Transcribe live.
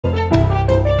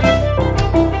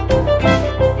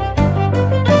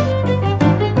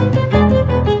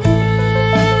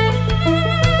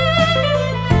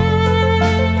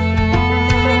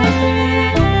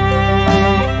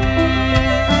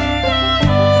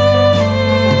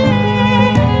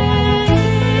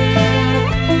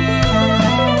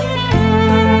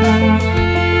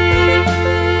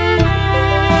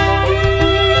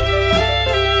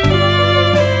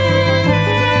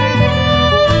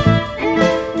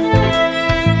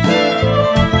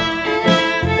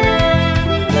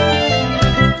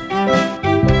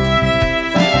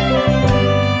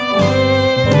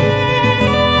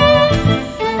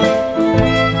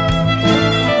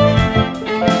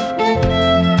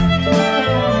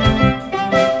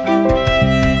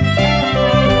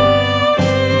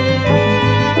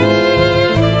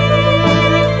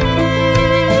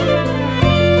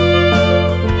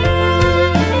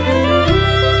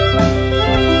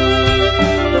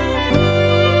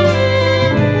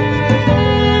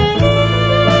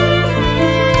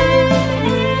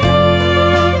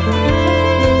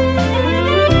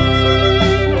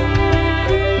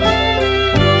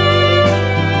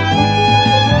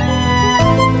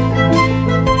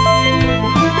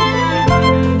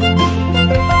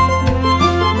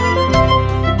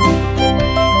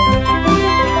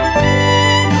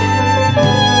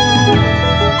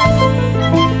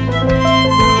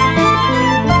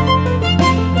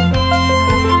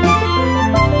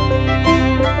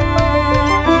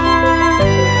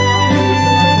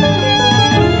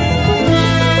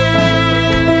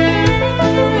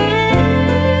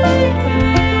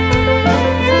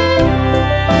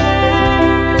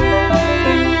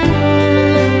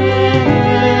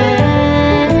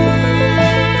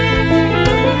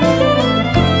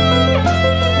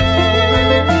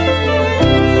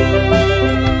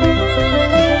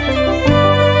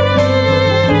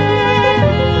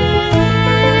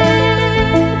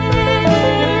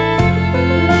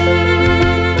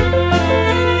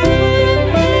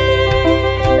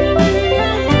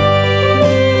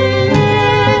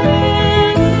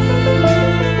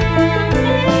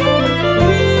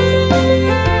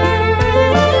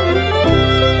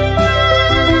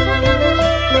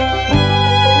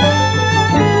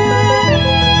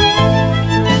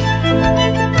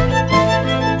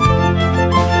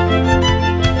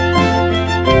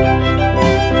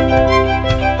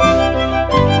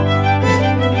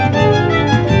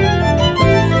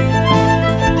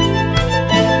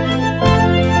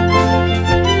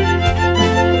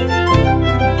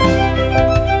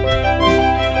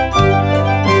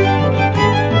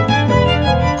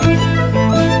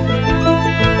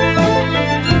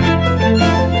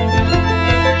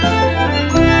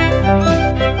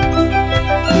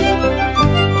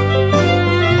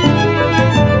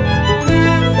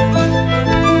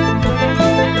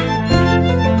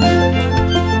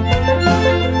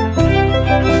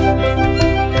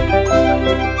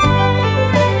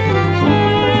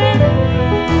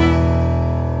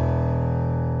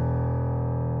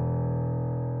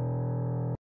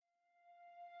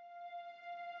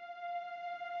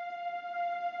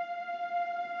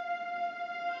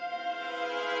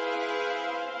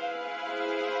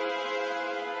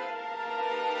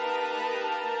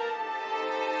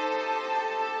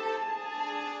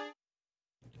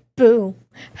Boo.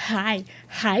 Hi.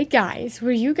 Hi, guys. What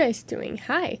are you guys doing?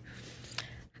 Hi.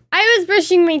 I was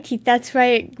brushing my teeth. That's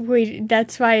why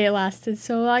it lasted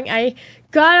so long. I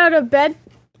got out of bed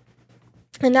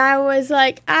and I was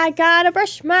like, I gotta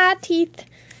brush my teeth.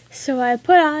 So I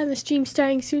put on the stream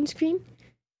starting soon screen.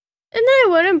 And then I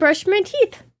went and brushed my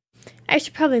teeth. I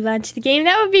should probably launch the game.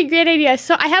 That would be a great idea.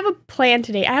 So I have a plan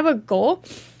today. I have a goal.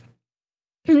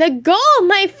 And the goal,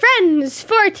 my friends,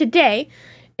 for today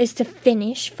is to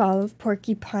finish Fall of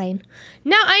Porcupine.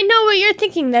 Now, I know what you're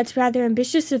thinking. That's rather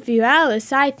ambitious of you,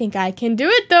 Alice. I think I can do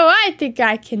it, though. I think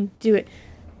I can do it.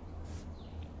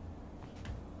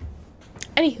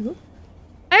 Anywho,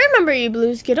 I remember you,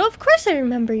 Blue Skittle. Of course I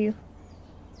remember you.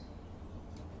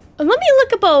 Let me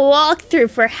look up a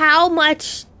walkthrough for how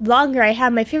much longer I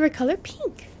have my favorite color,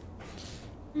 pink.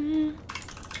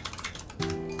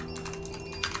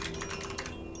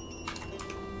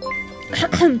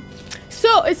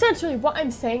 So, essentially, what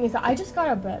I'm saying is that I just got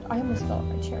out of bed. I almost fell off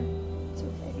my chair. It's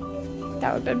okay.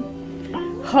 That would have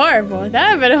been horrible.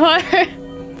 That would have been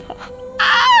horrible.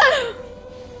 Ah!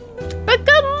 But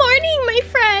good morning, my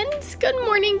friends. Good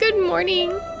morning, good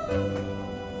morning.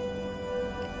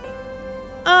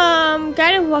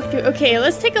 Guided walkthrough. Okay,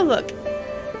 let's take a look.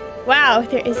 Wow,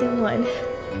 there isn't one.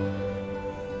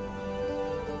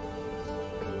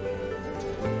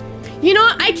 You know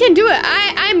what? I can do it.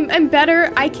 I'm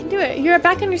better. I can do it. You're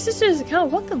back on your sister's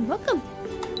account. Welcome, welcome.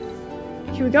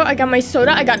 Here we go. I got my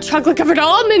soda. I got chocolate covered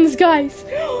almonds, guys.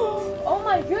 Oh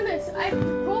my goodness. I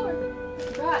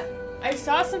forgot. I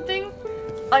saw something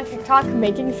on TikTok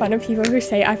making fun of people who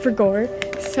say I forgot.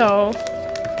 So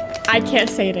I can't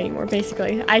say it anymore,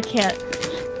 basically. I can't.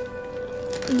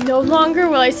 No longer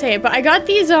will I say it. But I got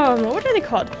these, what are they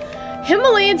called?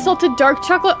 Himalayan salted dark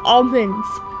chocolate almonds.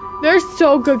 They're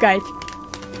so good, guys.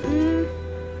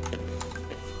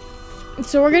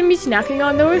 So we're gonna be snacking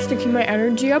on those to keep my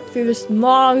energy up through this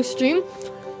long stream.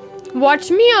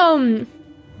 Watch me,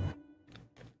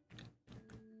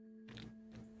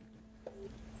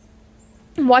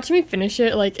 watch me finish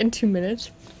it, like, in 2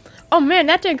 minutes. Oh man,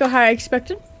 that didn't go how I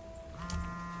expected.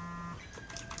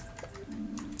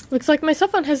 Looks like my cell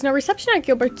phone has no reception at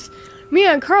Gilbert's.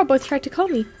 Mia and Carl both tried to call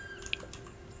me.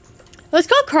 Let's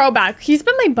call Carl back. He's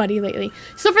been my buddy lately.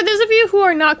 So for those of you who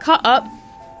are not caught up,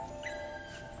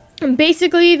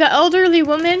 basically the elderly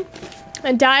woman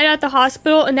died at the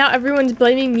hospital and now everyone's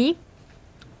blaming me.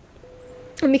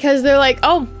 And because they're like,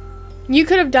 oh, you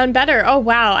could have done better. Oh,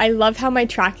 wow. I love how my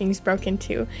tracking's broken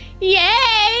too.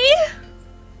 Yay!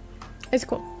 It's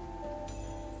cool.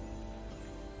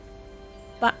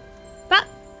 But,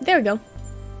 there we go.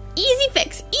 Easy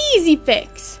fix. Easy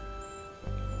fix.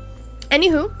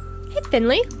 Anywho. Hey,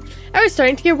 Finley. I was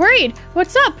starting to get worried.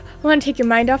 What's up? Want to take your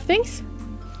mind off things?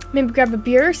 Maybe grab a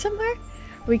beer somewhere?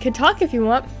 We could talk if you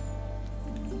want.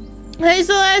 Hey,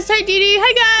 Celeste. Hi, Dee Dee.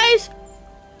 Hi, guys.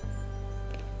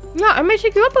 Yeah, I might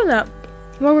take you up on that.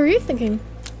 What were you thinking?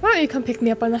 Why don't you come pick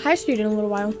me up on the high street in a little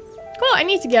while? Cool, I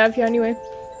need to get out of here anyway.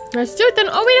 Let's do it then.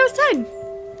 Oh, wait, outside.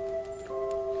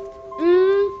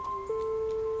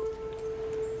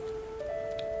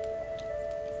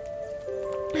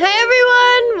 Hi,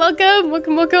 everyone. Welcome,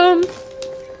 welcome, welcome.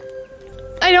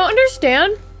 I don't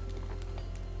understand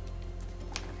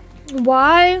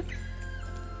why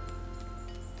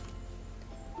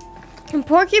in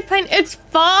Porcupine, it's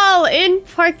fall in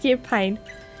Porcupine.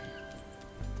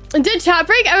 Did chat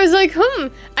break? I was like, I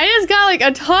just got like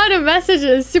a ton of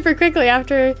messages super quickly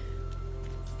after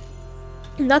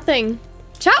nothing.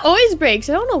 Chat always breaks.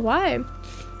 I don't know why.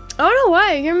 I don't know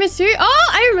why. You're Mitsuri. Oh,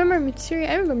 I remember Mitsuri.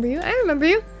 I remember you. I remember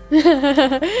you.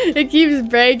 It keeps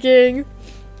breaking.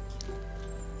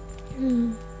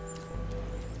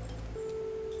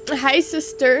 Hi,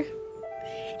 sister.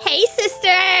 Hey,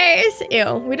 sisters!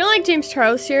 Ew, we don't like James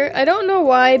Charles here. I don't know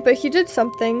why, but he did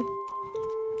something.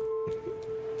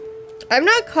 I'm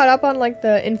not caught up on, like,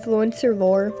 the influencer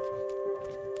lore.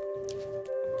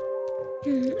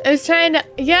 I was trying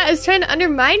to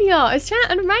undermine y'all.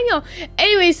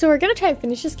 Anyway, so we're gonna try and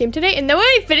finish this game today, and then when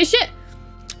I finish it,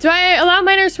 do I allow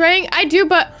minor swearing? I do,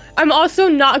 but I'm also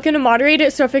not gonna moderate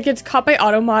it, so if it gets caught by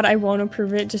auto mod, I won't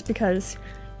approve it just because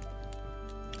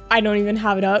I don't even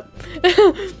have it up.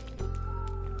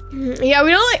 Yeah,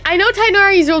 we don't like. I know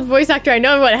Tainari's old voice actor. I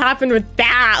know what happened with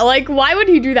that. Like, why would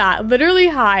he do that? Literally,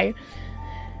 hi.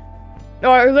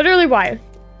 Or literally, why?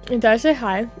 Did I say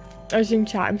hi? I was in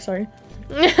chat. I'm sorry.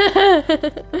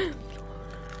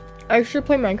 I should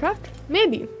play Minecraft?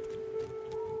 Maybe.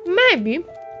 Maybe.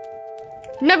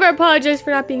 Never apologize for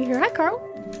not being here. Hi, Carl.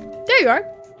 There you are.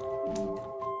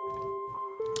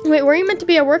 Wait, were you meant to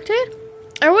be at work today?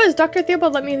 I was. Dr.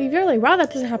 Theobald let me leave early. Wow,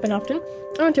 that doesn't happen often.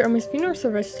 I went to Irma's funeral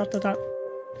service. ...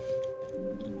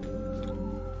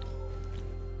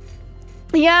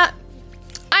 Yeah,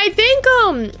 I think,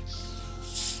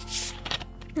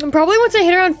 probably once I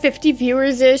hit around 50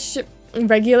 viewers-ish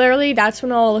regularly, that's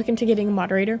when I'll look into getting a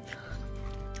moderator.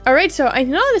 Alright, so I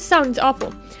know this sounds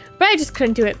awful, but I just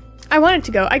couldn't do it. I wanted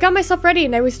to go. I got myself ready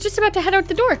and I was just about to head out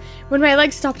the door when my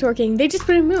legs stopped working. They just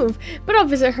wouldn't move, but I'll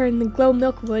visit her in the Glow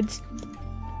Milk Woods.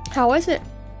 How was it?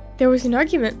 There was an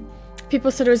argument.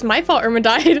 People said it was my fault Irma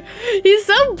died. He's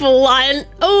so blunt.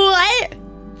 What?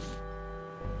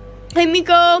 Hey,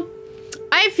 Miko.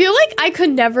 I feel like I could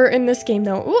never in this game,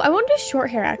 though. Ooh, I want to do short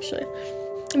hair, actually.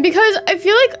 Because I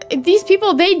feel like these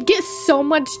people, they get so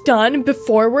much done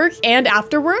before work and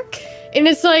after work. And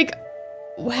it's like,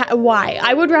 why?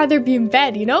 I would rather be in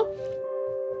bed, you know?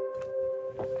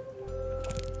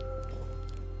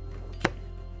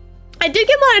 I did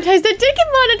get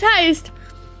monetized.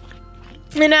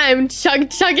 And I'm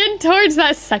chugging towards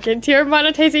that second tier of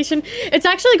monetization. It's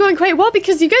actually going quite well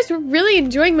because you guys were really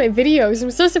enjoying my videos.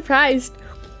 I'm so surprised.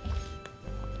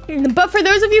 But for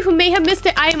those of you who may have missed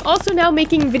it, I am also now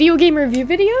making video game review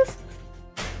videos.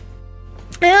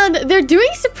 And they're doing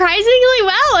surprisingly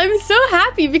well. I'm so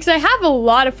happy because I have a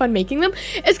lot of fun making them.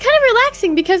 It's kind of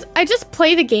relaxing because I just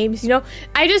play the games, you know?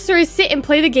 I just sort of sit and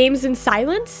play the games in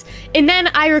silence. And then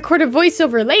I record a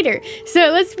voiceover later. So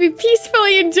it lets me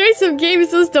peacefully enjoy some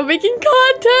games while still making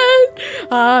content.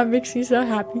 Ah, it makes me so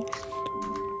happy.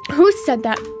 Who said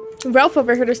that? Ralph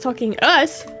overheard us talking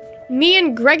us. Me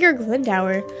and Gregor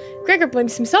Glendower. Gregor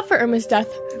blames himself for Irma's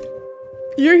death.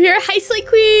 You're here. Hi, Slate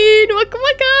Queen. Welcome,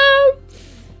 welcome.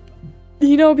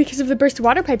 You know, because of the burst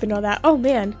water pipe and all that. Oh,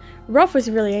 man. Ralph was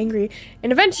really angry.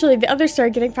 And eventually, the others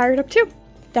started getting fired up, too.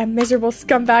 That miserable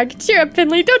scumbag. Cheer up,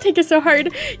 Finley. Don't take it so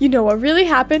hard. You know what really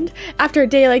happened? After a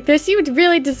day like this, you would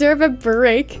really deserve a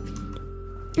break.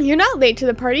 You're not late to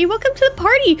the party. Welcome to the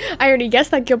party. I already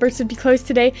guessed that Gilbert's would be closed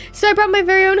today, so I brought my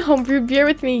very own homebrew beer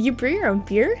with me. You brew your own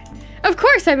beer? Of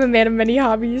course, I'm a man of many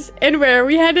hobbies. And where are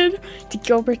we headed? To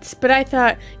Gilbert's. But I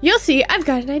thought, you'll see, I've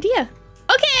got an idea.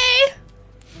 Okay.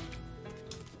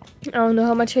 I don't know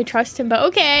how much I trust him, but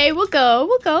okay, we'll go.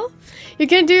 You're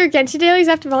gonna do your Genshin dailies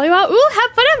after volleyball? Ooh,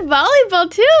 have fun at volleyball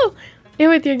too!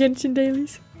 And with your Genshin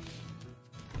dailies.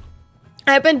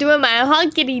 I've been doing my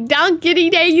honkity donkity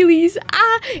dailies.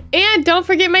 And don't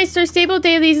forget my Star Stable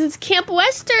dailies. It's Camp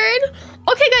Western.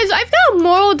 Okay, guys, I've got a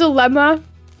moral dilemma.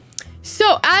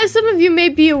 So, as some of you may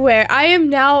be aware, I am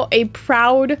now a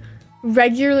proud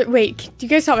regular... Wait, do you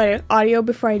guys have my audio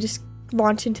before I just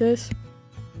launch into this?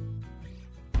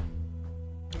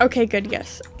 Okay, good,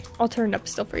 yes. I'll turn it up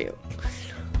still for you.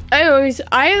 Anyways,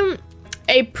 I am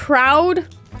a proud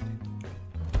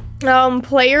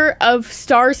player of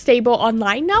Star Stable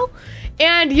Online now.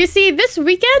 And you see, this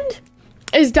weekend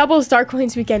is Double Star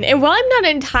Coins weekend. And while I'm not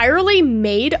entirely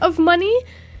made of money,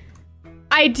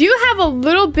 I do have a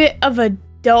little bit of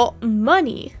adult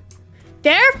money.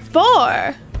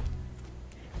 Therefore,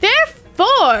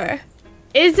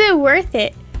 is it worth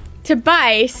it to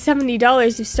buy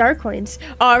 $70 of star coins?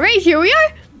 Alright, here we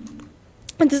are.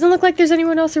 It doesn't look like there's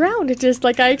anyone else around. Just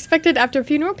like I expected, after a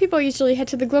funeral, people usually head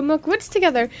to the Glow Milk Woods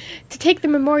together to take the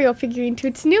memorial figurine to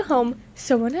its new home.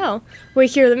 So now.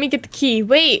 Wait, here, let me get the key.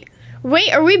 Wait,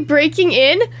 are we breaking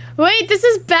in? Wait, this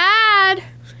is bad.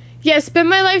 Yeah, spend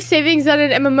my life savings on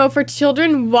an MMO for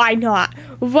children? Why not?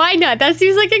 Why not? That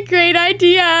seems like a great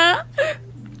idea.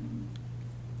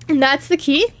 And that's the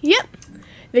key? Yep.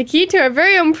 The key to our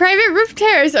very own private roof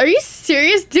terrace. Are you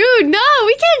serious? Dude, no,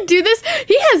 we can't do this.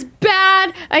 He has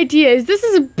bad ideas. This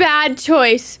is a bad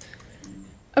choice.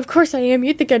 Of course I am.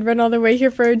 You think I'd run all the way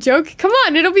here for a joke? Come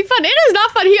on, it'll be fun. It is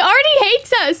not fun. He already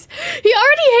hates us.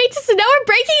 And now we're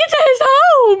breaking into his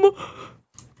home.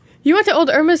 You went to old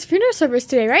Irma's funeral service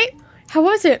today, right? How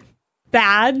was it?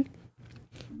 Bad.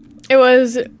 It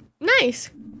was nice.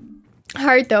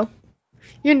 Hard, though.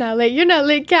 You're not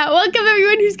late, Kat. Welcome,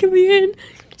 everyone who's coming in.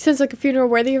 Sounds like a funeral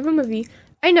worthy of a movie.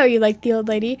 I know you like the old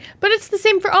lady, but it's the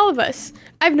same for all of us.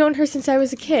 I've known her since I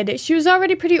was a kid. She was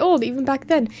already pretty old, even back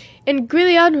then. And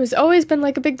Guilian has always been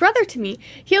like a big brother to me.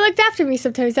 He looked after me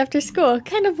sometimes after school.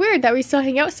 Kind of weird that we still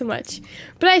hang out so much.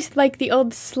 But I like the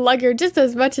old slugger just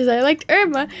as much as I liked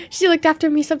Irma. She looked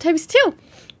after me sometimes, too.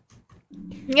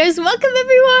 Yes, welcome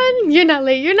everyone! You're not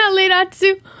late,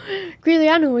 Atsu!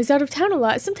 Guiliano was out of town a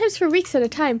lot, sometimes for weeks at a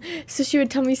time, so she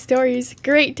would tell me stories.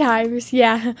 Great times,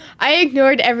 yeah. I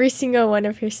ignored every single one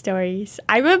of her stories.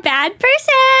 I'm a bad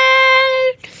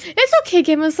person! It's okay,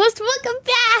 Gameless List, welcome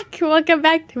back! Welcome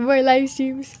back to more live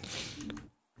streams.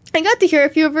 I got to hear a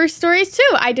few of her stories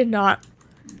too. I did not.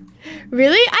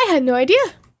 Really? I had no idea.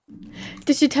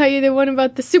 Did she tell you the one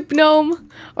about the soup gnome?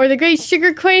 Or the great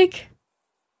sugar quake?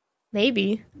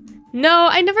 Maybe. No,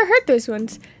 I never heard those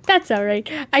ones. That's alright.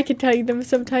 I can tell you them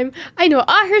sometime. I know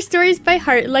all her stories by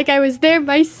heart, like I was there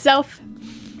myself.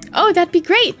 Oh, that'd be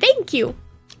great. Thank you.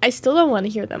 I still don't want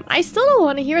to hear them. I still don't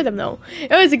want to hear them, though.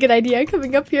 It was a good idea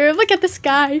coming up here. Look at the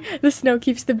sky. The snow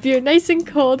keeps the beer nice and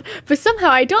cold, but somehow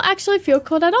I don't actually feel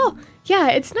cold at all. Yeah,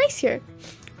 it's nice here.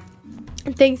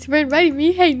 Thanks for inviting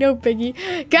me. Hey, no biggie.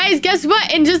 Guys, guess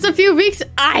what? In just a few weeks,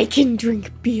 I can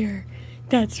drink beer.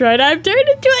 That's right, I'm turning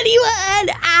 21.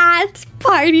 It's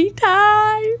party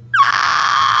time.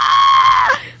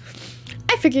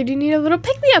 I figured you need a little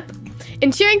pick-me-up.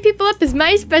 And cheering people up is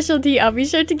my specialty. I'll be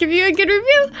sure to give you a good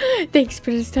review. Thanks,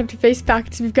 but it's time to face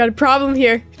facts. We've got a problem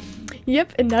here.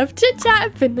 Yep, enough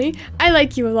chit-chat, Finley. I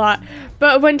like you a lot.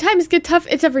 But when times get tough,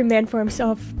 it's every man for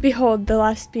himself. Behold, the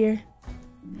last beer.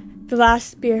 The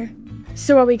last beer.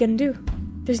 So what are we gonna do?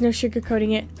 There's no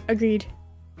sugarcoating it. Agreed.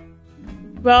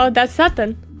 Well, that's that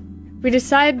then. We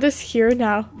decide this here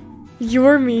now. You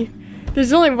or me.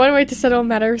 There's only one way to settle a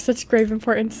matter of such grave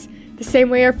importance. The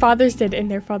same way our fathers did and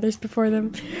their fathers before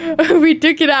them. We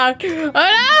took it out. Oh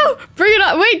no! Bring it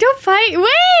on. Wait, don't fight.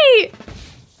 Wait!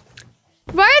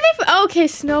 Why are they... okay,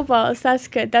 snowballs. That's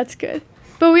good. That's good.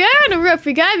 But we are on a roof.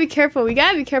 We gotta be careful. We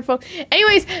gotta be careful.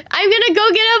 Anyways, I'm gonna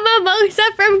go get a mimosa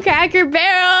from Cracker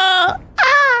Barrel.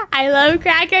 I love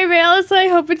Cracker Barrel, so I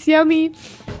hope it's yummy.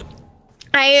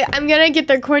 I'm gonna get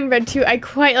their cornbread too. I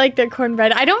quite like their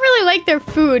cornbread. I don't really like their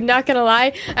food, not gonna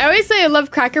lie. I always say I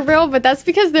love Cracker Barrel, but that's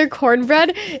because their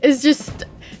cornbread is just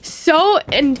so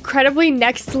incredibly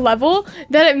next level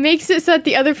that it makes it so that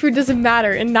the other food doesn't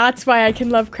matter, and that's why I can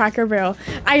love Cracker Barrel.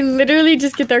 I literally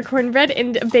just get their cornbread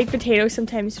and a baked potato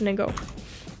sometimes when I go.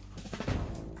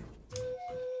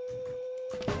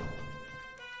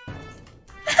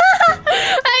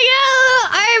 I got a little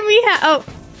army hat. Oh.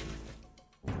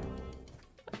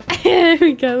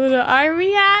 We got a little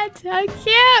army hat. How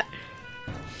cute.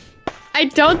 I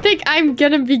don't think I'm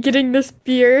gonna be getting this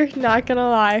beer. Not gonna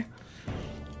lie.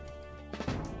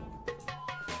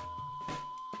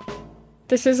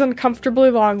 This is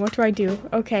uncomfortably long. What do I do?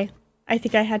 Okay. I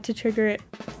think I had to trigger it.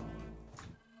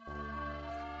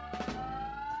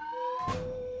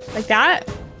 Like that?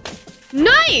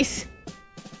 Nice!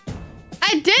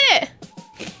 I did it!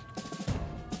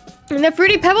 And the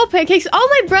Fruity Pebble pancakes.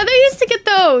 Oh, my brother used to get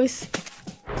those.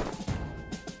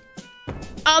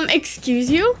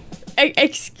 Excuse you?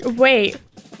 Wait.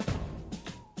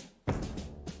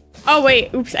 Oh,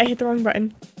 wait. Oops, I hit the wrong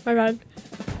button. My bad.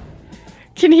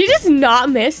 Can he just not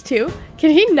miss, too?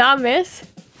 Can he not miss?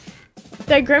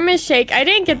 The Grimace Shake. I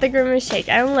didn't get the Grimace Shake.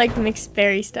 I don't like mixed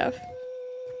berry stuff.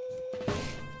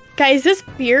 Guys, this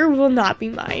beer will not be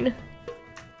mine.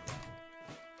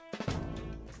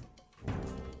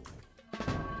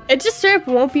 It just straight up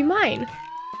won't be mine.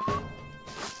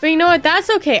 But you know what? That's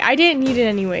okay. I didn't need it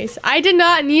anyways. I did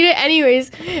not need it anyways.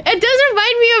 It does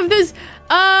remind me of those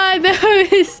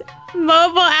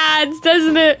mobile ads,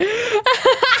 doesn't it?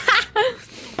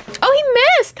 Oh, he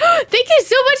missed! Thank you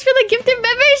so much for the gifted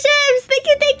memberships! Thank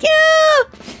you, thank you!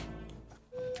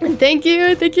 And thank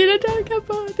you to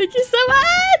Tomakodaaayo. Thank you so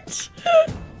much!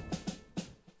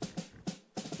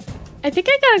 I think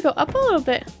I gotta go up a little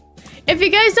bit. If you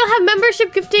guys don't have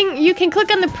membership gifting, you can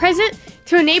click on the present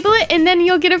to enable it, and then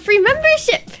you'll get a free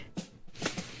membership.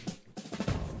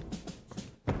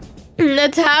 The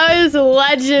tower is a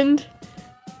legend.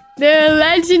 They're a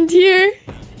legend here.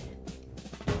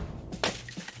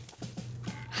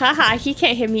 Haha, he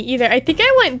can't hit me either. I think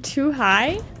I went too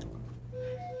high.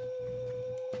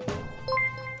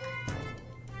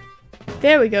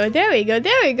 There we go, there we go,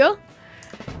 there we go.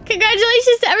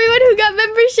 Congratulations to everyone who got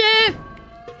membership.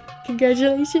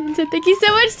 Congratulations, and thank you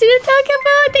so much to the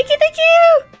Tomakodaaayo. Thank you, thank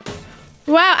you.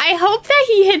 Wow, I hope that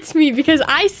he hits me because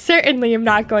I certainly am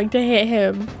not going to hit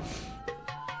him.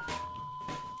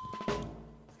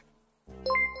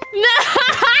 No!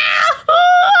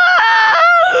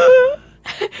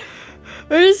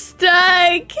 We're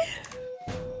stuck.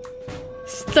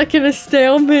 Stuck in a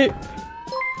stalemate.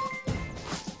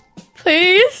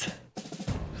 Please?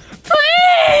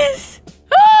 Please!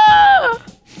 Oh!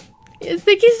 Yes,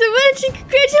 thank you so much and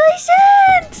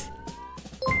congratulations!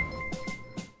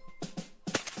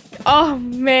 Oh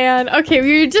man, okay,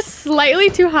 we were just slightly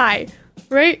too high,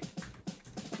 right?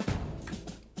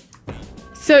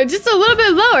 So just a little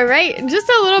bit lower, right? Just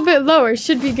a little bit lower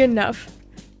should be good enough.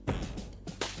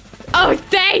 Oh,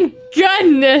 thank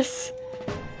goodness!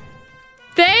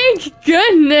 Thank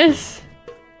goodness!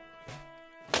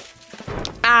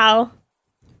 Ow.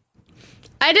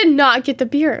 I did not get the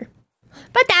beer.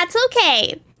 But that's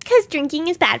okay, because drinking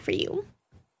is bad for you.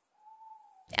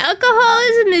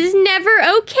 Alcoholism is never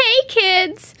okay,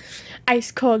 kids.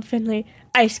 Ice cold, Finley.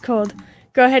 Ice cold.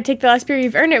 Go ahead, take the last beer.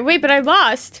 You've earned it. Wait, but I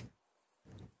lost.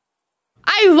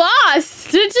 I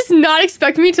lost! Did it just not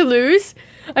expect me to lose?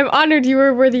 I'm honored you were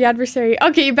a worthy adversary.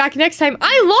 I'll get you back next time.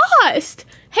 I lost!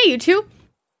 Hey, you two.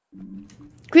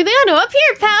 Guiliano, up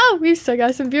here, pal! We've still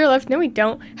got some beer left. No, we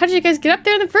don't. How did you guys get up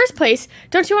there in the first place?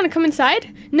 Don't you want to come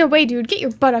inside? No way, dude. Get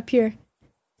your butt up here.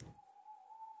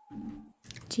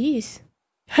 Jeez.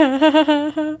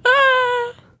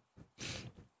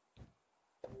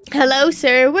 Hello,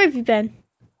 sir. Where have you been?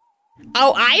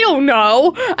 Oh, I don't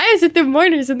know. I was at the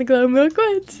Mourners in the Glow Milk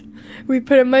Woods. We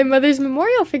put up my mother's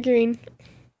memorial figurine.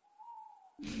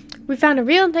 We found a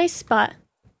real nice spot.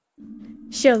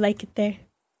 She'll like it there.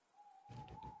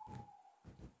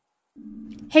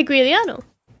 Hey, Guiliano.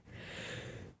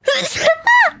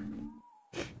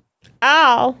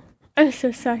 Ow. I'm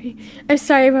so sorry. I'm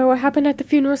sorry about what happened at the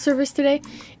funeral service today.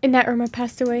 In that Irma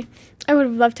passed away. I would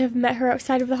have loved to have met her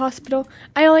outside of the hospital.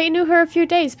 I only knew her a few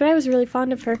days, but I was really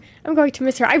fond of her. I'm going to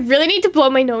miss her. I really need to blow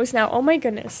my nose now. Oh my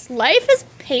goodness. Life is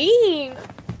pain.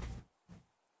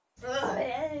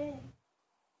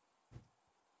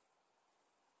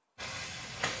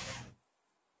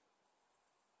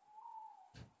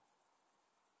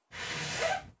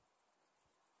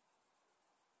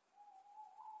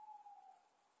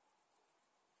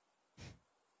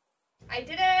 I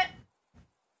did it!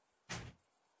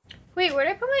 Wait, where'd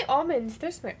I put my almonds?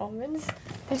 There's my almonds.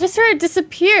 They just sort of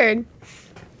disappeared.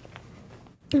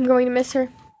 I'm going to miss her.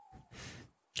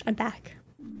 I'm back.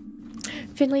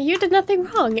 Finley, you did nothing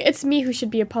wrong. It's me who should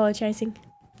be apologizing.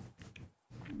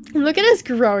 Look at us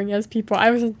growing as people. I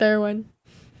wasn't there when.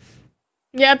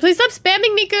 Yeah, please stop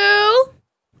spamming, Miku!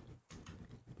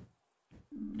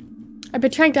 I've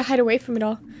been trying to hide away from it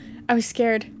all. I was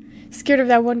scared. Scared of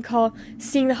that one call,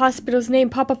 seeing the hospital's name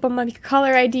pop up on my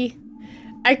caller ID.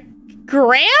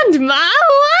 Grandma?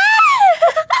 What?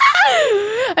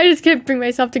 I just couldn't bring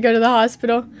myself to go to the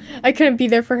hospital. I couldn't be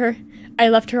there for her. I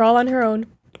left her all on her own.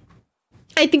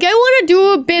 I think I want to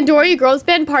do a Bandori Girls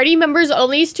Band Party members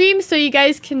only stream, so you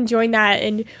guys can join that,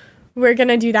 and we're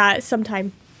gonna do that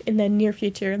sometime in the near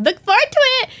future. Look forward to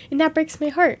it! And that breaks my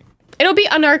heart. It'll be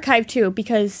unarchived too,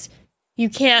 because you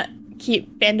can't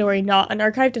keep Bandori not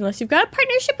unarchived unless you've got a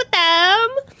partnership with them.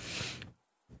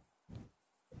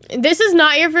 This is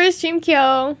not your first stream,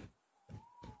 Kyo.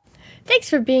 Thanks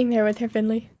for being there with her,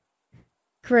 Finley.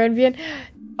 Caribbean.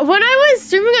 When I was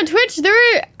streaming on Twitch,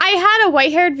 I had a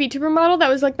white-haired VTuber model that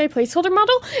was like my placeholder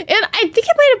model, and I think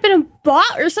it might have been a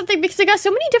bot or something because I got so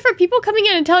many different people coming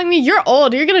in and telling me, you're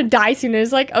old, you're gonna die soon. And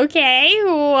it's like, okay,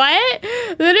 what?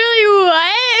 Literally,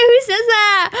 what? Who says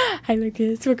that? Hi,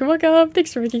 Lucas. Welcome.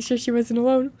 Thanks for making sure she wasn't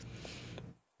alone.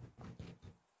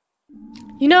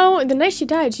 You know, the night she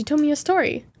died, she told me a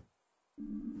story.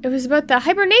 It was about the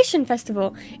Hibernation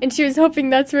Festival, and she was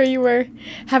hoping that's where you were,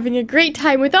 having a great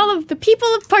time with all of the people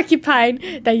of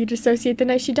Porcupine, that you'd associate the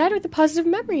night she died with a positive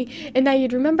memory, and that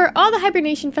you'd remember all the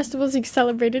Hibernation Festivals you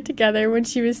celebrated together when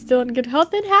she was still in good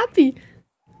health and happy.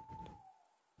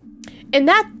 And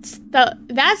that's the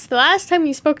last time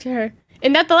you spoke to her.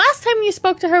 And that the last time you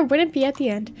spoke to her wouldn't be at the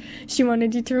end. She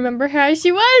wanted you to remember her as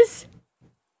she was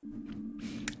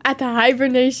at the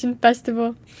Hibernation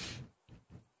Festival.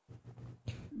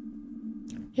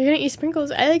 You're gonna eat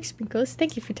sprinkles? I like sprinkles.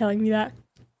 Thank you for telling me that.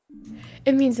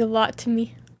 It means a lot to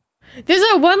me. There's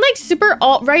a one like super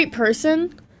alt-right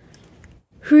person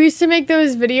who used to make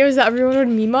those videos that everyone would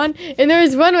meme on. And there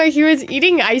was one where he was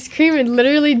eating ice cream and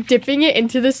literally dipping it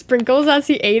into the sprinkles as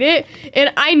he ate it.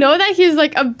 And I know that he's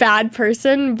like a bad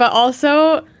person, but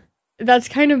also that's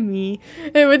kind of me.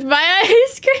 And with my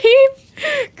ice cream,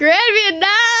 grab it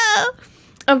now!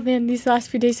 Oh man, these last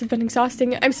few days have been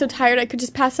exhausting. I'm so tired I could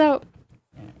just pass out.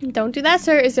 Don't do that,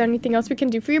 sir. Is there anything else we can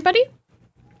do for you, buddy?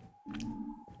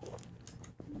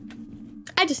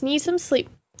 I just need some sleep.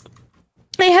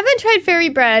 I haven't tried fairy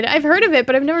bread. I've heard of it,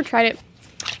 but I've never tried it.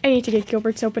 I need to get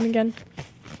Gilbert's open again.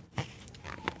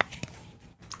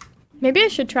 Maybe I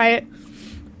should try it.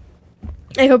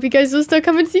 I hope you guys will still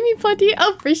come and see me plenty.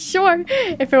 Oh, for sure.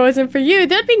 If it wasn't for you,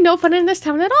 there'd be no fun in this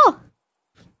town at all.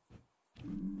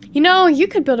 You know, you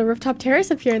could build a rooftop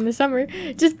terrace up here in the summer.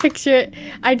 Just picture it.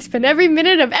 I'd spend every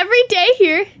minute of every day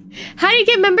here. How do you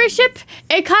get membership?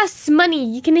 It costs money.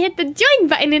 You can hit the join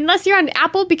button unless you're on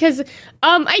Apple because,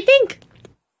 I think...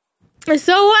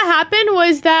 So what happened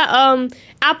was that,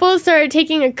 Apple started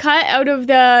taking a cut out of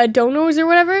the donos or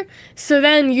whatever. So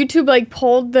then YouTube, like,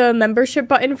 pulled the membership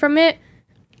button from it.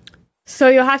 So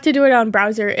you'll have to do it on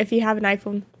browser if you have an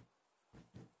iPhone.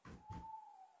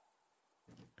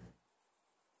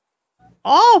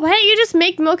 Oh, why don't you just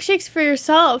make milkshakes for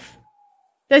yourself?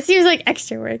 That seems like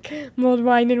extra work. Mulled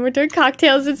wine in winter,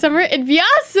 cocktails in summer. It'd be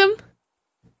awesome.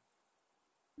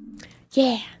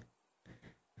 Yeah.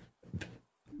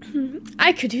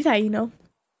 I could do that, you know.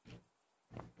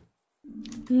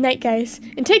 Night, guys.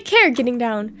 And take care getting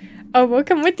down. Oh, we'll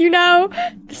come with you now.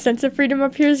 The sense of freedom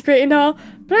up here is great and all,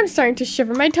 but I'm starting to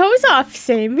shiver my toes off.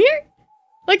 Same here.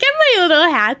 Look at my little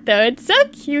hat, though. It's so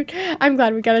cute. I'm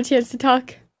glad we got a chance to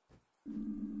talk.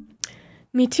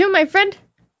 Me too, my friend.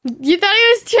 You thought he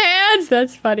was trans?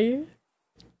 That's funny.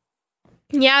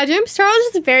 Yeah, James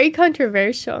Charles is very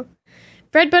controversial.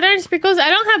 Bread, butter, and sprinkles. I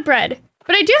don't have bread,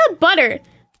 but I do have butter,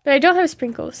 but I don't have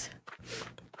sprinkles.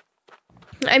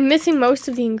 I'm missing most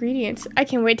of the ingredients. I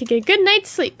can't wait to get a good night's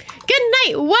sleep. Good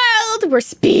night, world! We're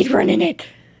speed running it.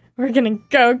 We're gonna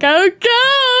go, go,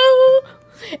 go!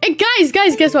 And guys,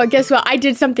 guess what? Guess what? I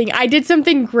did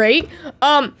something great.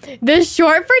 The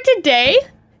short for today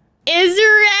is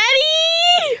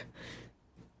ready!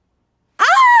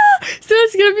 So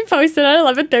it's gonna be posted at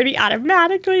 11:30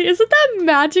 automatically. Isn't that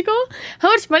magical? How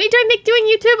much money do I make doing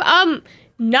YouTube?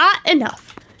 Not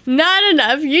enough. Not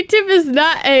enough. YouTube is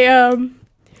not a,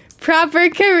 proper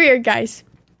career, guys.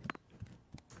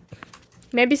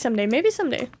 Maybe someday, maybe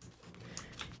someday.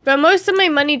 But most of my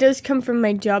money does come from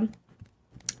my job.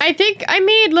 I think I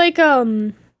made like, I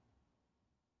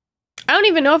don't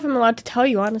even know if I'm allowed to tell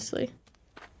you, honestly.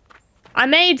 I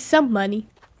made some money.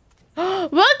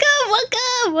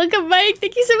 Welcome, Mike.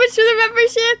 Thank you so much for the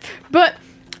membership. But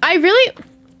I really,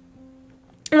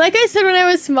 like I said when I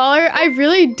was smaller, I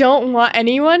really don't want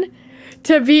anyone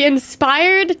to be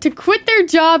inspired to quit their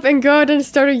job and go out and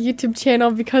start a YouTube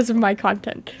channel because of my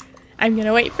content. I'm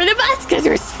gonna wait for the bus because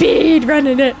we're speed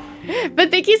running it. But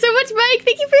thank you so much, Mike.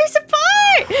 Thank you for your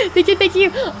support. Thank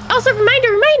you. Also,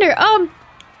 reminder,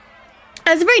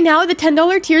 as of right now, the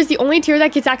 $10 tier is the only tier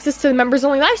that gets access to the members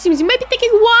only live streams. You might be thinking,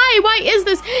 why? Why is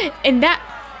this? And that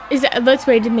is, let's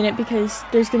wait a minute because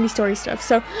there's gonna be story stuff.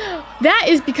 So that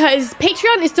is because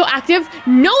Patreon is still active.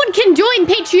 No one can join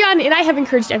Patreon, and I have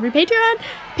encouraged every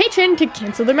patron to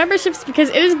cancel their memberships because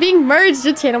it is being merged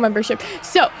to channel membership.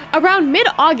 So around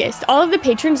mid-August, all of the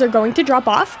patrons are going to drop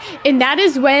off, and that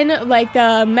is when like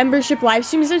the membership live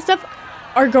streams and stuff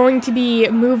are going to be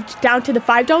moved down to the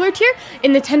 $5 tier,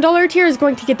 and the $10 tier is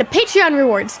going to get the Patreon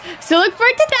rewards. So look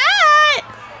forward to that!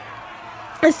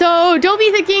 So don't be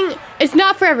thinking, it's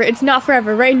not forever, it's not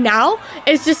forever. Right now,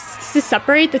 it's just to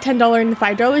separate the $10 and the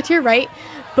 $5 tier, right?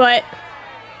 But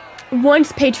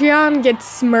once Patreon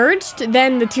gets merged,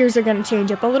 then the tiers are going to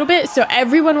change up a little bit, so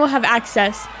everyone will have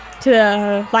access to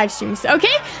the live streams,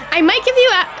 okay? I might give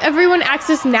you everyone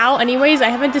access now anyways. I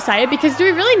haven't decided because do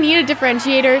we really need a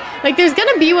differentiator? Like, there's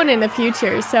gonna be one in the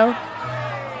future, so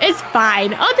it's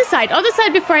fine. I'll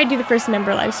decide before I do the first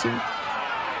member live stream.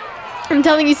 I'm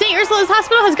telling you, St. Ursula's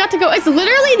Hospital has got to go. It's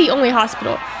literally the only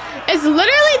hospital. It's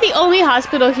literally the only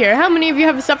hospital here. How many of you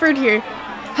have suffered here?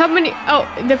 How many? Oh,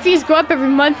 the fees go up every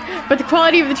month, but the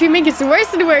quality of the treatment gets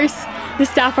worse and worse. The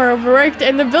staff are overworked,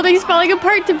 and the building's falling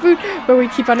apart to boot. But we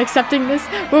keep on accepting this.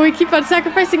 But we keep on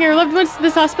sacrificing our loved ones to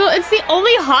this hospital. It's the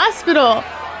only hospital.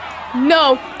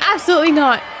 No, absolutely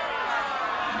not.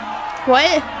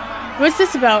 What? What's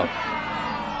this about?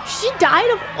 She died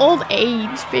of old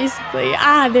age, basically.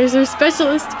 Ah, there's our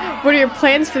specialist. What are your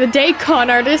plans for the day, con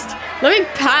artist? Let me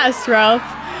pass, Ralph.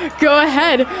 Go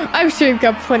ahead. I'm sure you've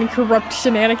got plenty corrupt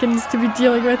shenanigans to be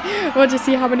dealing with. We'll just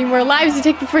see how many more lives you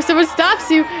take before someone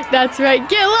stops you. That's right.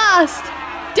 Get lost.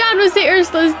 Down with St.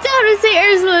 Ursula's. Down with St.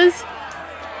 Ursula's.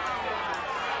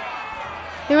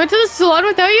 They went to the salon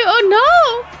without you?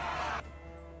 Oh, no.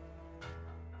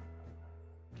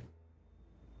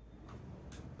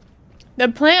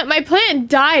 My plant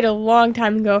died a long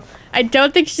time ago. I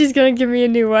don't think she's gonna give me a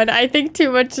new one. I think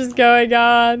too much is going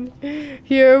on.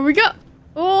 Here we go.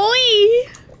 Oi!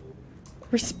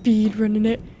 We're speed running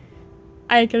it.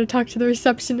 I gotta talk to the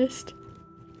receptionist.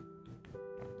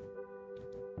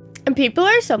 And people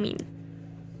are so mean.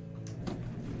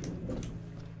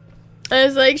 I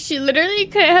was like, she literally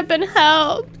couldn't have been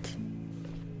helped.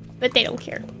 But they don't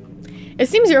care. It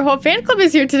seems your whole fan club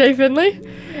is here today, Finley.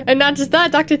 And not just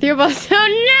that, Dr. Theobald. Oh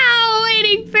no,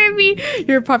 waiting for me.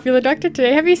 You're a popular doctor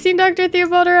today. Have you seen Dr.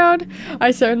 Theobald around?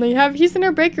 I certainly have. He's in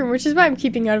our break room, which is why I'm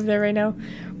keeping out of there right now.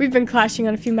 We've been clashing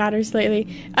on a few matters lately.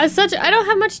 As such, I don't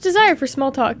have much desire for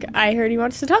small talk. I heard he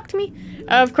wants to talk to me.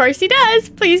 Of course he does.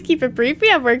 Please keep it brief. We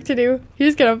have work to do.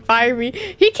 He's gonna fire me.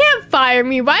 He can't fire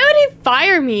me. Why would he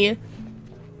fire me?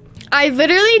 I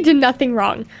literally did nothing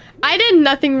wrong. I did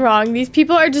nothing wrong. These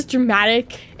people are just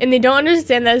dramatic, and they don't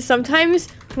understand that sometimes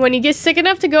when you get sick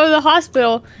enough to go to the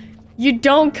hospital, You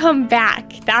don't come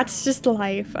back. That's just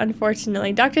life,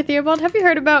 unfortunately. Dr. Theobald, have you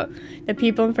heard about the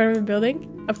people in front of the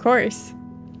building? Of course.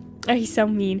 Oh, he's so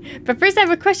mean. But first I have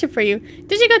a question for you.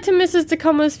 Did you go to Mrs.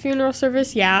 Tacoma's funeral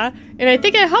service? Yeah. And I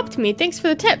think it helped me. Thanks for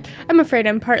the tip. I'm afraid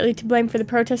I'm partly to blame for the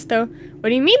protest, though. What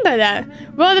do you mean by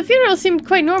that? Well, the funeral seemed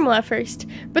quite normal at first.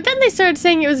 But then they started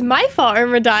saying it was my fault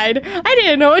Irma died. I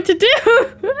didn't know what to do.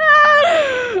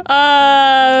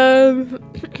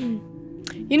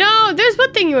 You know, there's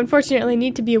one thing you unfortunately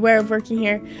need to be aware of working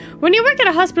here. When you work at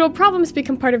a hospital, problems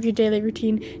become part of your daily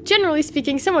routine. Generally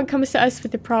speaking, someone comes to us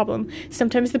with a problem.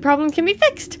 Sometimes the problem can be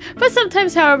fixed, but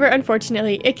sometimes, however,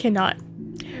 unfortunately, it cannot.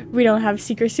 We don't have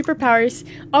secret superpowers.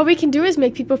 All we can do is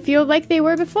make people feel like they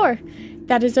were before.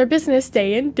 That is our business,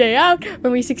 day in, day out.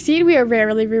 When we succeed, we are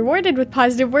rarely rewarded with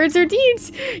positive words or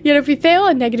deeds. Yet if we fail,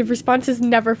 a negative response is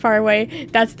never far away.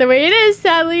 That's the way it is,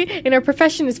 sadly, and our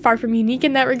profession is far from unique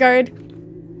in that regard.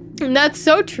 And that's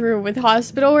so true with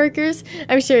hospital workers.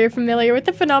 I'm sure you're familiar with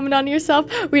the phenomenon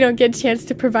yourself. We don't get a chance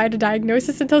to provide a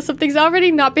diagnosis until something's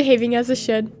already not behaving as it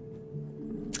should.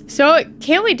 So what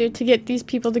can we do to get these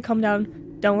people to calm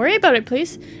down? Don't worry about it,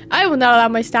 please. I will not allow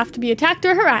my staff to be attacked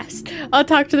or harassed. I'll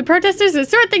talk to the protesters and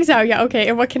sort things out. Yeah, okay,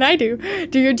 and what can I do?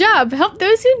 Do your job. Help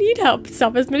those who need help.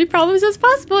 Solve as many problems as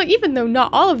possible, even though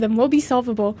not all of them will be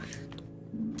solvable.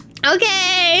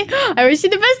 Okay, I wish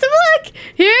you the best of luck.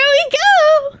 Here we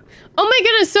go. Oh my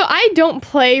goodness, so I don't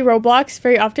play Roblox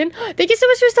very often. Thank you so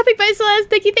much for stopping by, Celeste.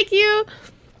 Thank you, thank you.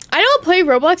 I don't play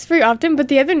Roblox very often, but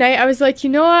the other night I was like, you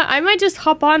know what? I might just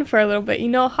hop on for a little bit. You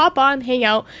know, hop on, hang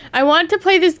out. I wanted to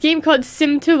play this game called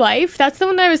Sim to Life. That's the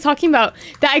one that I was talking about.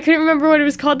 That I couldn't remember what it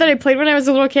was called that I played when I was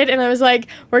a little kid. And I was like,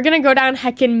 we're going to go down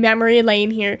heckin' memory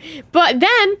lane here. But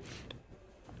then,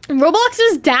 Roblox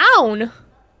was down.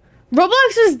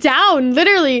 Roblox was down,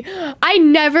 literally. I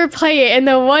never play it, and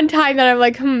the one time that I'm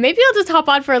like, maybe I'll just hop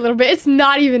on for a little bit, it's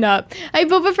not even up. Hi,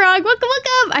 Boba Frog, welcome,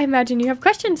 welcome! I imagine you have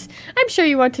questions. I'm sure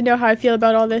you want to know how I feel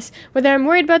about all this, whether I'm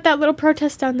worried about that little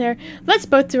protest down there. Let's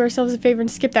both do ourselves a favor and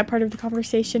skip that part of the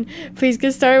conversation. Please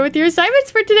get started with your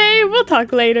assignments for today. We'll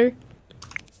talk later.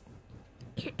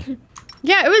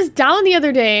 Yeah, it was down the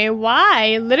other day.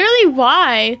 Why? Literally,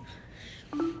 why?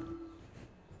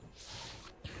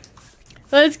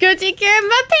 Let's go take care of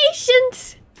my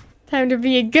patients. Time to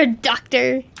be a good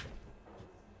doctor.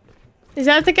 Is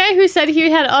that the guy who said he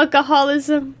had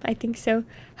alcoholism? I think so.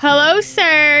 Hello,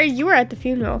 sir. You were at the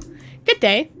funeral. Good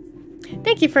day.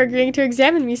 Thank you for agreeing to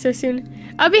examine me so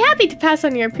soon. I'll be happy to pass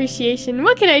on your appreciation.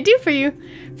 What can I do for you?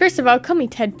 First of all, call me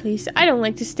Ted, please. I don't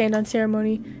like to stand on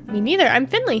ceremony. Me neither. I'm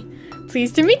Finley.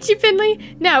 Pleased to meet you,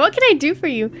 Finley. Now, what can I do for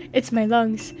you? It's my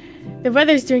lungs. The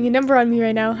weather's doing a number on me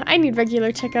right now. I need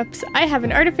regular checkups. I have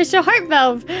an artificial heart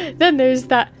valve. Then there's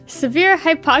that severe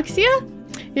hypoxia.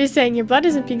 You're saying your blood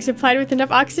isn't being supplied with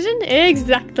enough oxygen?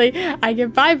 Exactly. I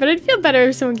get by, but I'd feel better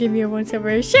if someone gave me a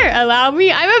once-over. Sure, allow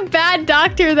me. I'm a bad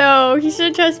doctor, though. He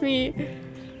should trust me.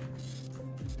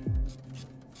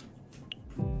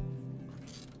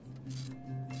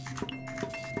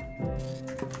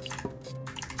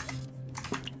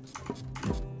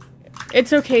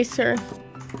 It's okay, sir.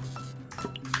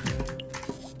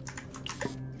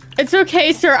 It's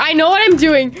okay, sir. I know what I'm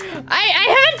doing. I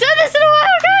haven't done this in a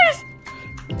while, guys.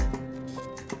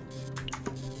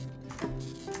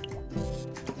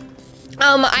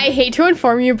 I hate to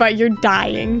inform you, but you're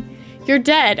dying. You're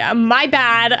dead. My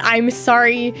bad. I'm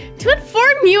sorry to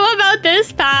inform you about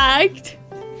this fact.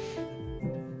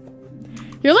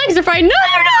 Your legs are fine. No,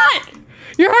 they're not.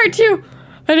 Your heart, too.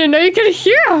 I didn't know you could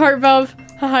hear a heart valve.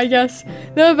 Haha, yes.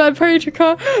 Not a bad party to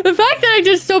call. The fact that I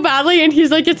did so badly and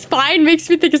he's like, it's fine, makes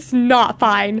me think it's not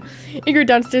fine. Ingrid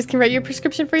downstairs can write you a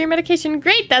prescription for your medication.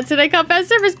 Great, that's what I call fast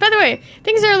service. By the way,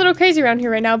 things are a little crazy around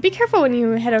here right now. Be careful when you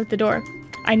head out the door.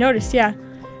 I noticed, yeah.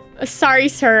 Sorry,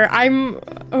 sir.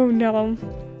 Oh, no.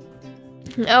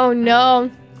 Oh,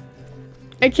 no.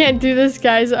 I can't do this,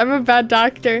 guys. I'm a bad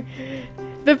doctor.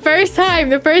 The first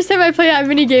time I play that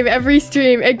minigame every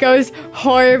stream, it goes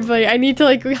horribly. I need to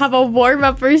like have a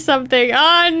warm-up or something.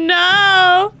 Oh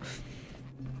no!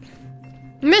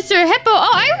 Mr. Hippo,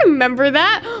 oh I remember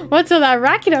that. What's all that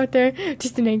racket out there?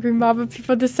 Just an angry mob of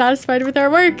people dissatisfied with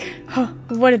our work. Huh,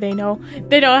 what do they know?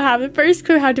 They don't have the first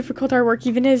clue how difficult our work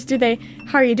even is, do they?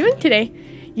 How are you doing today?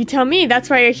 You tell me, that's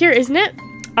why you're here, isn't it?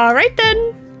 Alright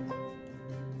then.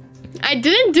 I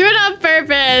didn't do it on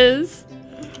purpose.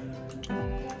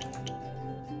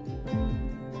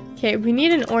 Okay, we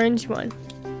need an orange one.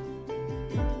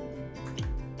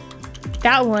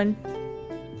 That one.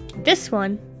 This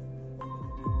one.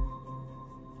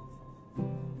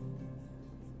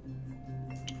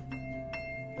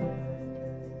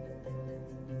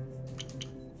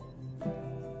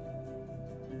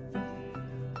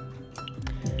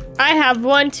 have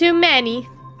one too many.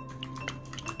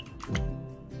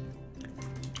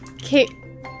 Okay.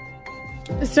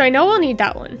 So I know we'll need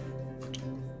that one.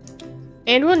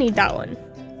 And we'll need that one.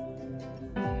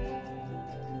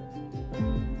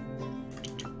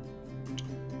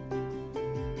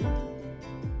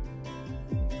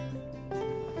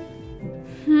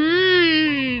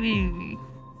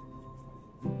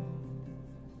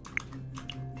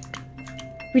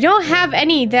 We don't have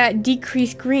any that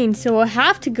decrease green, so we'll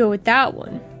have to go with that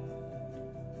one.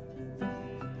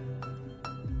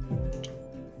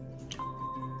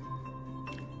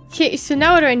 Okay, so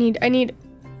now what do I need? I need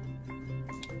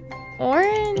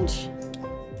orange.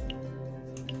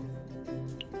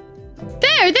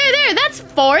 There, that's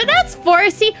 4, that's 4,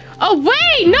 see? Oh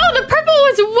wait, no, the purple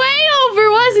was way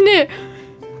over, wasn't it?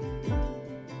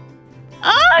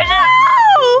 Oh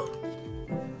no!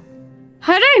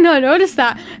 How did I not notice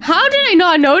that? How did I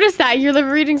not notice that? Your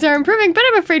liver readings are improving, but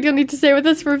I'm afraid you'll need to stay with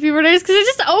us for a few more days because I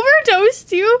just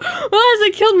overdosed you. Well,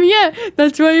 hasn't killed me yet.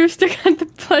 That's why you've still got the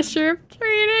pleasure of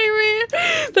treating me.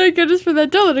 Thank goodness for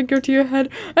that. Don't let it go to your head.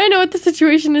 I know what the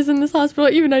situation is in this hospital.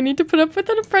 Even I need to put up with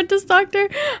an apprentice doctor.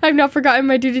 I've not forgotten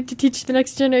my duty to teach the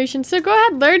next generation. So go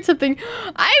ahead, learn something.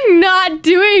 I'm not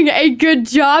doing a good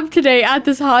job today at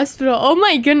this hospital. Oh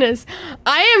my goodness.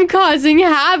 I am causing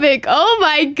havoc. Oh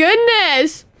my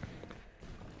goodness.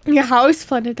 Your house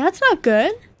flooded. That's not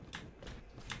good.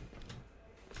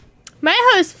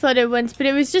 My house flooded once, but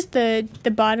it was just the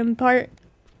bottom part.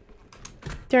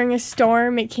 During a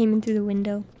storm, it came in through the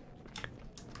window.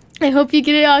 I hope you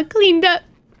get it all cleaned up.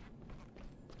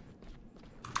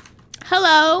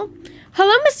 Hello.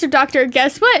 Hello, Mr. Doctor.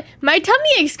 Guess what? My tummy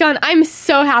ache's gone. I'm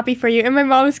so happy for you. And my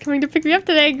mom is coming to pick me up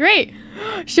today. Great.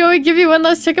 Shall we give you one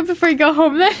last checkup before you go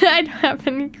home then? I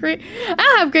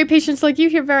don't have great patients like you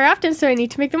here very often, so I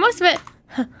need to make the most of it.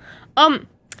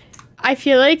 I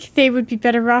feel like they would be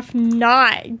better off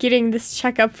not getting this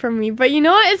checkup from me. But you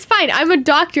know what? It's fine. I'm a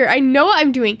doctor. I know what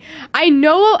I'm doing. I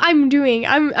know what I'm doing.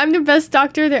 I'm the best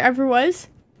doctor there ever was.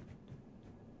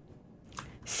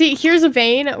 See, here's a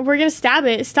vein. We're gonna stab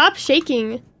it. Stop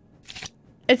shaking.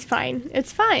 It's fine.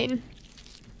 It's fine.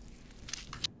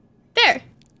 There.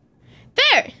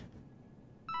 There.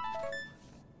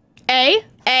 A.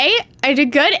 I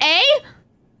did good. A.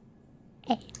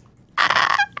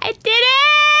 I did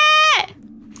it!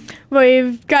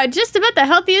 We've got just about the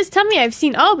healthiest tummy I've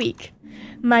seen all week.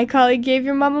 My colleague gave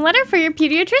your mom a letter for your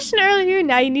pediatrician earlier.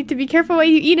 Now you need to be careful what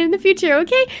you eat in the future,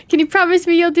 okay? Can you promise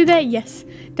me you'll do that? Yes.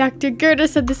 Dr. Gerda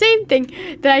said the same thing,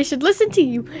 that I should listen to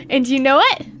you. And you know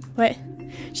what? What?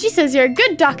 She says you're a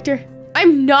good doctor.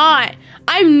 I'm not.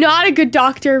 I'm not a good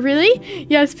doctor, really?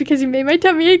 Yes, because you made my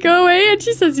tummy ache go away, and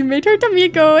she says you made her tummy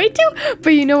ache go away too.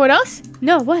 But you know what else?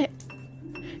 No, what?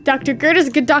 Dr. Gerda's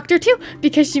a good doctor too,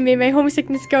 because she made my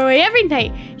homesickness go away every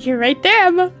night. You're right there,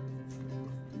 Emma.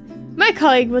 My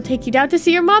colleague will take you down to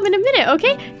see your mom in a minute,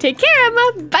 okay? Take care,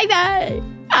 Emma. Bye-bye.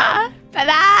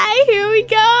 Bye-bye. Here we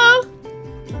go.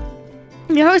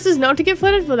 Your house is known to get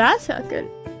flooded? Well, that's not good.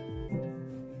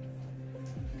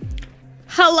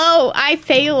 Hello, I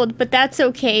failed, but that's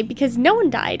okay because no one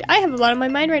died. I have a lot on my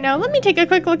mind right now. Let me take a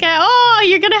quick look at... Oh,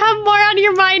 you're gonna have more on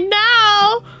your mind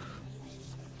now.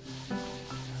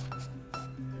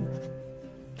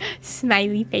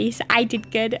 Smiley face. I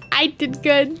did good. I did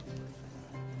good.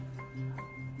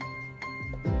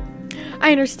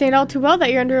 I understand all too well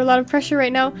that you're under a lot of pressure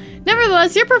right now.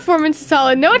 Nevertheless, your performance is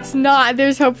solid. No, it's not.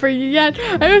 There's hope for you yet.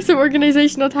 I have some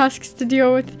organizational tasks to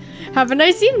deal with. Have a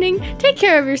nice evening. Take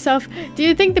care of yourself. Do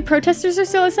you think the protesters are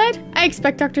still aside? I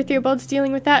expect Dr. Theobald's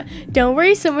dealing with that. Don't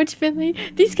worry so much, Finley.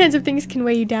 These kinds of things can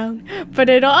weigh you down. But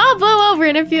it'll all blow over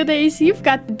in a few days. You've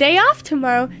got the day off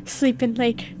tomorrow. Sleep in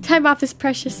late. Time off is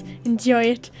precious. Enjoy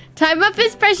it. Time off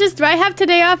is precious. Do I have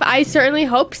today off? I certainly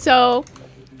hope so.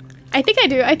 I think I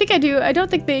do. I think I do. I don't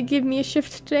think they give me a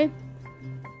shift today.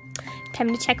 Time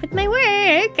to check with my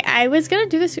work. I was gonna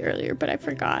do this earlier, but I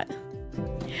forgot.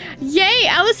 Yay!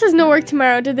 Alice has no work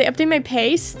tomorrow. Did they update my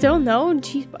pay? Still no?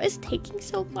 Jeez, why is it taking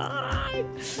so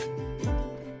long?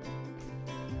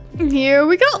 Here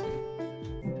we go.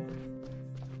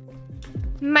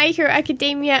 My Hero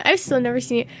Academia. I've still never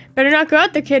seen it. Better not go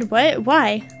out there, kid. What?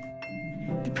 Why?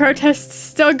 The protest's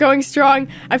still going strong.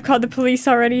 I've called the police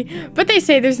already, but they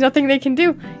say there's nothing they can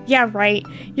do. Yeah, right.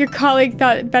 Your colleague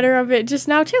thought better of it just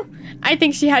now, too. I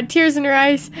think she had tears in her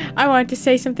eyes. I wanted to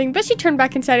say something, but she turned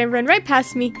back inside and ran right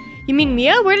past me. You mean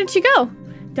Mia? Where did she go?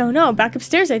 Don't know. Back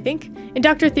upstairs, I think. And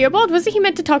Dr. Theobald, wasn't he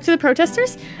meant to talk to the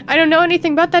protesters? I don't know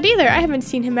anything about that either. I haven't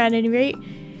seen him at any rate.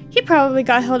 He probably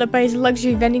got held up by his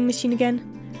luxury vending machine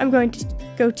again. I'm going to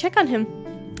go check on him.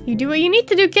 You do what you need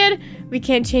to do, kid. We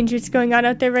can't change what's going on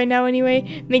out there right now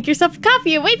anyway. Make yourself a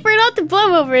coffee and wait for it all to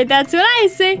blow over. That's what I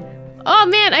say. Oh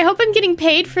man, I hope I'm getting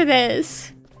paid for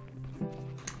this.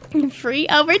 Free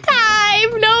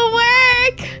overtime. No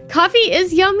work. Coffee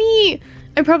is yummy.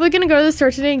 I'm probably gonna go to the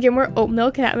store today and get more oat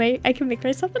milk. That way I can make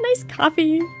myself a nice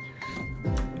coffee.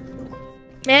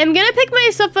 I'm gonna pick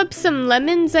myself up some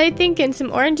lemons, I think, and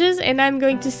some oranges, and I'm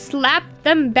going to slap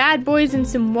them bad boys in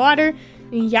some water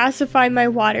and yassify my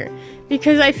water.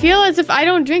 Because I feel as if I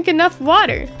don't drink enough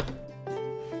water.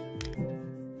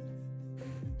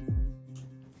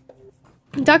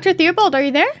 Dr. Theobald, are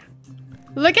you there?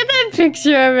 Look at that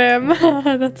picture of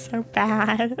him. That's so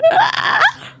bad.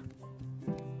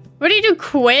 What did you do,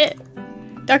 quit?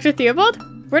 Dr.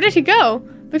 Theobald? Where did he go?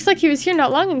 Looks like he was here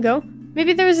not long ago.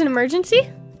 Maybe there was an emergency?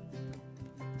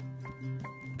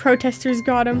 Protesters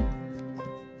got him.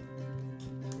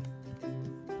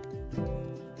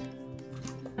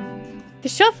 The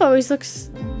shelf always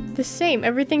looks the same.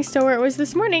 Everything's still where it was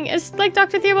this morning. It's like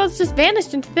Dr. Theobald's just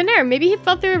vanished into thin air. Maybe he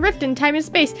fell through a rift in time and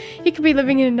space. He could be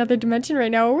living in another dimension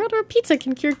right now. A world where pizza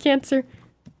can cure cancer.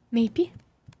 Maybe.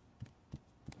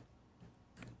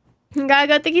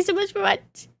 Gaga, thank you so much for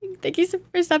watching. Thank you so much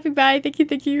for stopping by. Thank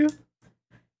you.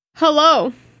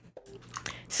 Hello.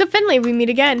 So Finley, we meet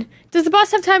again. Does the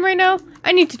boss have time right now?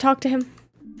 I need to talk to him.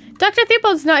 Dr.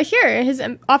 Theobald's not here. His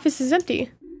office is empty.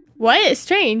 What?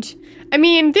 Strange. I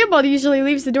mean, Theobald usually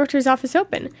leaves the door to his office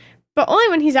open, but only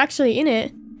when he's actually in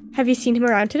it. Have you seen him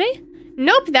around today?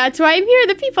 Nope, that's why I'm here.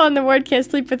 The people on the ward can't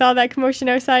sleep with all that commotion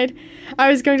outside. I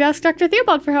was going to ask Dr.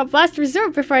 Theobald for help last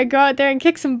resort before I go out there and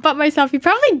kick some butt myself. He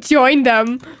probably joined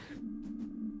them.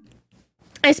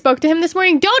 I spoke to him this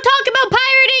morning. Don't talk about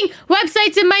pirating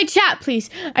websites in my chat, please.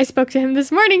 I spoke to him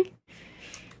this morning.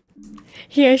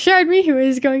 He assured me he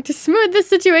was going to smooth the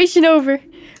situation over.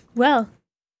 Well,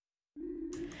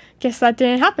 guess that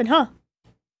didn't happen, huh? ...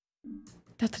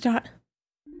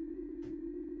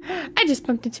 I just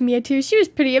bumped into Mia too. She was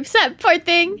pretty upset, poor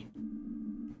thing.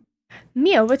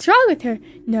 Mia, what's wrong with her?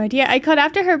 No idea. I called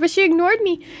after her, but she ignored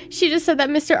me. She just said that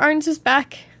Mr. Arns was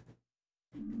back.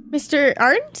 Mr.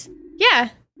 Arns? Yeah.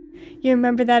 You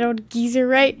remember that old geezer,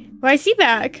 right? Why is he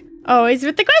back? Always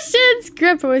with the questions.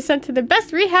 Grandpa was sent to the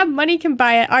best rehab money can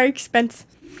buy at our expense.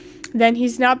 Then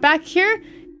he's not back here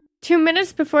 2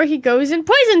 minutes before he goes and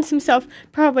poisons himself.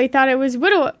 Probably thought it was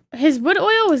wood oil. His wood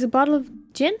oil was a bottle of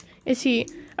gin? Is he?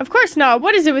 Of course not.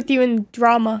 What is it with you and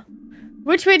drama?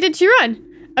 Which way did you run?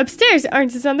 Upstairs.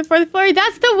 Arns is on the 4th floor.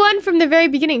 That's the one from the very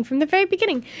beginning. From the very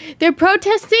beginning. They're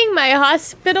protesting my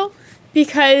hospital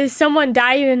because someone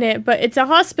died in it, but it's a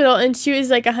hospital and she was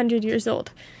like 100 years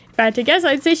old. If I had to guess,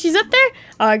 I'd say she's up there.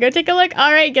 I'll go take a look.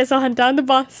 All right, guess I'll hunt down the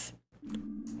boss.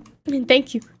 And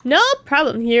thank you. No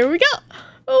problem. Here we go.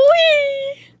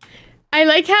 Whee! I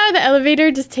like how the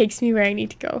elevator just takes me where I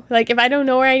need to go. Like, if I don't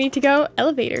know where I need to go,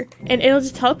 elevator. And it'll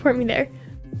just teleport me there.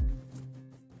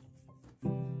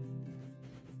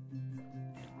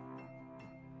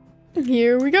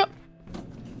 Here we go.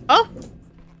 Oh!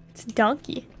 It's a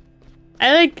donkey.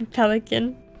 I like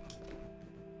pelican.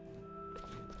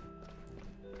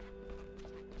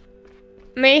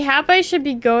 Mayhap I should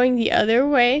be going the other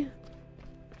way.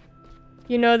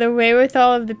 You know, the way with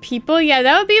all of the people? Yeah,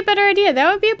 that would be a better idea.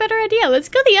 That would be a better idea. Let's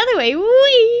go the other way.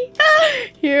 Whee!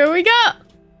 Here we go.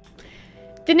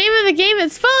 The name of the game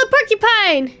is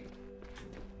Fallofporcupine.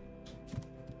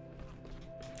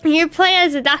 You play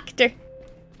as a doctor.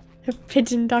 A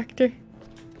pigeon doctor.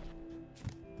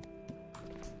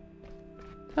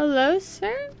 Hello,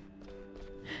 sir?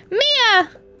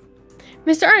 Mia!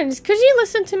 Mr. Arns, could you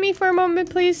listen to me for a moment,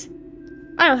 please?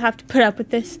 I don't have to put up with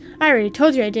this. I already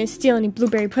told you I didn't steal any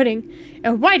blueberry pudding.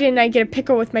 And why didn't I get a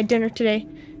pickle with my dinner today?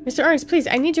 Mr. Arns, please,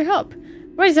 I need your help.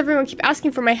 Why does everyone keep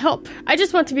asking for my help? I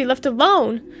just want to be left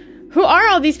alone. Who are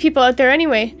all these people out there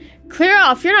anyway? Clear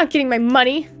off, you're not getting my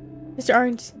money. Mr.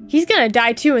 Arns, he's gonna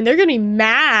die too, and they're gonna be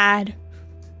mad.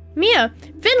 Mia,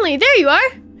 Finley, there you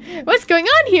are. What's going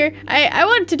on here? I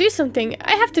wanted to do something.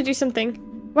 I have to do something.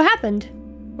 What happened?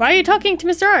 Why are you talking to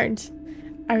Mr. Arns?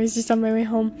 I was just on my way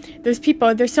home. Those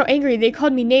people, they're so angry. They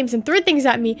called me names and threw things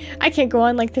at me. I can't go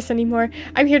on like this anymore.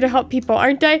 I'm here to help people,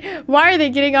 aren't I? Why are they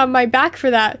getting on my back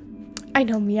for that? I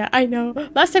know, Mia, I know.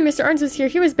 Last time Mr. Arns was here,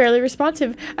 he was barely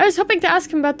responsive. I was hoping to ask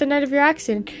him about the night of your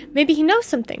accident. Maybe he knows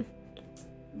something.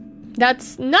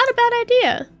 That's not a bad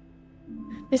idea.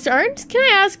 Mr. Arns, can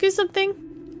I ask you something?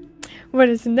 What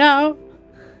is it now?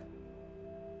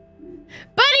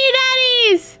 Bunny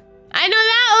Daddies! I know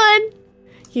that one!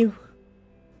 You.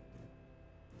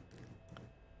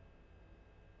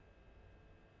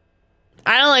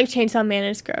 I don't like Chainsaw Man,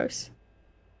 it's gross.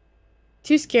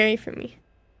 Too scary for me.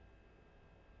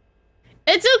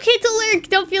 It's okay to lurk.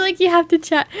 Don't feel like you have to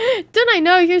chat. Don't I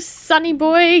know you, Sunny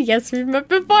boy? Yes, we've met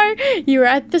before. You were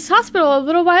at this hospital a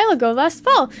little while ago last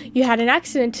fall. You had an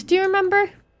accident. Do you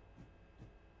remember?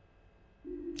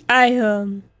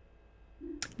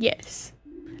 Yes.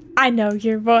 I know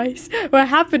your voice. What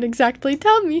happened exactly?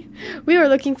 Tell me. We were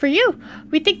looking for you.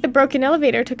 We think the broken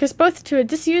elevator took us both to a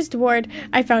disused ward.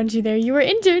 I found you there. You were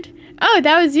injured. Oh,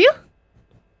 that was you?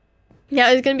 Yeah,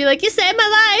 I was gonna be like, you saved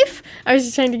my life! I was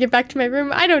just trying to get back to my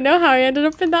room. I don't know how I ended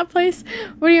up in that place.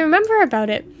 What do you remember about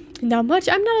it? Not much.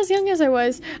 I'm not as young as I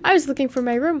was. I was looking for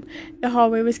my room. The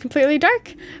hallway was completely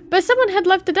dark, but someone had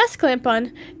left the desk lamp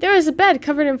on. There was a bed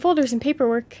covered in folders and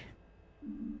paperwork.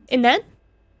 And then?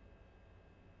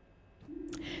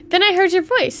 Then I heard your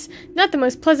voice. Not the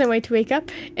most pleasant way to wake up,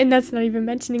 and that's not even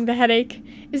mentioning the headache.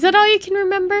 Is that all you can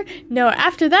remember? No,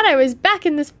 after that I was back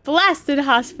in this blasted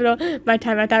hospital. My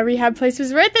time at that rehab place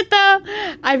was worth it, though.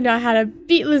 I've not had a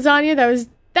beet lasagna that was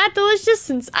that delicious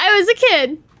since I was a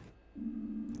kid.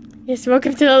 Yes,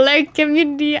 welcome to the lurk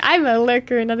community. I'm a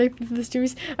lurker in other people's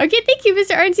streams. Okay, thank you,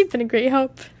 Mr. Arns. You've been a great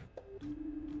help.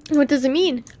 What does it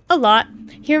mean? A lot.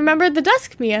 You remember the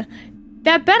desk, Mia?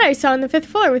 That bed I saw on the 5th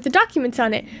floor with the documents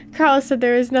on it. Carl said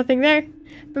there was nothing there.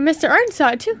 But Mr. Arns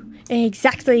saw it too.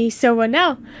 Exactly, so what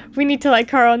now? We need to let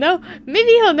Carl know. Maybe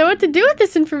he'll know what to do with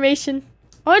this information.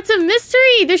 Oh, it's a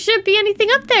mystery! There shouldn't be anything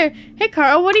up there. Hey,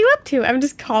 Carl, what are you up to? I'm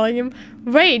just calling him.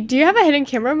 Wait, do you have a hidden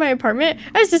camera in my apartment?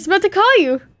 I was just about to call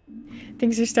you.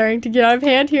 Things are starting to get out of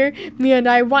hand here. Mia and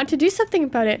I want to do something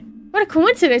about it. What a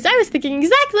coincidence. I was thinking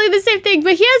exactly the same thing,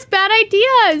 but he has bad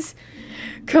ideas.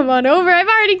 Come on over. I've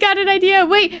already got an idea.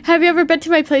 Wait, have you ever been to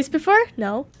my place before?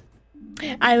 No.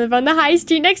 I live on the high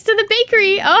street next to the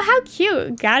bakery. Oh, how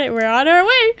cute. Got it. We're on our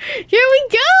way. Here we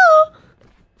go.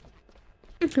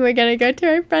 We're gonna go to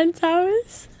our friend's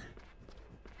house.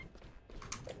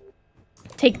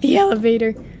 Take the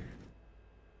elevator.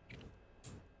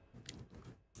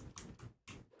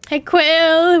 Hey,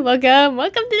 Quill. Welcome.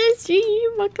 Welcome to the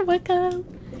stream. Welcome, welcome.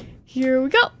 Here we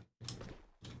go.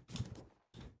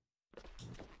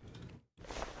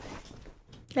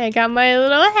 I got my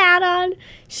little hat on.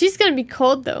 She's gonna be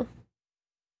cold though.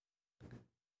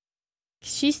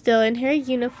 She's still in her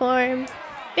uniform.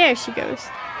 There she goes.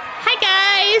 Hi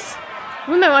guys!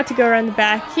 We might want to go around the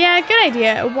back. Yeah, good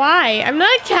idea. Why? I'm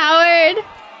not a coward.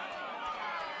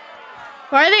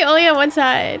 Why are they only on one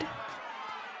side?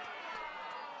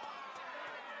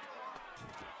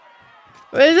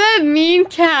 What does that mean,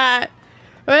 cat?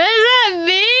 What does that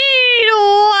mean?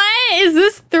 What? Is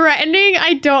this threatening?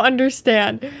 I don't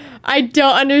understand. I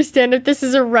don't understand if this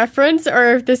is a reference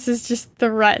or if this is just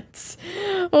threats.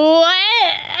 What?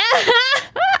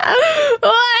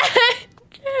 What?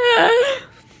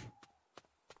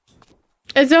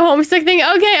 It's a homesick thing?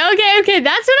 Okay.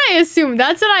 That's what I assumed.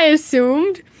 That's what I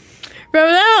assumed. From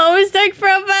the homesick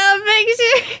profile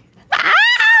picture.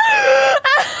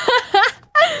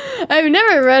 I've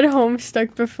never read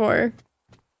Homestuck before.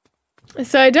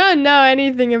 So I don't know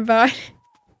anything about it.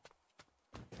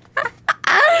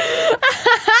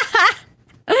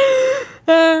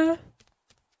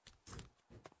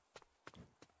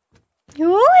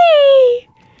 Whee!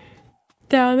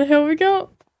 Down the hill we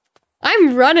go.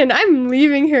 I'm running. I'm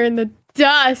leaving her in the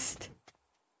dust.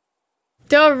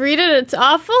 Don't read it. It's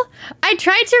awful. I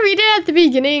tried to read it at the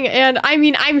beginning, and I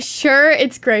mean, I'm sure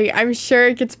it's great. I'm sure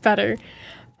it gets better.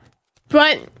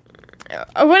 But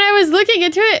when I was looking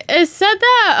into it, it said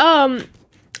that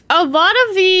a lot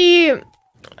of the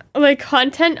like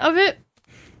content of it,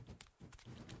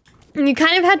 you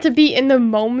kind of had to be in the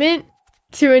moment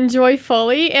to enjoy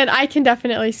fully, and I can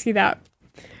definitely see that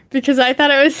because I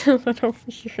thought it was a little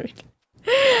weird.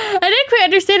 I didn't quite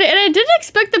understand it, and I didn't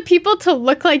expect the people to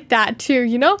look like that too,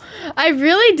 you know? I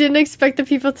really didn't expect the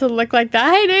people to look like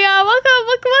that. Hey, Nia,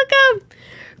 welcome!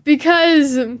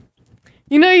 Because,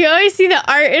 you know, you always see the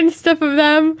art and stuff of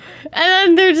them, and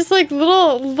then they're just like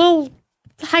little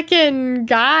heckin'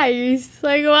 guys.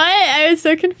 Like, what? I was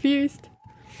so confused.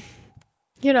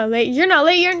 You're not late. You're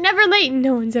never late.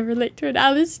 No one's ever late to an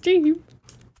Alice stream.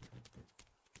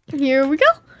 Here we go.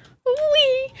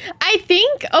 Wee. I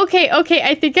think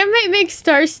I might make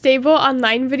Star Stable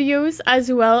online videos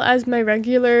as well as my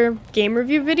regular game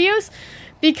review videos,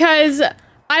 because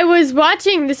I was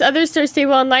watching this other Star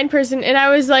Stable online person and I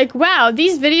was like, wow,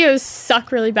 these videos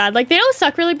suck really bad. Like, they don't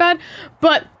suck really bad,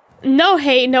 but no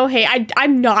hate.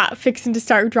 I'm not fixing to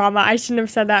start drama. I shouldn't have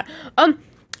said that.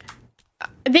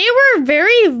 They were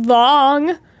very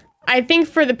long, I think,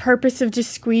 for the purpose of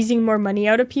just squeezing more money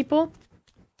out of people.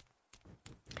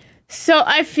 So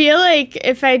I feel like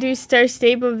if I do Star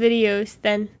Stable videos,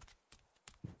 then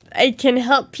I can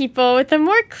help people with a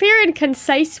more clear and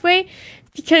concise way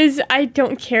because I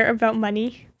don't care about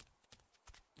money.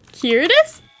 Here it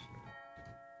is.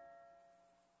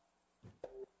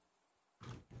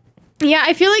 Yeah,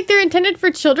 I feel like they're intended for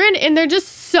children and they're just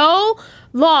so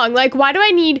long. Like, why do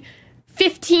I need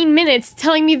 15 minutes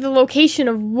telling me the location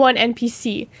of one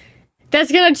NPC?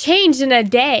 That's gonna change in a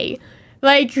day.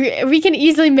 Like, we can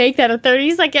easily make that a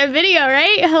 30-second video,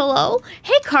 right? Hello?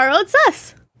 Hey, Carl, it's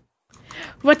us.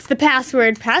 What's the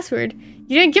password? Password?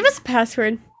 You didn't give us a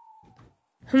password.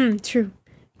 True.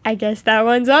 I guess that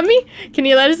one's on me. Can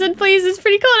you let us in, please? It's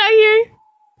pretty cold out here.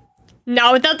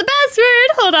 Not without the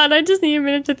password. Hold on, I just need a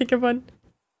minute to think of one.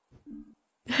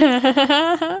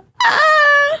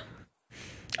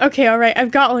 Okay, alright,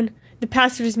 I've got one. The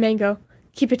password is mango.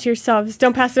 Keep it to yourselves.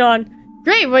 Don't pass it on.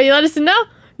 Great, will you let us know?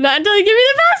 Not until you give me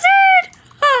the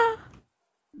password!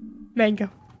 Mango.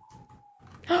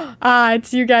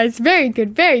 It's you guys. Very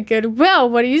good, very good. Well,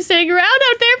 what are you sitting around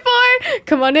out there for?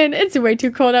 Come on in, it's way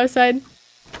too cold outside.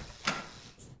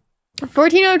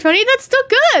 14:20, that's still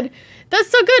good. That's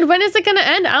still good. When is it gonna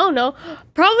end? I don't know.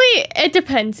 Probably, it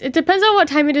depends. It depends on what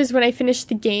time it is when I finish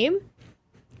the game.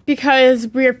 Because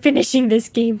we're finishing this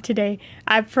game today.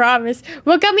 I promise.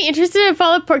 What got me interested in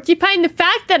Fall of Porcupine? The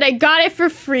fact that I got it for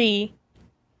free.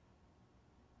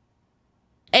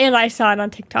 And I saw it on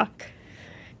TikTok.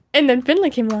 And then Finley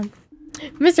came along.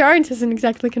 Mr. Orange hasn't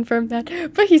exactly confirmed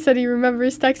that. But he said he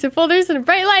remembers stacks of folders and a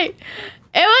bright light.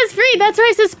 It was free. That's why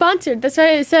it says sponsored. That's why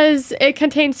it says it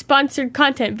contains sponsored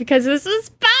content. Because this is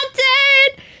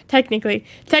sponsored! Technically.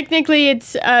 Technically,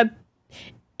 it's...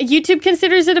 YouTube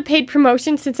considers it a paid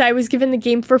promotion since I was given the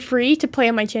game for free to play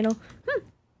on my channel.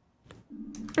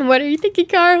 What are you thinking,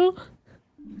 Carl?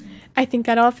 I think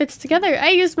that all fits together. I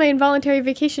used my involuntary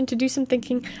vacation to do some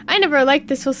thinking. I never liked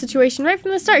this whole situation right from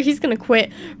the start. He's gonna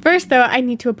quit. First, though, I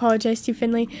need to apologize to you,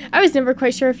 Finley. I was never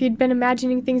quite sure if you'd been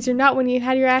imagining things or not when you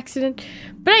had your accident,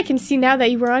 but I can see now that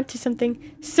you were onto something.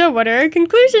 So what are our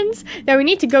conclusions? That we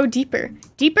need to go deeper.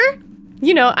 Deeper?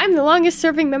 You know, I'm the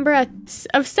longest-serving member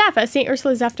of staff at St.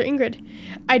 Ursula's after Ingrid.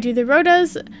 I do the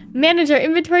rotas, manage our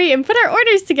inventory, and put our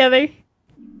orders together.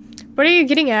 What are you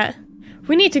getting at?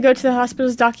 We need to go to the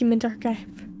hospital's document archive.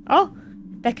 Oh,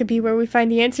 that could be where we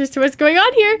find the answers to what's going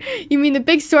on here. You mean the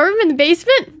big storeroom in the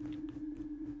basement?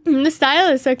 The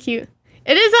style is so cute.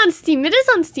 It is on Steam. It is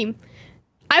on Steam.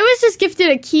 I was just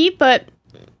gifted a key, but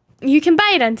you can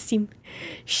buy it on Steam.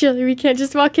 Surely we can't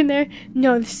just walk in there.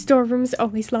 No, the storeroom's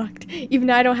always locked. Even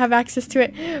I don't have access to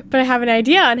it. But I have an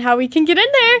idea on how we can get in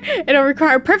there. It'll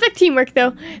require perfect teamwork,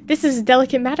 though. This is a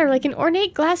delicate matter, like an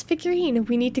ornate glass figurine.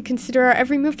 We need to consider our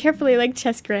every move carefully, like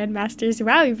chess grandmasters.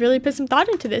 Wow, you've really put some thought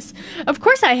into this. Of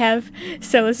course I have.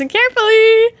 So listen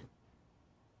carefully.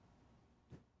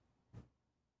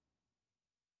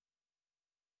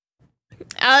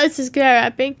 Alice is good at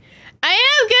rapping. I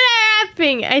am good at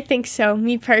rapping! I think so,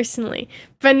 me personally.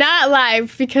 But not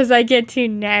live, because I get too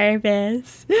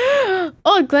nervous.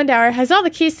 Old Glendower has all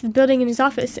the keys to the building in his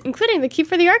office, including the key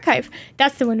for the archive.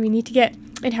 That's the one we need to get.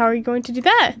 And how are we going to do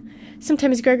that?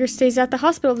 Sometimes Gregor stays at the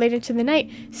hospital late into the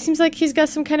night. Seems like he's got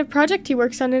some kind of project he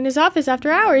works on in his office after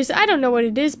hours. I don't know what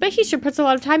it is, but he sure puts a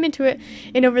lot of time into it.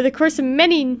 And over the course of my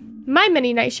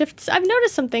many night shifts, I've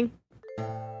noticed something.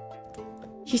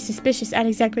 He's suspicious at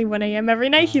exactly 1 a.m. every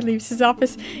night. He leaves his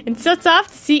office and sets off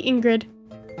to see Ingrid.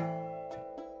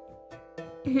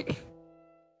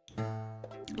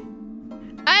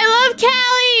 I love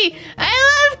Callie!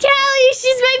 I love Callie!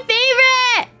 She's my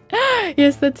favorite!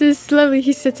 Yes, that's it. Slowly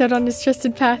he sets out on his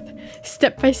trusted path,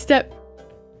 step by step.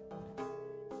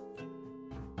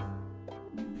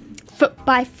 Foot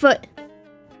by foot.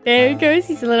 There he goes.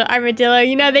 He's a little armadillo.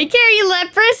 You know, they carry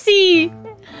leprosy!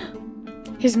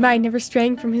 His mind never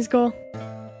straying from his goal.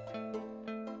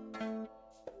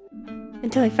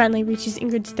 Until he finally reaches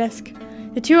Ingrid's desk.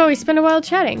 The two always spend a while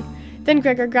chatting. Then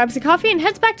Gregor grabs a coffee and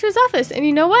heads back to his office. And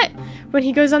you know what? When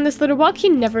he goes on this little walk, he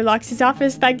never locks his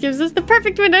office. That gives us the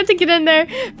perfect window to get in there.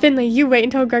 Finley, you wait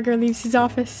until Gregor leaves his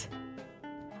office.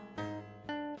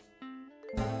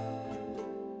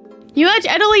 You watch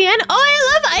Idle-Yen? Oh, I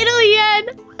love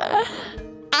Idle-Yen!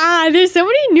 There's so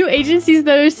many new agencies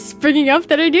that are springing up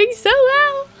that are doing so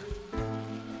well.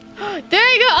 There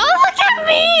you go. Oh, look at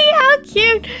me. How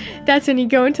cute. That's when you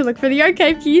go in to look for the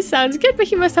archive key. Sounds good, but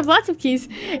he must have lots of keys.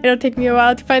 It'll take me a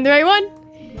while to find the right one.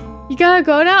 You gotta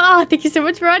go now. Oh, thank you so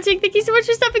much for watching. Thank you so much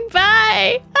for stopping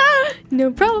by.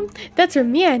 No problem. That's where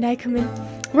Mia and I come in.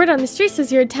 Word on the street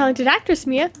says you're a talented actress,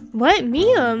 Mia. What?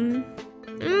 Mia?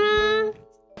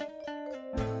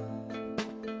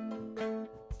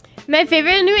 My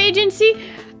favorite new agency?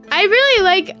 I really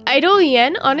like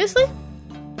Idle-Yen, honestly.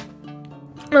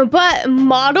 But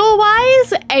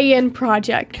model-wise, AN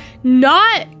Project.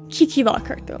 Not Kiki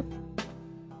Lockhart, though.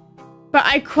 But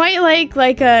I quite like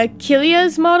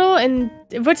Kilia's model and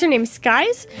what's her name,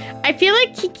 Skies? I feel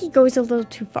like Kiki goes a little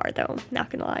too far though, not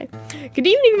gonna lie. Good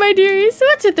evening, my dearies. So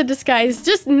what's with the disguise?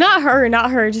 Just not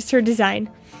her, just her design.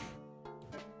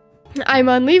 I'm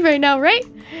on leave right now, right?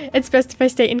 It's best if I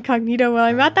stay incognito while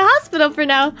I'm at the hospital for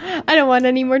now. I don't want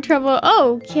any more trouble.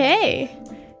 Okay.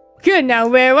 Good, now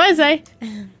where was I?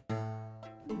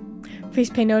 Please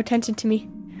pay no attention to me.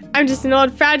 I'm just an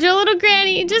old fragile little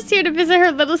granny, just here to visit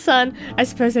her little son. I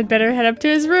suppose I'd better head up to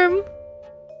his room.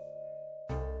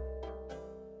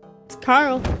 It's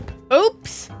Carl.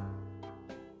 Oops.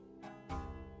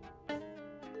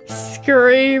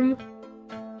 Scream.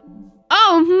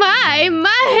 Oh my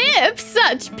hips,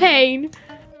 such pain.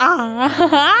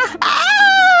 Ah.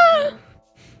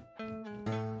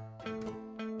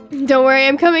 Don't worry,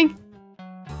 I'm coming.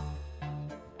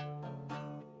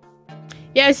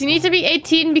 Yes, you need to be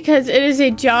 18 because it is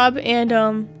a job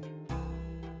and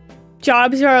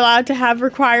jobs are allowed to have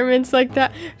requirements like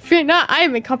that. Fear not, I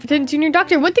am a competent junior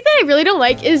doctor. One thing that I really don't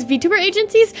like is VTuber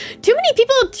agencies. Too many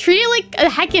people treat it like a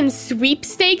heckin'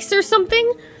 sweepstakes or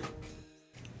something.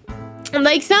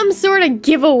 Like some sort of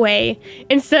giveaway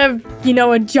instead of, you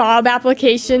know, a job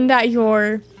application that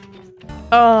you're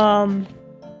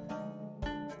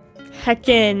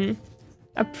heckin'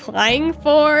 applying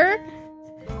for.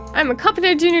 I'm a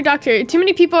competent junior doctor. Too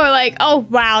many people are like, oh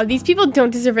wow, these people don't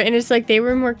deserve it. And it's like they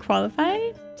were more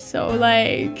qualified. So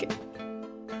like...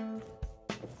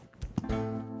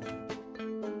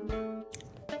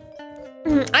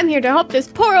 I'm here to help this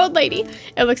poor old lady.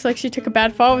 It looks like she took a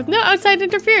bad fall with no outside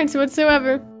interference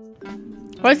whatsoever.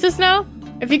 What's this now?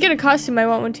 If you get a costume, I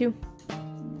want one too.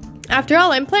 After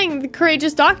all, I'm playing the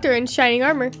courageous doctor in shining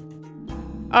armor.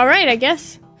 Alright, I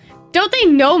guess. Don't they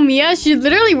know Mia? She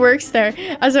literally works there.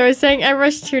 As I was saying, I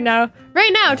rushed here now.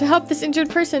 Right now, to help this injured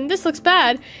person. This looks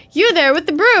bad. You there with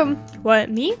the broom.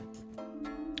 What, me?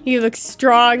 You look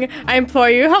strong. I implore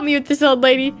you, help me with this old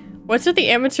lady. What's with the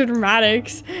amateur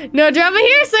dramatics? No drama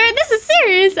here, sir. This is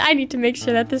serious. I need to make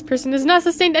sure that this person has not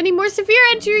sustained any more severe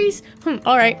injuries.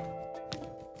 Alright.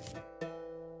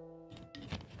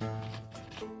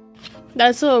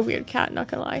 That's a little weird cat, not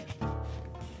gonna lie.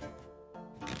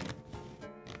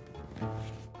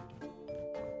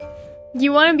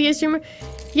 You want to be a streamer?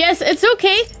 Yes, it's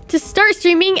okay to start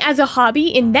streaming as a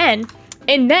hobby and then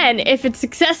if it's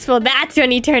successful, that's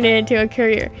when you turn it into a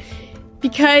career.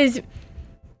 Because,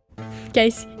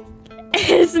 guys,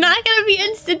 it's not going to be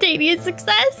instantaneous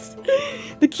success.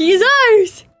 The key is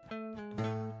ours.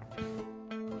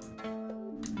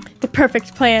 The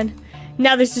perfect plan.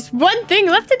 Now there's just one thing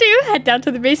left to do. Head down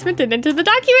to the basement and into the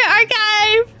document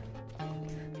archive.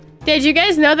 Did you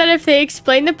guys know that if they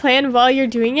explain the plan while you're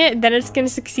doing it, then it's gonna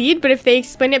succeed, but if they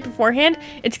explain it beforehand,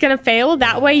 it's gonna fail?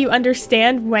 That way you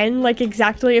understand when, like,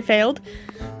 exactly it failed.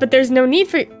 But there's no need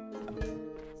for...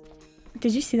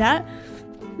 Did you see that?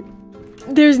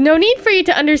 There's no need for you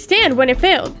to understand when it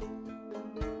failed.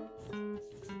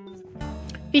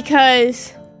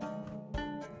 Because...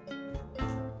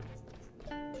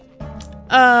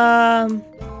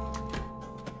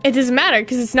 it doesn't matter,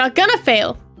 because it's not gonna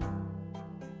fail.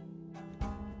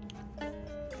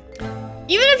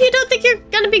 Even if you don't think you're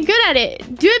gonna be good at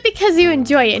it, do it because you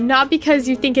enjoy it, not because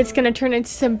you think it's gonna turn into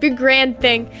some big grand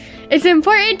thing. It's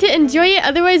important to enjoy it,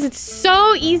 otherwise it's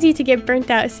so easy to get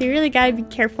burnt out, so you really gotta be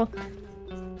careful.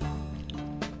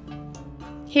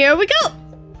 Here we go!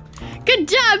 Good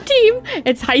job, team!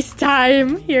 It's heist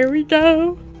time! Here we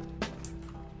go!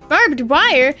 Barbed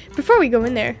wire? Before we go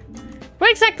in there, what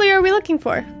exactly are we looking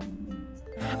for?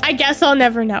 I guess I'll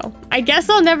never know. I guess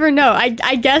I'll never know. I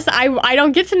guess I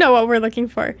don't get to know what we're looking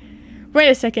for. Wait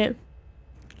a second.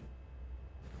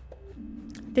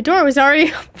 The door was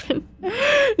already open.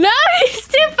 No, he's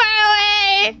too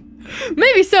far away!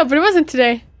 Maybe so, but it wasn't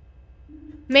today.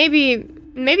 Maybe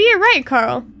you're right,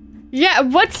 Carl. Yeah,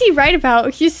 what's he right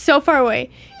about? He's so far away.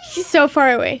 He's so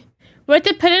far away. What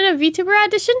to put in a VTuber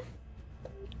audition?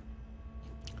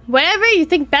 Whatever you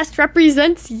think best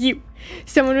represents you.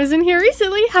 Someone was in here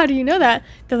recently. How do you know that?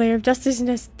 The layer of dust isn't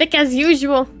as thick as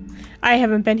usual. I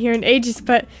haven't been here in ages,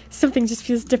 but something just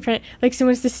feels different. Like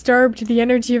someone's disturbed the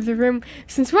energy of the room.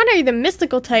 Since when are you the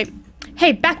mystical type?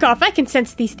 Hey, back off. I can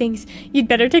sense these things. You'd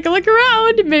better take a look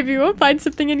around. Maybe we'll find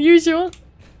something unusual.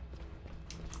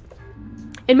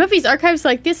 In movies, archives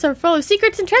like this are full of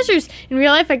secrets and treasures. In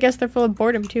real life, I guess they're full of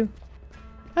boredom, too.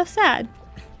 How sad.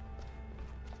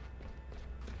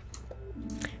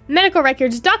 Medical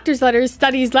records, doctor's letters,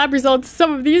 studies, lab results.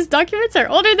 Some of these documents are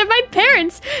older than my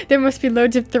parents. There must be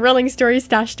loads of thrilling stories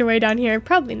stashed away down here.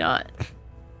 Probably not.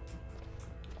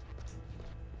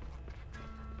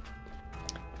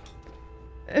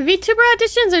 VTuber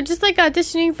auditions are just like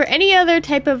auditioning for any other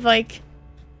type of like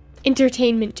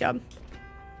entertainment job.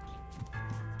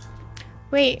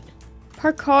 Wait,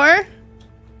 parkour?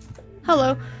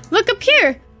 Hello, look up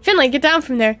here. Finley, get down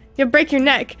from there. You'll break your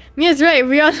neck. Mia's right.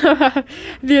 We all know how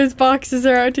these boxes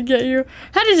are out to get you.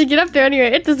 How did you get up there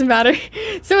anyway? It doesn't matter.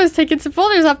 Someone's taken some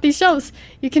folders off these shelves.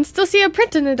 You can still see a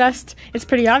print in the dust. It's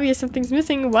pretty obvious something's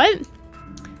missing. What?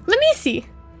 Let me see.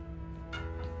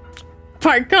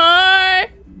 Parkour!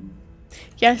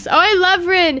 Yes. Oh, I love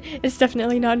Rin. It's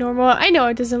definitely not normal. I know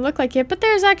it doesn't look like it, but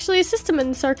there's actually a system in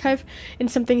this archive,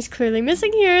 and something's clearly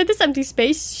missing here. This empty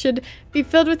space should be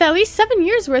filled with at least 7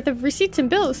 years worth of receipts and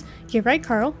bills. You're right,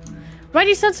 Carl. Why do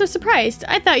you sound so surprised?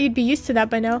 I thought you'd be used to that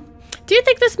by now. Do you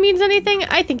think this means anything?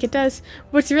 I think it does.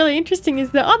 What's really interesting is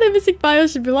that all the missing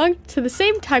files should belong to the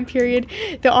same time period.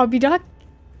 They'll all be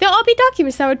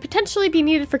documents that would potentially be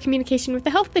needed for communication with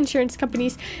the health insurance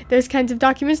companies. Those kinds of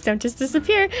documents don't just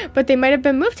disappear, but they might have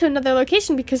been moved to another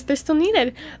location because they're still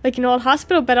needed. Like an old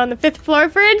hospital bed on the 5th floor,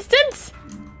 for instance.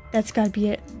 That's gotta be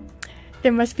it.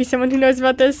 There must be someone who knows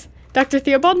about this. Dr.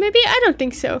 Theobald, maybe? I don't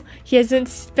think so. He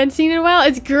hasn't been seen in a while.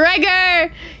 It's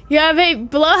Gregor! You have a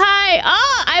blowhigh.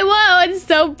 Oh, I want one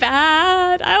so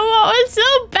bad. I want one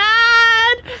so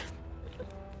bad.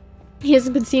 He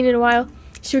hasn't been seen in a while.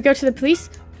 Should we go to the police?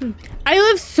 I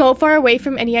live so far away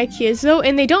from any IKEAs though,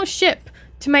 and they don't ship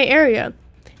to my area.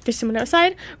 There's someone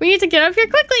outside. We need to get up here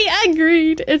quickly.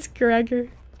 Agreed. It's Gregor.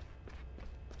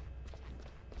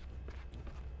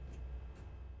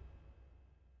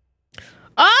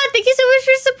 Oh, thank you so much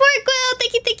for your support, Quill.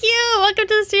 Thank you, thank you. Welcome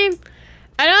to the stream.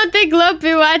 I don't think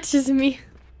Lumpy watches me.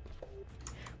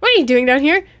 What are you doing down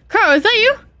here? Carl, is that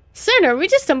you? Cerner, we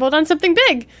just stumbled on something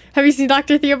big. Have you seen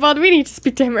Dr. Theobald? We need to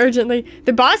speak to him urgently.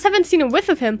 The boss haven't seen a whiff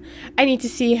of him. I need to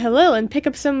see Halil and pick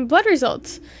up some blood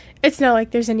results. It's not like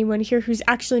there's anyone here who's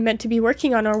actually meant to be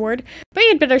working on our ward, but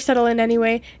you'd better settle in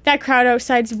anyway. That crowd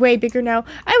outside's way bigger now.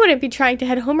 I wouldn't be trying to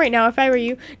head home right now if I were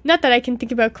you. Not that I can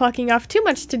think about clocking off too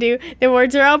much to do. The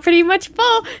wards are all pretty much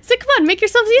full, so come on, make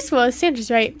yourselves useful. Sandra's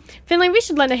right. Finley, we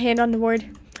should lend a hand on the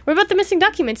ward. What about the missing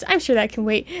documents? I'm sure that can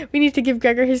wait. We need to give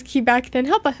Gregor his key back, then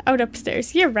help out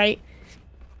upstairs. You're right.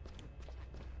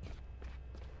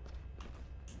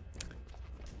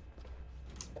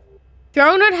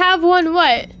 Throne would have one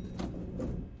what?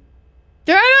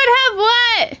 Throne would have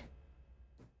what?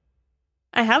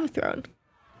 I have a throne.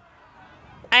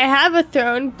 I have a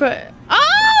throne, but...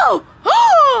 Oh!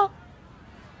 Oh!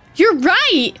 You're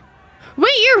right!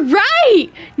 Wait, you're right!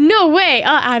 No way!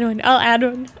 I'll add one. I'll add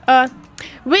one.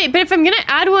 Wait, but if I'm gonna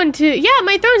add one to... Yeah,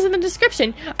 my throne's in the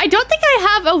description. I don't think I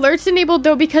have alerts enabled,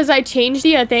 though, because I changed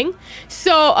the thing.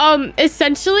 So,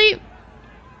 essentially...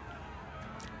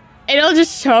 It'll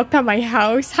just show up at my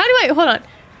house. How do I... Hold on.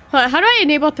 How do I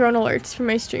enable throne alerts for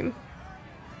my stream?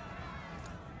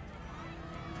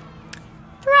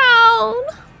 Throne!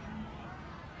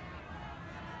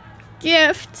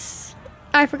 Gifts.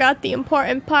 I forgot the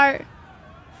important part.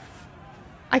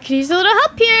 I could use a little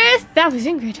help here. That was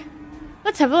Ingrid.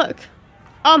 Let's have a look.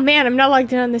 Oh man, I'm not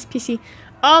logged in on this PC.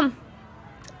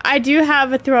 I do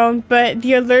have a throne, but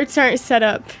the alerts aren't set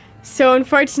up. So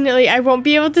unfortunately, I won't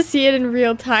be able to see it in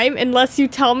real time unless you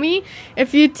tell me.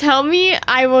 If you tell me,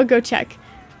 I will go check.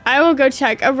 I will go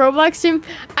check. A Roblox stream.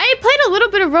 I played a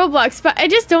little bit of Roblox, but I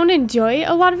just don't enjoy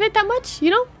a lot of it that much, you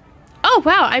know? Oh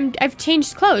wow, I've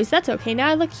changed clothes. That's okay. Now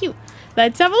I look cute.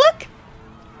 Let's have a look.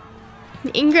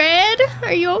 Ingrid,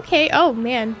 are you okay? Oh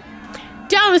man.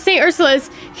 Down with St. Ursula's.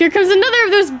 Here comes another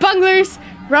of those bunglers.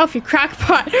 Ralph, you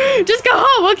crackpot. Just go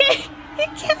home, okay? You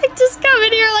can't just come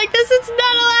in here like this. It's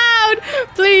not allowed.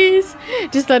 Please.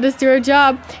 Just let us do our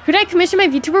job. Who did I commission my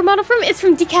VTuber model from? It's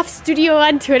from Decaf Studio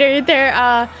on Twitter. Their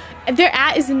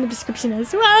at is in the description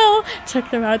as well. Check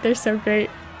them out. They're so great.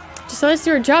 Just let us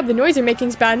do our job. The noise you're making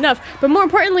is bad enough. But more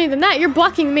importantly than that, you're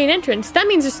blocking the main entrance. That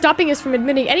means you're stopping us from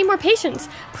admitting any more patients.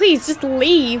 Please, just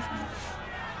leave.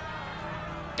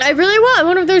 I really want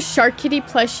one of those Shark Kitty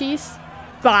plushies.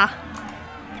 Bah.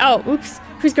 Oh, oops.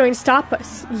 Who's going to stop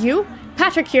us? You?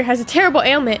 Patrick here has a terrible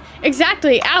ailment.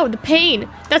 Exactly. Ow, the pain.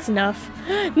 That's enough.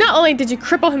 Not only did you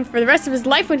cripple him for the rest of his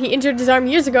life when he injured his arm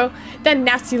years ago, that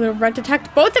nasty little runt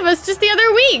attacked both of us just the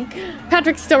other week.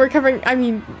 Patrick's still recovering. I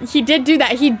mean, he did do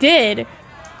that. He did.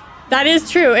 That is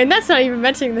true. And that's not even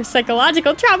mentioning the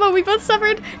psychological trauma we both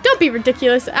suffered. Don't be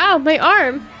ridiculous. Ow, my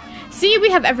arm. See,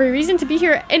 we have every reason to be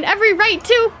here and every right,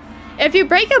 too. If you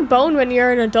break a bone when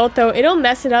you're an adult, though, it'll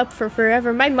mess it up for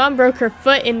forever. My mom broke her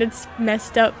foot and it's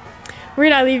messed up.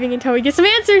 We're not leaving until we get some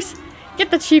answers.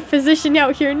 Get the chief physician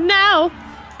out here now.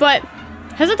 But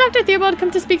hasn't Dr. Theobald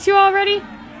come to speak to you already?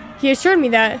 He assured me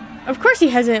that. Of course he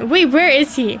hasn't. Wait, where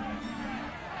is he?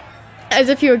 As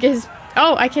if he would get his...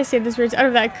 Oh, I can't say those words out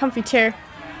of that comfy chair.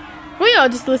 Will you all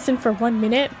just listen for 1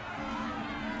 minute?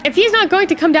 If he's not going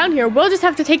to come down here, we'll just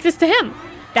have to take this to him.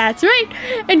 That's right.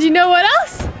 And you know what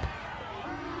else?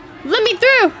 Let me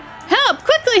through! Help!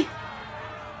 Quickly!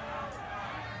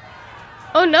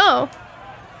 Oh no.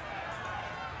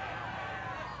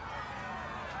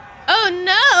 Oh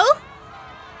no!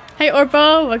 Hey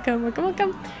Orpo, welcome, welcome,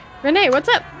 welcome. Renee, what's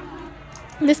up?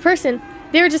 This person,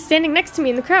 they were just standing next to me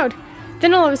in the crowd.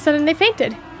 Then all of a sudden they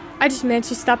fainted. I just managed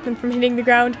to stop them from hitting the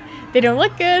ground. They don't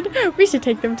look good. We should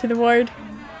take them to the ward.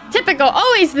 Typical,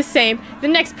 always the same. The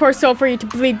next poor soul for you to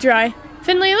bleed dry.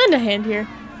 Finley, lend a hand here.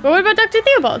 But what about Dr.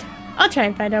 Theobald? I'll try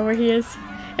and find out where he is.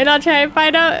 And I'll try and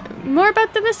find out more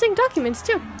about the missing documents,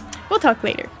 too. We'll talk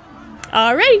later.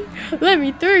 Alrighty, let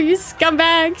me through, you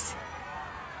scumbags.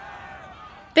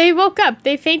 They woke up.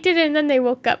 They fainted and then they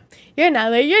woke up. You're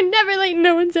not late. You're never late.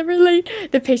 No one's ever late.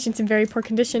 The patient's in very poor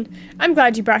condition. I'm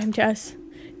glad you brought him to us.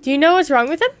 Do you know what's wrong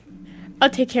with him? I'll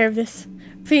take care of this.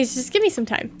 Please, just give me some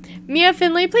time. Mia,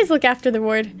 Finley, please look after the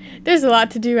ward. There's a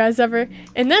lot to do as ever,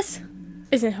 and this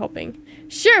isn't helping.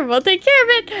 Sure, we'll take care of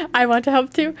it. I want to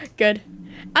help too. Good.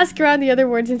 Ask around the other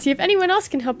wards and see if anyone else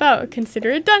can help out. Consider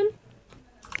it done.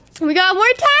 We got more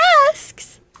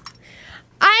tasks.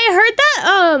 I heard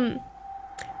that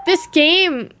this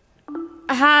game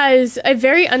has a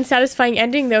very unsatisfying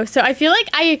ending though, so I feel like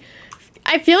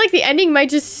I feel like the ending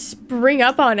might just spring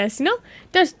up on us, you know?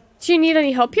 Do you need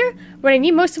any help here? What I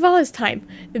need most of all is time.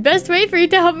 The best way for you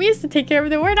to help me is to take care of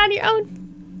the ward on your own.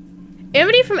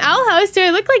 Amity from Owl House. Do I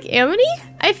look like Amity?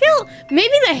 I feel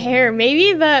maybe the hair,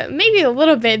 maybe a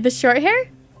little bit, the short hair.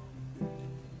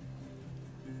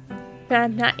 But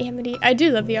I'm not Amity. I do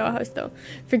love the Owl House though.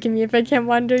 Forgive me if I can't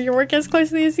monitor your work as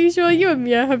closely as usual. You and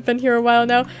Mia have been here a while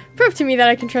now. Prove to me that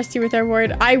I can trust you with our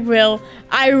ward. I will.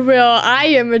 I will. I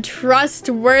am a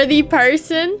trustworthy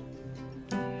person.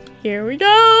 Here we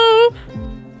go.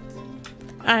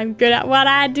 I'm good at what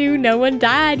I do. No one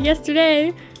died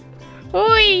yesterday.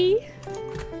 Oi.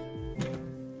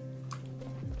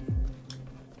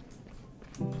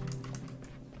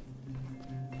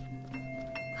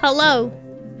 Hello.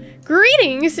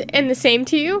 Greetings, and the same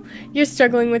to you. You're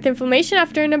struggling with inflammation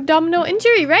after an abdominal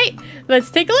injury, right?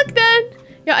 Let's take a look then.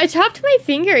 Yeah, I chopped my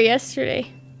finger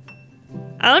yesterday.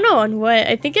 I don't know on what.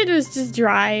 I think it was just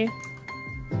dry.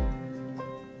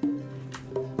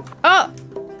 Oh!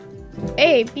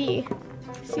 A, B,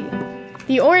 C.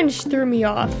 The orange threw me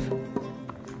off.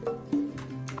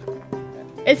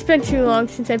 It's been too long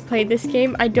since I played this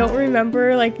game. I don't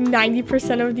remember like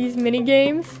 90% of these mini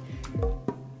games.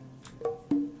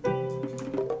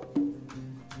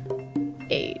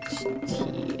 H,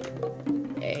 T,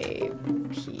 A,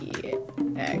 P,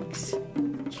 X,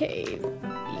 K,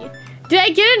 B. Did I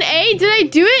get an A? Did I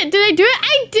do it? Did I do it?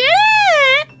 I did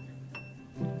it!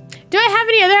 Do I have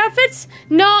any other outfits?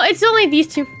 No, it's only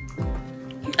these two.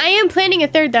 I am planning a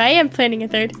third, though. I am planning a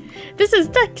third. This is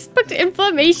textbook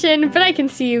inflammation, but I can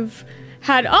see you've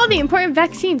had all the important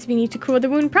vaccines. We need to cool the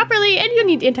wound properly, and you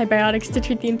need antibiotics to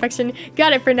treat the infection.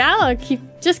 Got it for now. I'll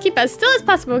just keep as still as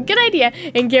possible. Good idea,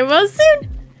 and get well soon.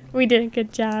 We did a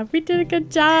good job. We did a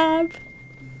good job.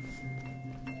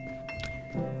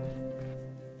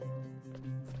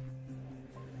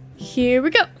 Here we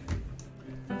go.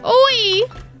 Oi!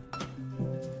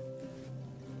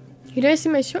 Did I see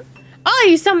my shirt? Oh,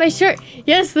 you saw my shirt.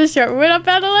 Yes, the shirt went up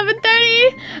at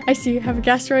 11:30. I see you have a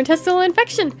gastrointestinal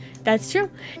infection. That's true.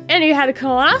 And you had a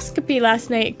colonoscopy last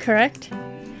night, correct?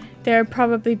 There are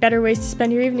probably better ways to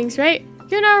spend your evenings, right?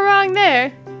 You're not wrong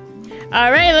there.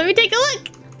 All right, let me take a look.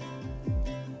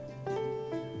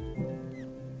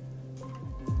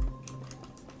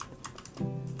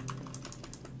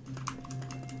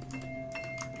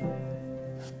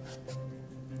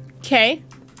 Okay.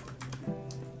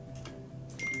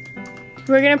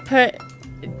 We're gonna put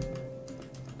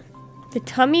the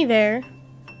tummy there,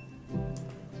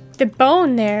 the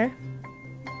bone there,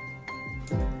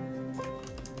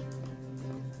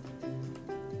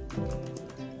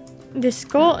 the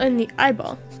skull, and the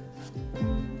eyeball.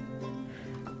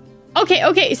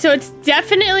 Okay, so it's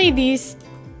definitely these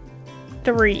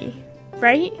three,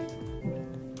 right?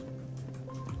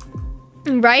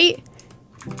 Right?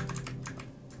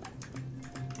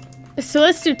 So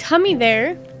let's do tummy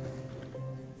there.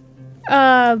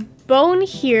 Bone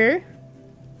here.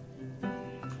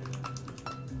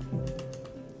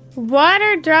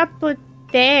 Water droplet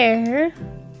there.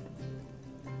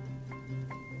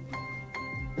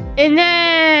 And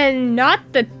then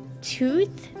not the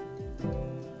tooth,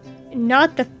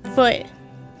 not the foot.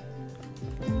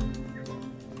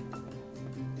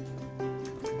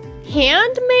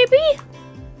 Hand, maybe?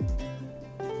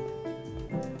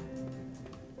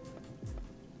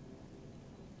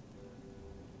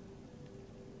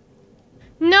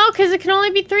 No, because it can only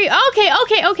be 3.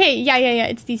 Okay. Yeah.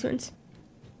 It's these ones.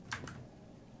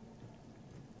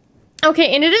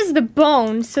 Okay, and it is the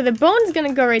bone. So the bone's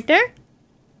gonna go right there.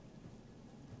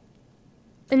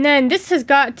 And then this has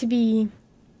got to be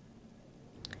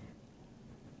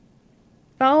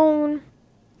bone,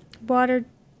 water,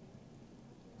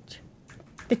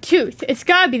 the tooth. It's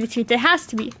gotta be the tooth. It has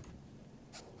to be.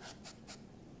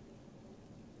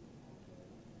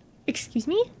 Excuse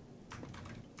me?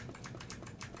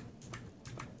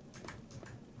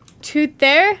 Tooth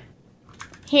there.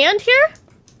 Hand here.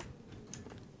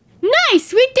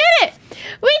 Nice! We did it!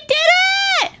 We did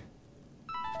it!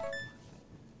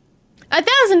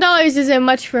 $1,000 isn't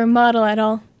much for a model at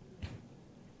all.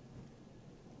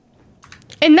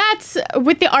 And that's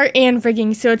with the art and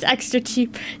rigging, so it's extra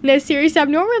cheap. No serious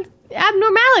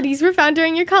abnormalities were found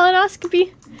during your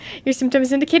colonoscopy. Your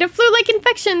symptoms indicate a flu-like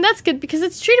infection. That's good because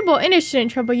it's treatable and it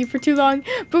shouldn't trouble you for too long.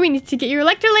 But we need to get your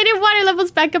electrolyte and water levels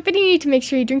back up, and you need to make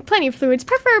sure you drink plenty of fluids,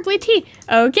 preferably tea.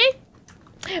 Okay?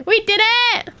 We did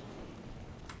it!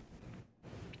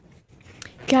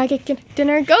 Gotta get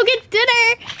dinner. Go get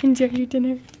dinner! Enjoy your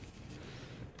dinner.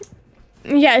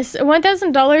 Yes,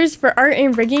 $1,000 for art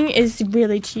and rigging is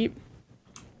really cheap.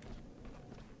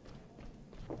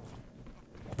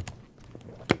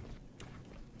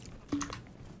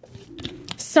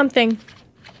 Something.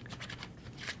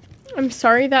 I'm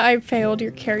sorry that I failed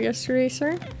your care yesterday,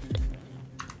 sir.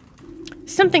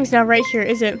 Something's not right here,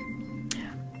 is it?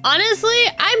 Honestly,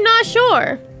 I'm not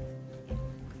sure.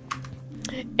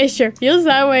 It sure feels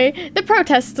that way. The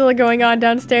protest still going on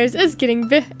downstairs is getting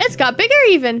it's got bigger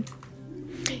even.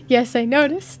 Yes, I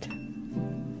noticed.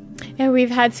 And we've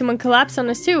had someone collapse on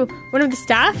us too. One of the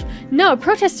staff? No, a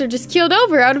protester just keeled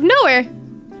over out of nowhere.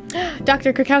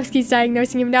 Dr. Krakowski's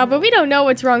diagnosing him now, but we don't know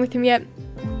what's wrong with him yet.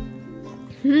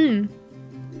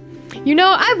 You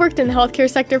know, I've worked in the healthcare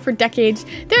sector for decades.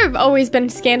 There have always been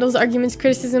scandals, arguments,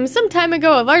 criticism. Some time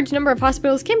ago, a large number of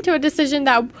hospitals came to a decision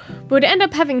that would end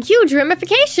up having huge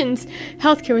ramifications.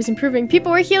 Healthcare was improving.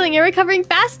 People were healing and recovering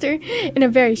faster. In a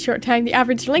very short time, the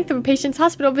average length of a patient's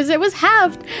hospital visit was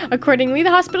halved. Accordingly, the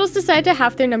hospitals decided to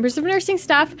halve their numbers of nursing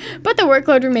staff, but the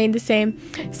workload remained the same.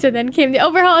 So then came the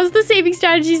overhauls, the saving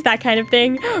strategies, that kind of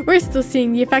thing. We're still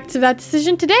seeing the effects of that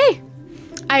decision today.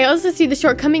 I also see the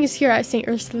shortcomings here at St.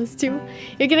 Ursula's too.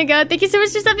 You're gonna go. Thank you so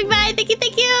much for stopping by.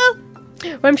 Thank you.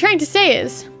 What I'm trying to say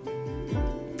is,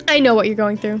 I know what you're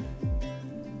going through.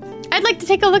 I'd like to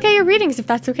take a look at your readings if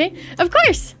that's okay. Of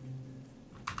course.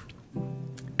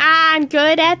 I'm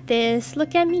good at this.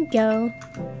 Look at me go.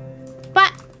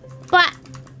 But.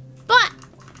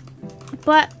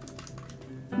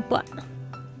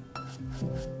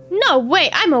 No,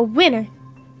 wait, I'm a winner.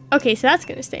 Okay, so that's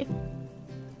gonna stay.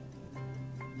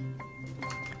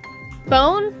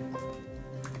 Bone,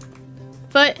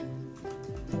 foot,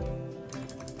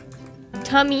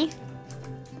 tummy,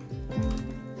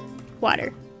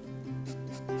 water.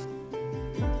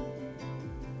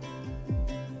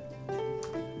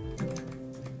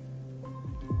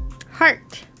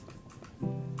 Heart,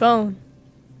 bone,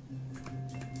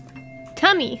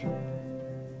 tummy,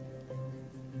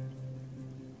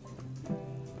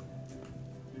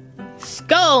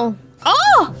 skull.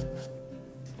 Oh!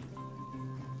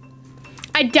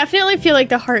 I definitely feel like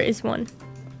the heart is one.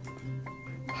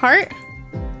 Heart?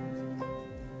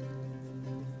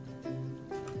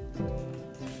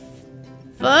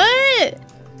 Foot?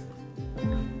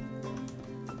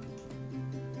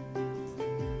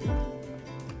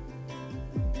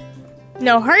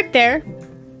 No, heart there.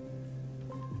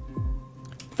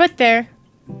 Foot there.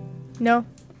 No.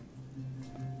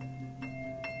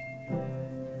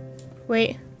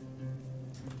 Wait.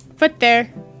 Foot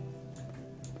there.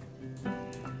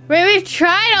 Wait, we've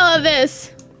tried all of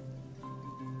this.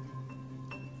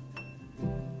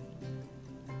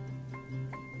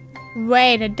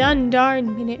 Wait a darn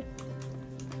minute.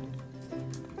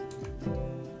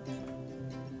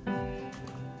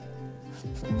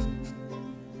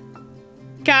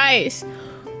 Guys,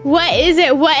 what is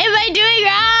it? What am I doing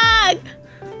wrong?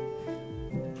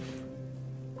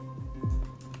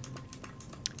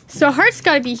 So heart's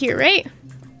gotta be here, right?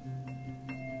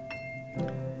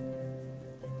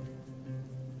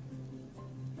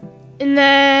 And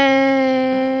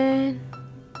then...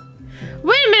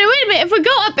 Wait a minute.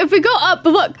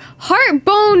 but look, heart,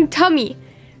 bone, tummy.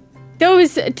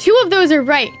 Those, 2 of those are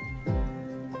right.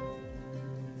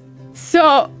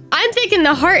 So, I'm thinking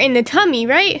the heart and the tummy,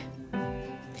 right?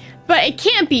 But it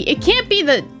can't be. It can't be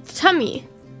the tummy.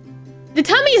 The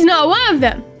tummy's not one of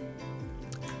them.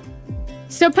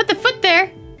 So put the foot there.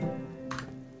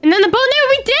 And then the bone there.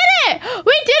 We did it!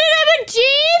 We did it! I'm a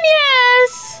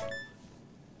genius!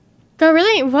 Girl,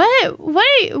 really? What?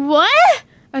 What?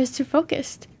 I was too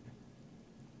focused.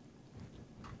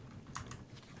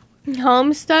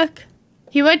 Home stuck.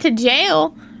 He went to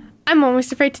jail. I'm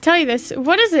almost afraid to tell you this.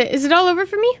 What is it? Is it all over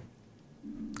for me?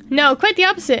 No, quite the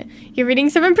opposite. Your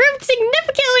readings have improved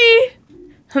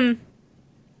significantly.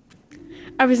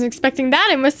 I wasn't expecting that,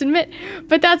 I must admit.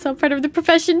 But that's all part of the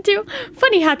profession, too.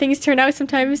 Funny how things turn out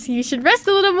sometimes. You should rest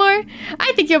a little more.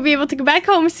 I think you'll be able to go back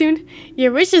home soon.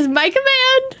 Your wish is my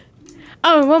command.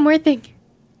 Oh, and one more thing.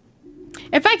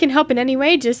 If I can help in any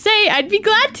way, just say. I'd be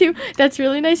glad to. That's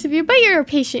really nice of you, but you're a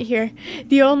patient here.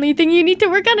 The only thing you need to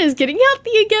work on is getting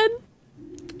healthy again.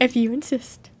 If you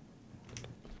insist.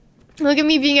 Look at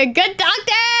me being a good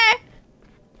doctor!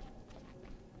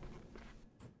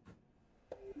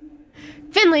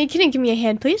 Finley, can you give me a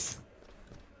hand, please?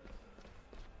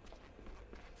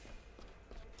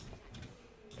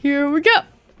 Here we go.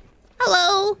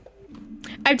 Hello.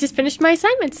 I've just finished my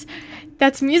assignments.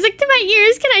 That's music to my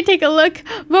ears. Can I take a look?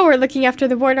 While we're looking after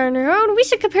the board on our own, we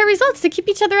should compare results to keep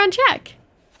each other on track.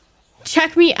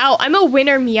 Check me out. I'm a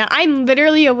winner, Mia. I'm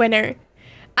literally a winner.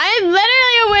 I'm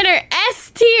literally a winner.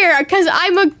 S tier, because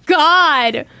I'm a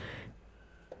god.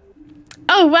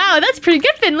 Oh, wow, that's pretty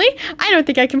good, Finley. I don't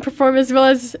think I can perform as well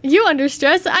as you under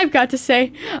stress, I've got to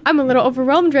say. I'm a little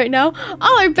overwhelmed right now.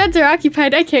 All our beds are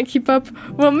occupied. I can't keep up.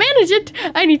 We'll manage it.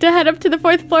 I need to head up to the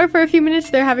 4th floor for a few minutes.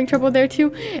 They're having trouble there,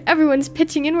 too. Everyone's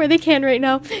pitching in where they can right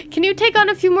now. Can you take on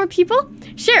a few more people?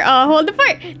 Sure, I'll hold the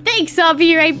fort. Thanks, I'll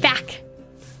be right back.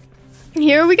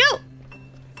 Here we go.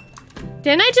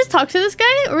 Didn't I just talk to this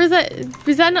guy? Or was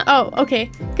that not? Oh,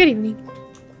 okay. Good evening.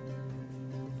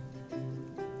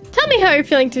 Tell me how you're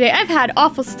feeling today. I've had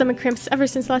awful stomach cramps ever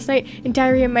since last night, and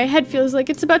diarrhea in my head feels like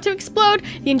it's about to explode.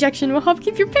 The injection will help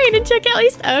keep your pain in check at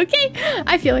least. Okay.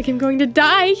 I feel like I'm going to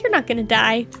die. You're not gonna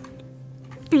die.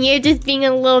 You're just being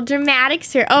a little dramatic,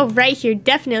 sir. Oh, right here.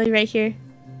 Definitely right here.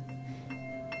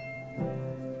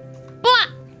 Blah!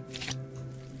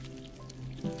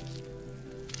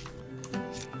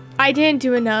 I didn't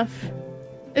do enough.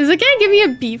 Is it gonna give me a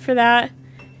B for that?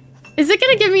 Is it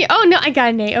gonna give me... Oh, no, I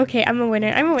got an A. Okay, I'm a winner.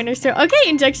 I'm a winner, so... Okay,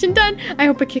 injection done. I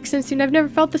hope it kicks in soon. I've never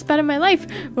felt this bad in my life.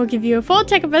 We'll give you a full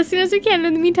checkup as soon as we can.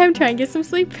 In the meantime, try and get some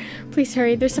sleep. Please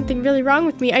hurry. There's something really wrong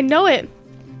with me. I know it.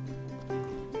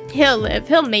 He'll live.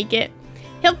 He'll make it.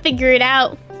 He'll figure it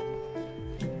out.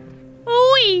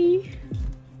 Wee.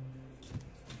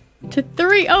 To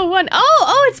 301.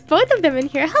 Oh, it's both of them in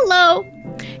here. Hello.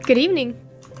 Good evening.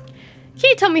 Can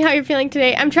you tell me how you're feeling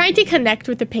today? I'm trying to connect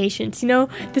with the patients. You know,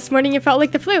 this morning it felt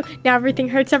like the flu. Now everything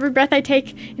hurts every breath I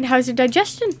take. And how's your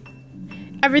digestion?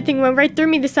 Everything went right through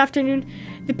me this afternoon.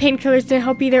 The painkillers didn't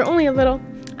help either, only a little.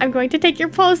 I'm going to take your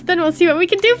pulse, then we'll see what we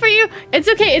can do for you. It's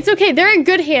okay, it's okay. They're in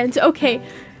good hands. Okay.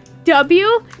 W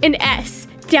and S.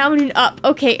 Down and up.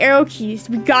 Okay, arrow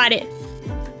keys. We got it.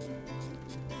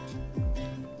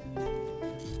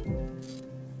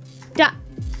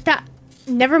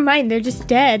 Never mind, they're just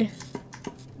dead.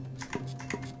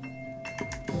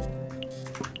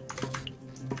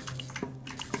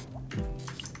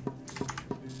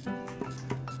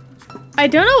 I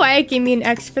don't know why it gave me an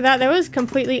X for that. That was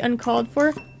completely uncalled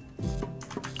for.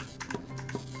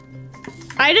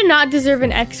 I did not deserve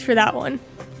an X for that one.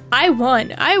 I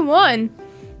won. I won.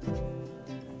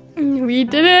 We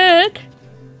did it.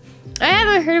 I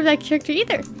haven't heard of that character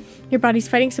either. Your body's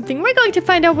fighting something. We're going to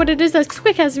find out what it is as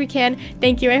quick as we can.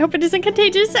 Thank you. I hope it isn't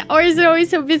contagious. Or is it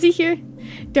always so busy here?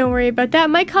 Don't worry about that.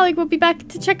 My colleague will be back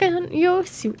to check on you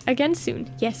again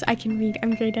soon. Yes, I can read.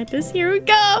 I'm great at this. Here we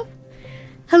go.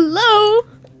 Hello.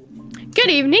 Good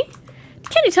evening.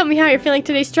 Can you tell me how you're feeling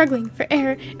today? Struggling for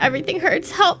air. Everything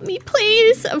hurts. Help me,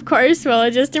 please. Of course, we'll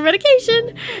adjust your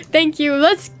medication. Thank you.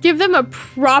 Let's give them a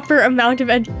proper amount of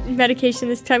medication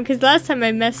this time, because last time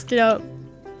I messed it up.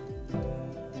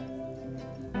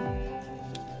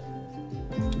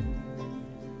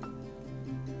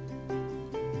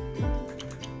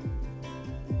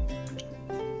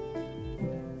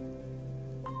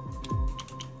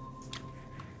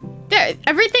 There,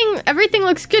 everything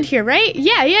looks good here, right?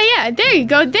 Yeah. There you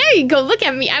go. Look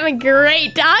at me. I'm a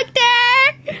great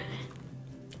doctor.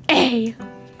 Hey.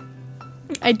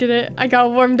 I did it. I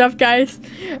got warmed up, guys.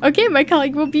 Okay, my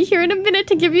colleague will be here in a minute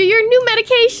to give you your new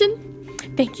medication.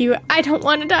 Thank you. I don't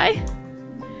want to die.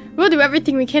 We'll do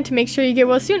everything we can to make sure you get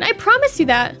well soon. I promise you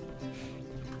that.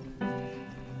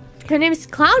 Her name is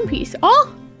Clown Piece.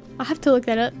 Oh, I'll have to look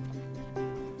that up.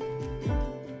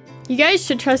 You guys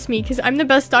should trust me because I'm the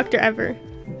best doctor ever.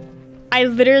 I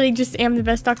literally just am the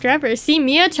best doctor ever. See,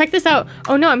 Mia, check this out.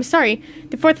 Oh no, I'm sorry.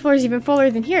 The 4th floor is even fuller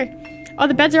than here. All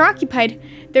the beds are occupied.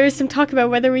 There was some talk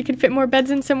about whether we could fit more beds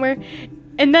in somewhere.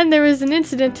 And then there was an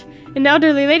incident. An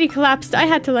elderly lady collapsed. I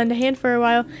had to lend a hand for a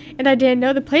while. And I didn't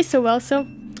know the place so well, so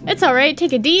it's alright.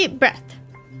 Take a deep breath.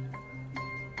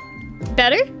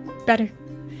 Better? Better.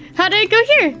 How did it go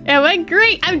here? It went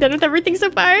great. I'm done with everything so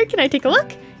far. Can I take a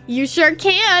look? You sure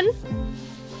can.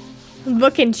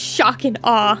 Look in shock and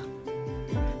awe.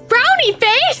 Frowny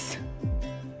face!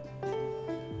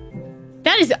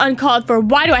 That is uncalled for.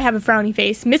 Why do I have a frowny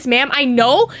face? Miss Ma'am, I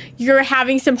know you're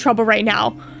having some trouble right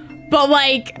now. But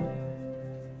like,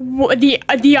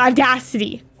 the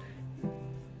audacity.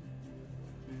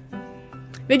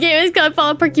 The game is called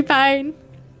Fallofporcupine.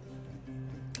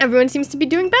 Everyone seems to be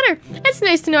doing better. It's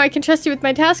nice to know I can trust you with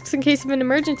my tasks in case of an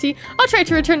emergency. I'll try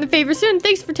to return the favor soon.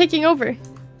 Thanks for taking over.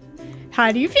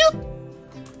 How do you feel?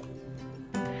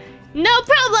 No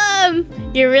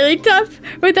problem! You're really tough.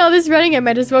 With all this running, I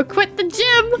might as well quit the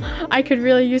gym. I could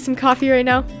really use some coffee right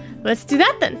now. Let's do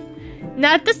that then.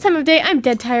 Not at this time of day. I'm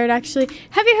dead tired, actually.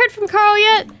 Have you heard from Carl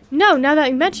yet? No, now that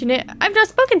you mention it, I've not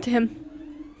spoken to him.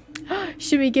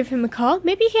 Should we give him a call?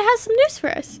 Maybe he has some news for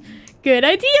us. Good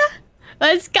idea.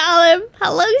 Let's call him.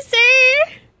 Hello,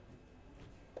 sir.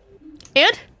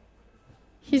 And?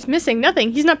 He's missing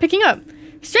nothing. He's not picking up.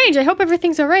 Strange. I hope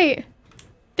everything's all right.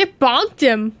 They bonked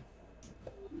him.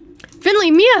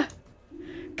 Finley, Mia.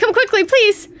 Come quickly,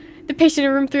 please. The patient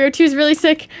in room 302 is really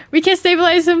sick. We can't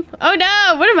stabilize him. Oh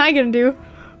no. What am I going to do?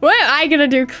 What am I going to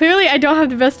do? Clearly, I don't have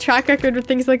the best track record with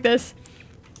things like this.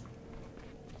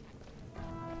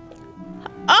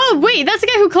 Oh, wait, that's the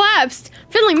guy who collapsed.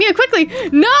 Finley, Mia, quickly.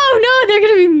 No, they're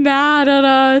gonna be mad at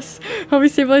us. Help me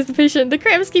stabilize the patient. The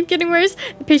cramps keep getting worse.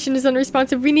 The patient is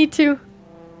unresponsive. We need to.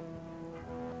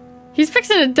 He's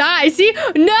fixing to die, see?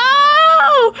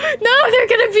 No, they're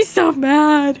gonna be so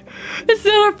mad. It's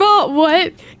not our fault.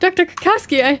 What? Dr.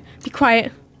 Krakowski, be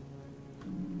quiet.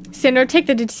 Sandro, take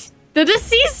the deceased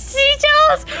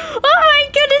details. Oh my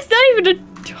goodness, not even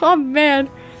a, oh man.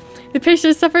 The patient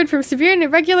has suffered from severe and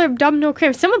irregular abdominal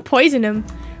cramps. Someone poisoned him.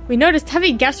 We noticed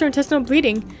heavy gastrointestinal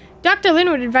bleeding. Dr.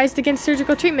 Linwood advised against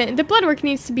surgical treatment. The blood work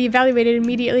needs to be evaluated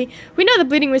immediately. We know the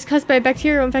bleeding was caused by a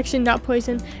bacterial infection, not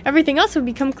poison. Everything else will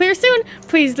become clear soon.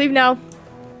 Please leave now.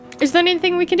 Is there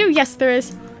anything we can do? Yes, there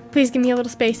is. Please give me a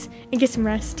little space and get some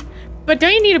rest. But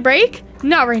don't you need a break?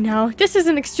 Not right now. This is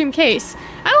an extreme case.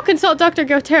 I will consult Dr.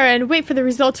 Gotera and wait for the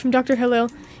results from Dr. Halil.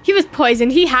 He was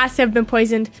poisoned. He has to have been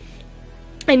poisoned.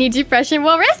 I need you fresh and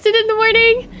well rested in the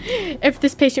morning. If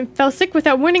this patient fell sick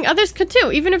without warning, others could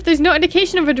too. Even if there's no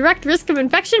indication of a direct risk of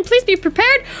infection, please be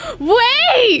prepared.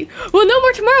 Wait! We'll know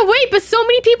more tomorrow. Wait, but so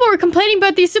many people were complaining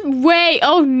about these. Wait,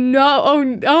 oh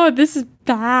no. Oh, this is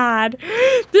bad.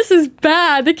 This is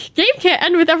bad. The game can't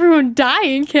end with everyone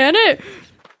dying, can it?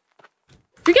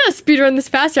 We gotta speedrun this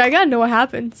faster. I gotta know what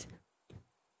happens.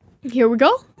 Here we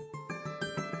go.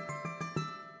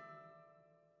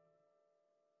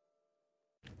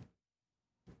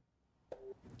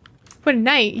 What a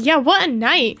night. Yeah, what a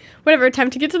night. Whatever,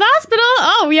 time to get to the hospital.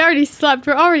 Oh, we already slept.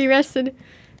 We're already rested.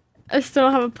 I still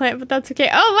don't have a plant, but that's okay.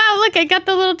 Oh, wow, look, I got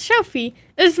the little trophy.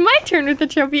 It's my turn with the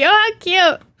trophy. Oh, how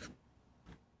cute.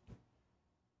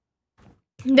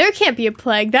 There can't be a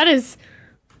plague. That is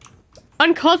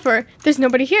uncalled for. There's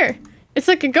nobody here. It's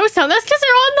like a ghost town. That's because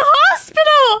they're all in the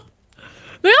hospital.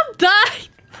 They all died.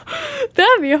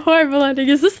 That'd be a horrible ending.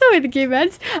 Is this the way the game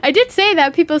ends? I did say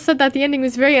that people said that the ending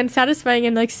was very unsatisfying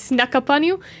and like snuck up on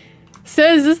you. So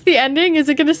is this the ending? Is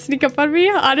it gonna sneak up on me?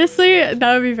 Honestly,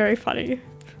 that would be very funny.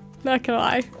 Not gonna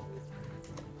lie.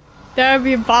 That would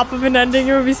be a bop of an ending.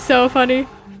 It would be so funny.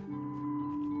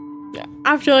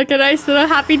 After like a nice little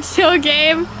happy chill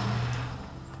game.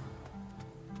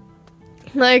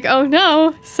 Like, oh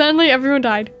no, suddenly everyone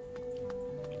died.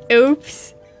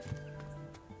 Oops.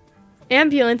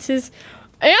 Ambulances.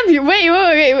 Wait,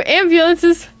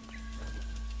 ambulances.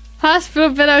 Hospital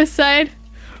bed outside.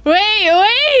 Wait,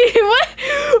 what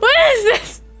is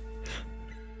this?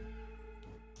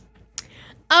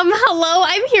 Hello,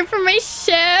 I'm here for my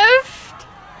shift.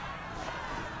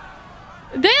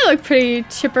 They look pretty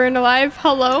chipper and alive.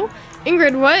 Hello?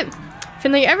 Ingrid, what?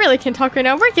 Finley, I really can't talk right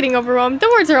now. We're getting overwhelmed. The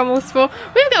wards are almost full.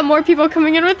 We've got more people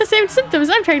coming in with the same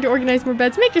symptoms. I'm trying to organize more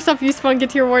beds. Make yourself useful and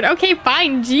get to your ward. Okay,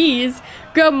 fine. Jeez.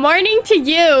 Good morning to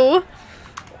you.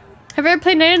 Have you ever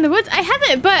played Night in the Woods? I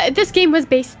haven't, but this game was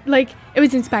based, like, it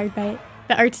was inspired by it.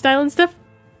 The art style and stuff.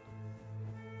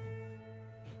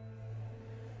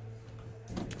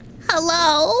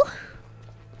 Hello?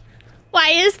 Why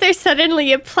is there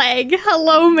suddenly a plague?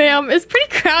 Hello, ma'am. It's pretty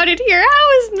crowded here.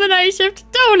 How is the night shift?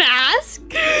 Don't ask.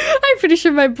 I'm pretty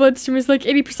sure my bloodstream is like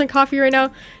 80% coffee right now.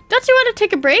 Don't you want to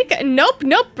take a break? Nope.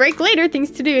 Break later.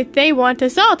 Things to do. They want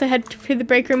us all to head to the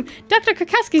break room. Dr.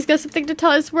 Krakowski's got something to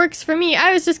tell us. Works for me.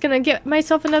 I was just gonna get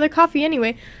myself another coffee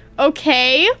anyway.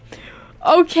 Okay.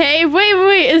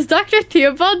 Wait. Is Dr.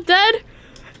 Theobald dead?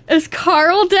 Is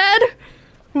Carl dead?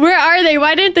 Where are they?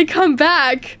 Why didn't they come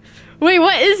back? Wait,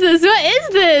 what is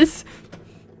this?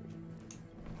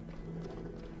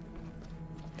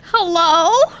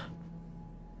 Hello?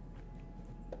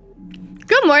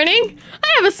 Good morning.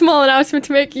 I have a small announcement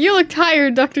to make. You look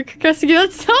tired, Dr. Krakowski.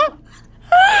 That's so...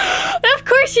 Of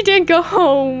course you didn't go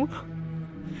home.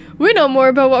 We know more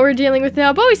about what we're dealing with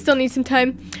now, but we still need some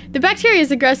time. The bacteria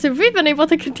is aggressive. We've been able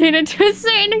to contain it to a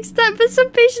certain extent, but some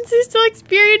patients are still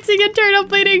experiencing internal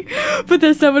bleeding. But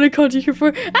that's not what I called you here for.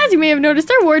 As you may have noticed,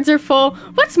 our wards are full.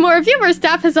 What's more, a few of our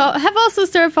staff have also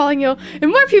started falling ill,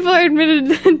 and more people are admitted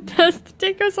than tests to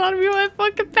take us on at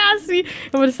full capacity.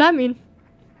 And what does that mean?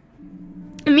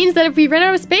 It means that if we run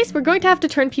out of space, we're going to have to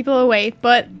turn people away.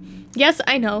 But yes,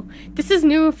 I know. This is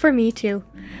new for me too.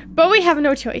 But we have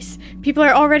no choice. People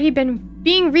are already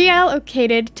being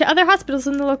reallocated to other hospitals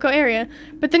in the local area,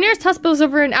 but the nearest hospital is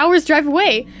over an hour's drive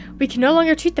away. We can no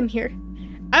longer treat them here.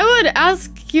 I would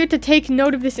ask you to take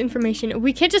note of this information.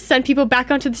 We can't just send people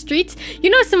back onto the streets. You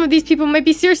know some of these people might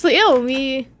be seriously ill.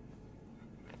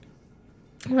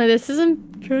 Well, this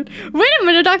isn't good. Wait a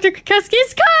minute, Dr. Krakowski.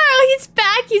 It's Carl! He's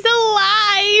back! He's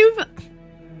alive!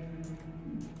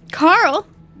 Carl?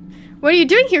 What are you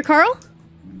doing here, Carl?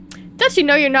 Don't you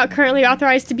know you're not currently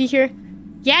authorized to be here?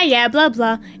 Yeah, blah,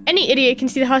 blah. Any idiot can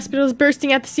see the hospital is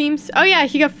bursting at the seams. Oh yeah,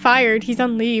 he got fired. He's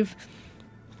on leave.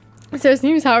 So it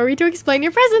seems, how are we to explain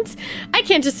your presence? I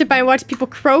can't just sit by and watch people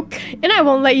croak, and I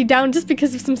won't let you down just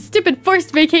because of some stupid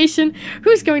forced vacation.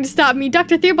 Who's going to stop me?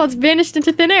 Dr. Theobald's vanished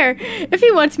into thin air. If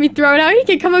he wants me thrown out, he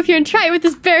can come up here and try it with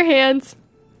his bare hands.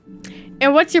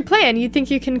 And what's your plan? You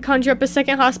think you can conjure up a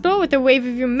second hospital with a wave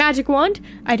of your magic wand?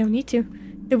 I don't need to.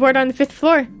 The ward on the 5th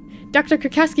floor. Dr.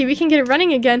 Krakowski, we can get it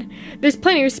running again. There's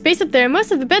plenty of space up there, and most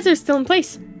of the beds are still in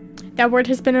place. That ward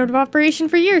has been out of operation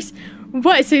for years.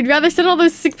 What, so you'd rather send all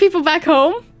those sick people back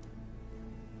home?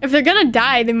 If they're gonna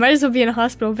die, they might as well be in a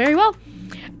hospital. Very well.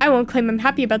 I won't claim I'm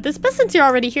happy about this, but since you're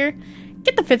already here,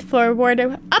 get the 5th floor ward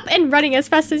up and running as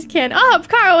fast as you can. I'll help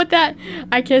Carl with that.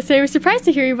 I can't say I was surprised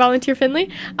to hear you volunteer,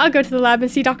 Finley. I'll go to the lab and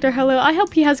see Dr. Hello. I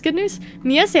hope he has good news.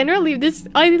 Mia, Sandra, I leave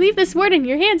this ward in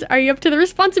your hands. Are you up to the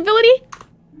responsibility?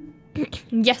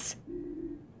 Yes.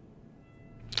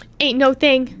 Ain't no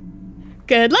thing.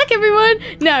 Good luck, everyone.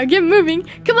 Now get moving.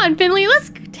 Come on, Finley. Let's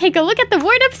take a look at the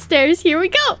ward upstairs. Here we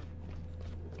go.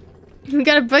 We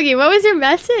got a boogie. What was your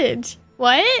message?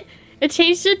 What? It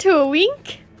changed it to a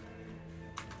wink?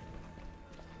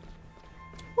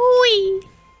 Wee.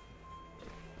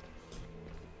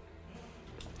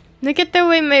 Look at the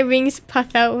way my wings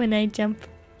puff out when I jump.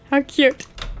 How cute.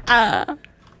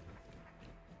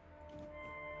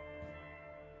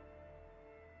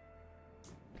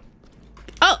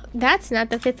 Oh, that's not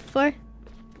the 5th floor.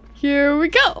 Here we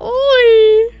go.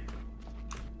 Oy.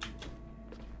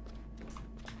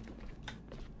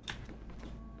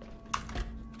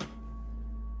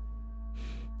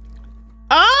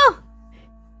 Oh!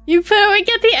 You put a wink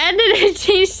at the end and it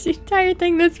changed the entire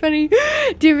thing. That's funny.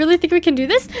 Do you really think we can do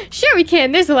this? Sure we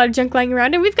can. There's a lot of junk lying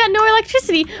around and we've got no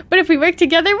electricity. But if we work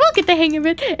together, we'll get the hang of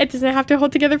it. It doesn't have to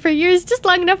hold together for years. Just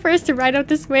long enough for us to ride out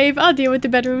this wave. I'll deal with the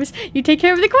bedrooms. You take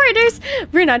care of the corridors.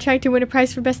 We're not trying to win a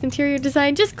prize for best interior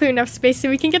design. Just clear enough space so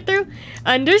we can get through.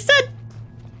 Understood.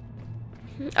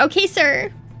 Okay,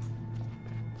 sir.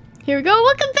 Here we go.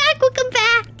 Welcome back. Welcome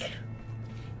back.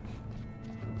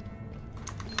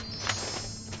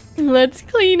 Let's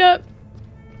clean up.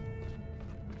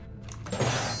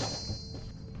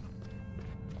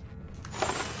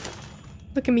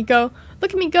 Look at me go.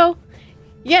 Look at me go.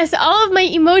 Yes, all of my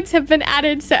emotes have been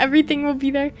added, so everything will be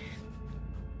there.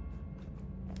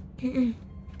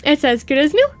 It's as good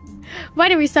as new. Why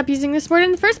did we stop using this word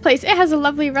in the first place? It has a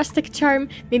lovely rustic charm.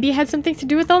 Maybe it had something to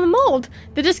do with all the mold.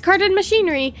 The discarded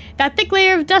machinery. That thick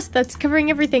layer of dust that's covering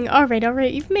everything.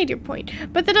 Alright, you've made your point.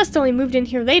 But the dust only moved in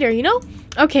here later, you know?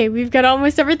 Okay, we've got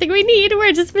almost everything we need.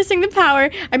 We're just missing the power.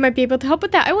 I might be able to help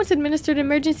with that. I once administered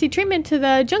emergency treatment to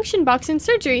the junction box in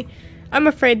surgery. I'm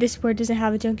afraid this ward doesn't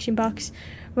have a junction box.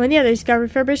 When the others got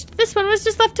refurbished, this one was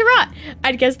just left to rot.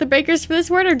 I'd guess the breakers for this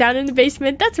ward are down in the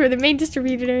basement. That's where the main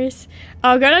distributor is.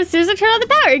 I'll go downstairs and turn on the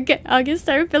power. I'll get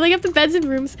started filling up the beds and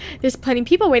rooms. There's plenty of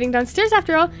people waiting downstairs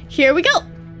after all. Here we go.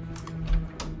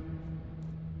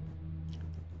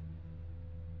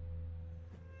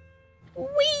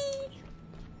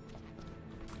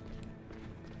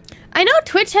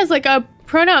 Twitch has like a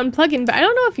pronoun plugin, but I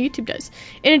don't know if YouTube does.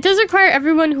 And it does require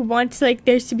everyone who wants like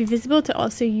theirs to be visible to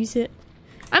also use it.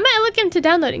 I might look into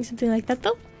downloading something like that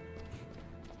though.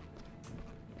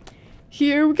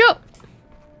 Here we go.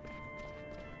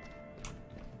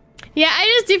 Yeah, I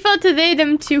just default to they,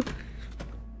 them, too.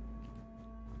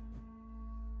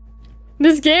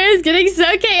 This game is getting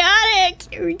so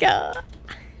chaotic. Here we go.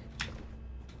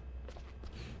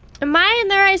 Am I in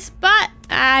the right spot?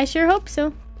 I sure hope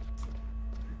so.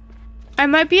 I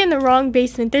might be in the wrong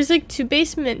basement. There's like 2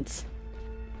 basements.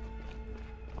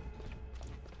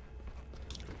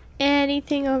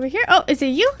 Anything over here? Oh, is it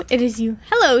you? It is you.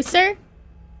 Hello, sir.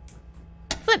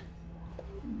 Flip.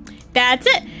 That's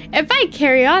it. If I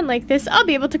carry on like this, I'll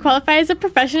be able to qualify as a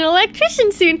professional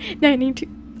electrician soon. Now I need to...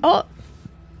 Oh,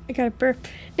 I got a burp.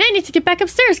 Now I need to get back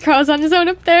upstairs. Carl's on his own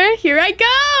up there. Here I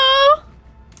go.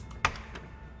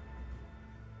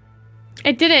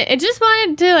 It didn't. It just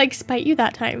wanted to, like, spite you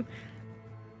that time.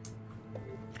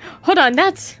 Hold on,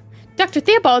 that's... Dr.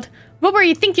 Theobald, what were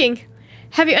you thinking?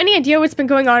 Have you any idea what's been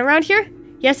going on around here?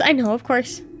 Yes, I know, of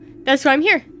course. That's why I'm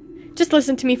here. Just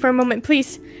listen to me for a moment,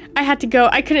 please. I had to go.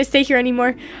 I couldn't stay here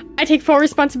anymore. I take full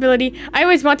responsibility. I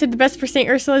always wanted the best for St.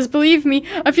 Ursula's, believe me.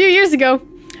 A few years ago,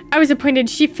 I was appointed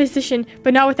chief physician,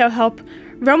 but not without help.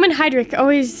 Roman Heydrich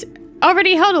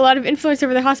already held a lot of influence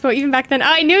over the hospital even back then.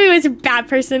 I knew he was a bad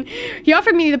person. He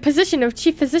offered me the position of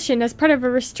chief physician as part of a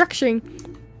restructuring.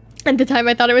 At the time,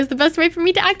 I thought it was the best way for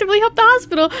me to actively help the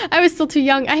hospital. I was still too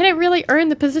young. I hadn't really earned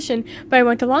the position, but I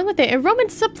went along with it, and Roman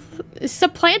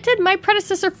supplanted my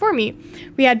predecessor for me.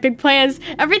 We had big plans.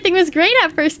 Everything was great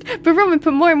at first, but Roman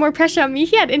put more and more pressure on me.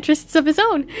 He had interests of his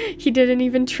own. He didn't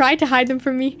even try to hide them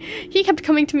from me. He kept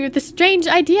coming to me with the strange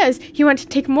ideas. He wanted to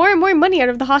take more and more money out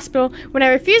of the hospital. When I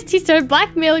refused, he started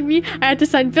blackmailing me. I had to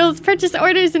sign bills, purchase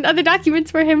orders, and other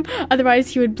documents for him. Otherwise,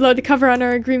 he would blow the cover on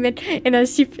our agreement. And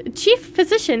as chief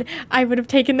physician, I would have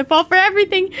taken the fall for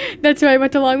everything. That's why I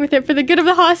went along with it for the good of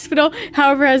the hospital.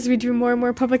 However, as we drew more and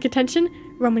more public attention,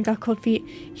 Roman got cold feet.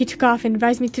 He took off and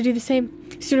advised me to do the same.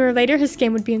 Sooner or later, his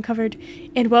scam would be uncovered.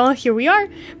 And well, here we are.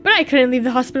 But I couldn't leave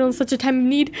the hospital in such a time of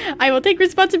need. I will take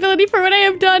responsibility for what I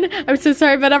have done. I'm so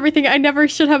sorry about everything. I never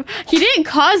should have. He didn't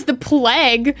cause the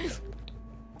plague.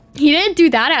 He didn't do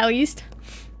that, at least.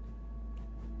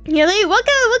 Yelly,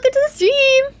 welcome to the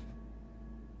stream.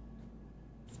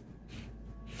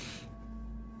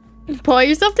 Pull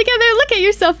yourself together. Look at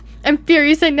yourself. I'm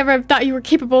furious. I never have thought you were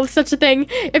capable of such a thing.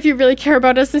 If you really care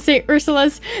about us in St.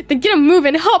 Ursula's, then get a move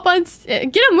on and help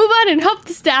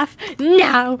the staff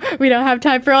now. We don't have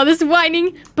time for all this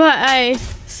whining. But I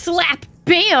slap,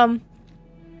 bam.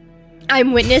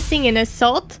 I'm witnessing an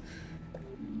assault.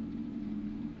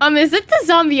 Is it the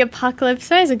zombie apocalypse?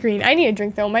 Why is it green? I need a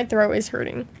drink though. My throat is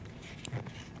hurting.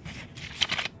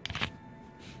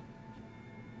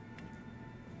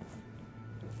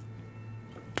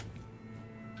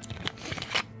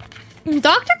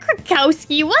 Dr.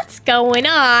 Krakowski, what's going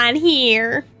on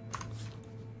here?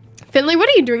 Finley, what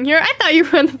are you doing here? I thought you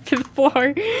were on the 5th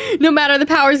floor. No matter, the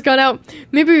power's gone out.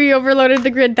 Maybe we overloaded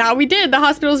the grid. That we did. The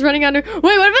hospital's running under. Wait,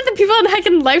 what about the people on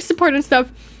heckin' life support and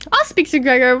stuff? I'll speak to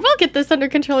Gregor. We'll get this under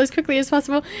control as quickly as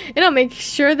possible, and I'll make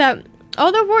sure that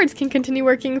all the wards can continue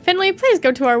working. Finley, please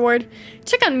go to our ward.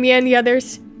 Check on Mia and the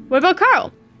others. What about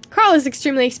Carl? Carl is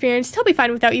extremely experienced. He'll be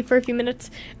fine without you for a few minutes.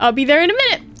 I'll be there in a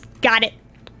minute. Got it.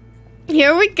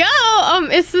 Here we go.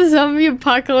 It's the zombie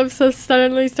apocalypse has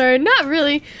suddenly started. Not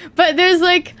really, but there's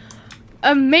like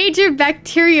a major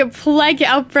bacteria plague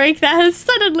outbreak that has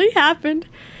suddenly happened.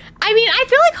 I mean, I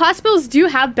feel like hospitals do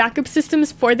have backup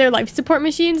systems for their life support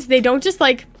machines. They don't just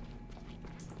let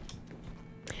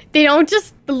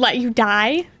you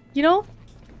die, you know?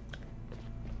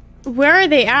 Where are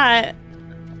they at?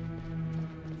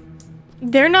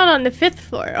 They're not on the 5th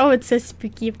floor. Oh, it says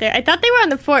spooky up there. I thought they were on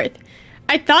the 4th.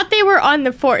 I thought they were on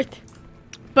the 4th,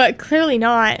 but clearly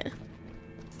not.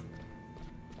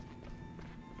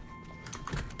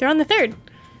 They're on the 3rd.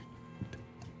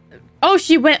 Oh,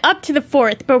 she went up to the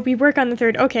 4th, but we work on the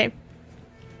 3rd. Okay.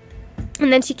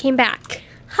 And then she came back.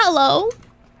 Hello?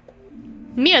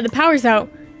 Mia, the power's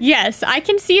out. Yes, I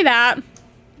can see that.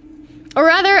 Or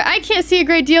rather, I can't see a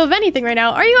great deal of anything right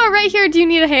now. Are you all right here? Do you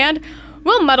need a hand?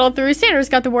 We'll muddle through. Sanders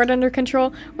got the ward under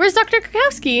control. Where's Dr.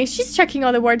 Krakowski? She's checking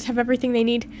all the wards have everything they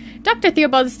need. Dr.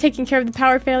 Theobald is taking care of the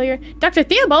power failure. Dr.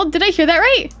 Theobald? Did I hear that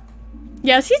right?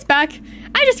 Yes, he's back.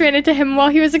 I just ran into him while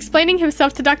he was explaining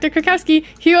himself to Dr. Krakowski.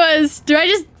 Do I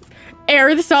just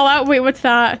air this all out? Wait, what's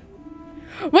that?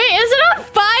 Wait, is it on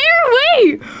fire?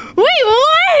 Wait, what?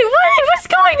 What's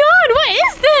going on? What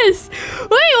is this? Wait,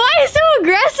 why is it so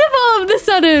aggressive all of a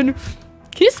sudden?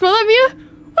 Can you smell that, Mia?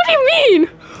 What do you mean?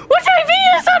 What do I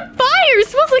mean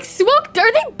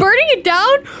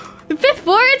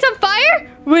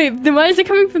Then why is it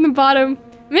coming from the bottom?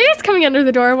 Maybe it's coming under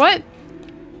the door. What?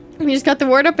 We just got the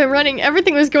ward up and running.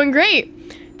 Everything was going great.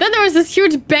 Then there was this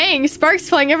huge bang, sparks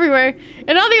flying everywhere,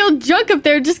 and all the old junk up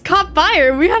there just caught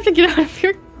fire. We have to get out of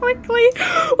here quickly.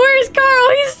 Where's Carl?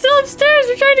 He's still upstairs.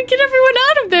 We're trying to get everyone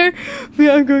out of there. We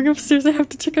are going upstairs. I have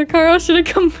to check on Carl. Should I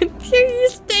come with you? You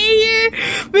stay here.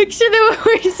 Make sure that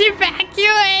we're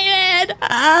evacuated.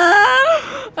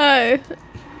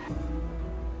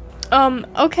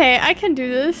 Okay, I can do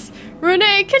this.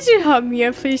 Renee, could you help me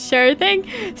out, please? Share a thing.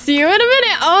 See you in a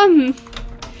minute.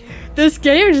 This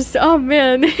game just, oh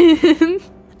man.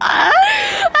 I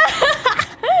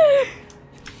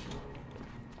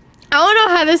don't know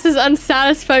how this is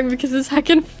unsatisfying because it's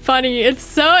heckin' funny. It's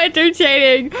so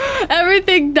entertaining.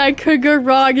 Everything that could go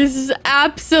wrong is just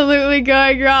absolutely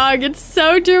going wrong. It's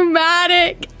so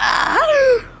dramatic.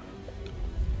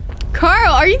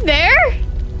 Carl, are you there?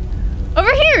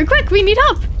 Over here, quick, we need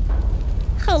help.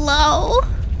 Hello?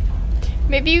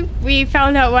 Maybe we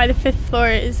found out why the 5th floor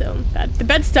is bad. The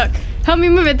bed's stuck. Help me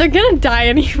move it. They're gonna die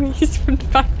anyways from the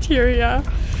bacteria.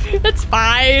 It's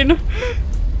fine.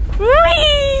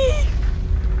 Whee!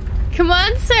 Come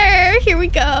on, sir. Here we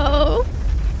go.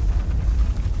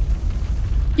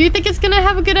 You think it's gonna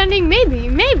have a good ending? Maybe,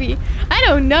 maybe. I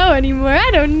don't know anymore.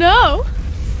 I don't know.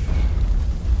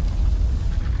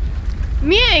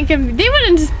 Mia ain't gonna. They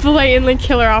wouldn't just blatantly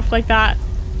kill her off like that.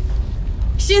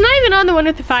 She's not even on the one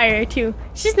with the fire, too.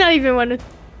 She's not even one with,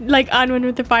 like, on one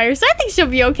with the fire. So I think she'll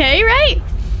be okay, right?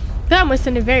 That almost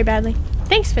ended very badly.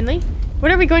 Thanks, Finley.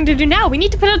 What are we going to do now? We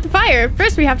need to put out the fire.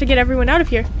 First, we have to get everyone out of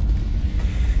here.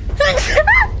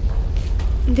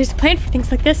 There's a plan for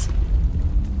things like this.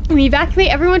 We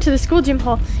evacuate everyone to the school gym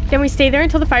hall. Then we stay there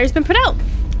until the fire's been put out.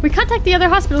 We contact the other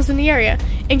hospitals in the area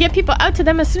and get people out to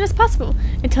them as soon as possible.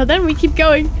 Until then, we keep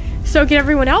going. So get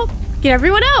everyone out. Get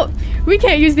everyone out! We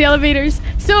can't use the elevators,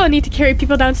 so I'll need to carry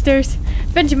people downstairs.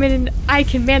 Benjamin and I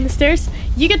can man the stairs.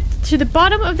 You get to the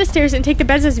bottom of the stairs and take the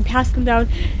beds as we pass them down.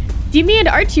 Demi and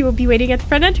Archie will be waiting at the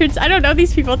front entrance. I don't know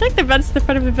these people. Take the beds to the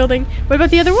front of the building. What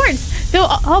about the other wards? They'll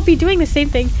all be doing the same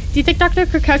thing. Do you think Dr.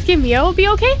 Krakowski and Mia will be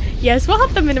okay? Yes, we'll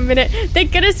help them in a minute.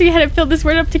 Thank goodness we hadn't filled this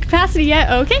ward up to capacity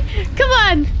yet. Okay, come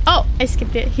on. Oh, I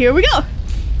skipped it. Here we go.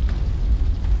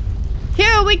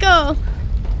 Here we go.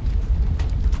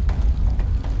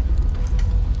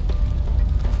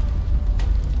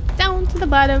 Down to the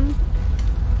bottom.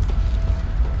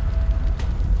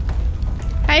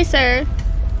 Hi, sir.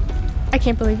 I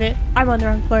can't believe it. I'm on the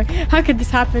wrong floor. How could this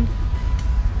happen?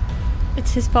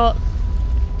 It's his fault.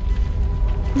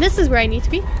 This is where I need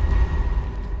to be.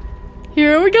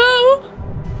 Here we go.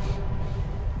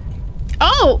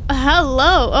 Oh,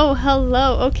 hello. Oh,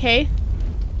 hello. Okay.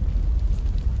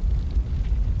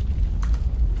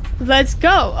 Let's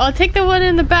go. I'll take the one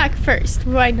in the back first.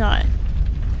 Why not?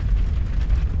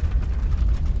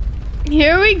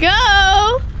 Here we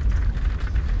go.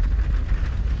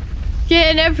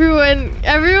 Getting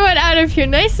everyone out of here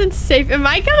nice and safe. Am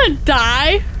I gonna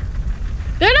die?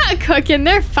 They're not cooking.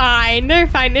 They're fine. They're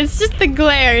fine. It's just the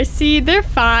glare. See, they're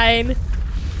fine.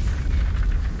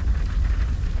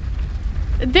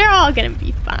 They're all gonna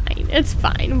be fine. It's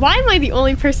fine. Why am I the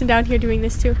only person down here doing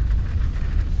this too?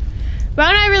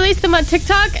 Why don't I release them on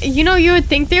TikTok? You know, you would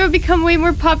think they would become way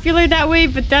more popular that way,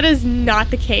 but that is not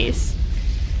the case.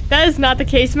 That is not the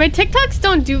case. My TikToks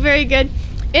don't do very good.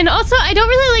 And also, I don't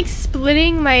really like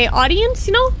splitting my audience,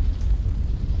 you know?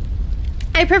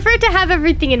 I prefer to have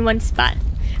everything in one spot.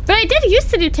 But I did used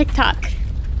to do TikTok.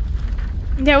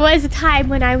 There was a time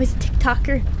when I was a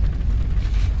TikToker.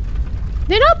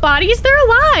 They're not bodies, they're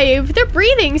alive. They're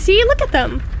breathing. See, look at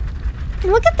them.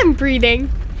 Look at them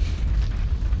breathing.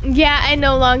 Yeah, I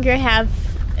no longer have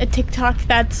a TikTok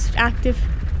that's active.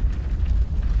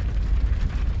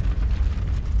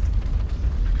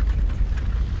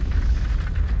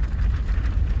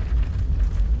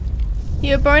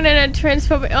 You were born in a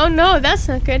transphobic... Oh no, that's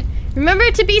not good.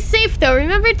 Remember to be safe though.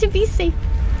 Remember to be safe.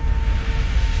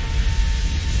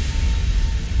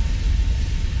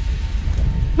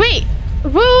 Wait.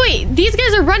 Wait. These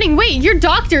guys are running. Wait, you're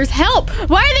doctors. Help.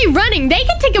 Why are they running? They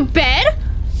can take a bed.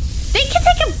 They can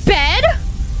take a bed.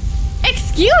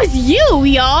 Excuse you,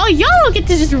 y'all. Y'all don't get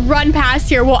to just run past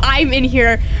here while I'm in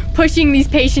here pushing these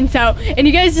patients out. And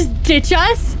you guys just ditch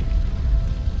us?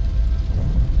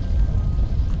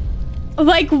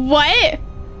 Like, what?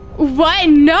 What?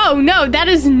 No, no, that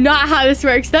is not how this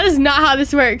works. That is not how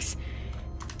this works.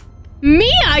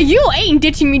 Mia, you ain't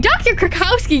ditching me. Dr.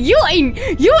 Krakowski,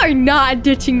 you are not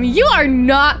ditching me. You are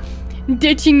not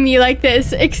ditching me like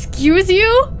this. Excuse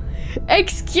you?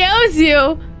 Excuse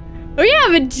you? We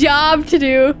have a job to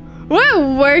do.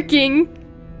 We're working.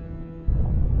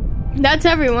 That's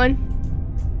everyone.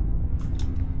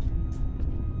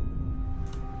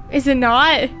 Is it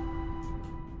not?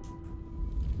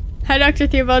 Hi, Dr.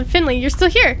 Theobald. Finley, you're still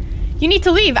here. You need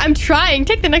to leave. I'm trying.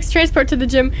 Take the next transport to the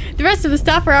gym. The rest of the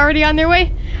staff are already on their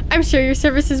way. I'm sure your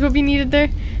services will be needed there.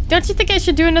 Don't you think I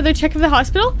should do another check of the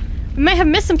hospital? We might have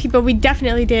missed some people. We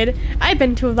definitely did. I've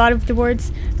been to a lot of the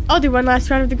wards. I'll do one last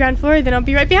round of the ground floor, then I'll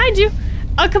be right behind you.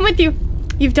 I'll come with you.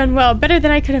 You've done well. Better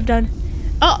than I could have done.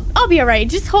 I'll be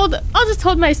alright. I'll just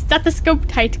hold my stethoscope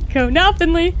tight. Go now,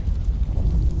 Finley.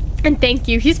 And thank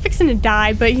you. He's fixing to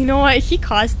die, but you know what? He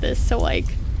caused this, so like...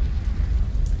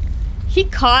 He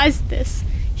caused this.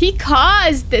 He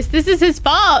caused this. This is his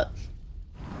fault.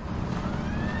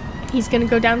 He's gonna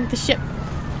go down with the ship.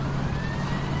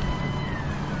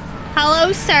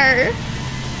 Hello, sir.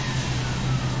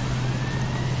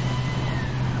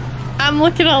 I'm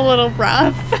looking a little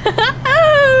rough.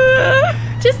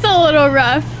 Just a little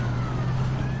rough.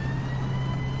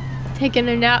 Taking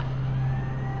a nap.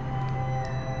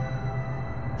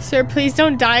 Sir, please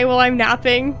don't die while I'm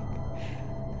napping.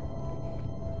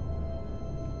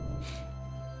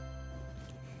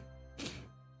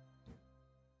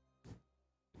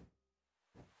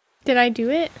 Did I do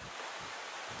it?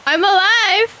 I'm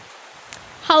alive!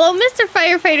 Hello, Mr.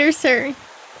 Firefighter, sir.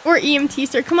 Or EMT,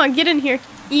 sir. Come on, get in here.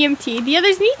 EMT. The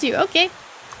others need you. Okay.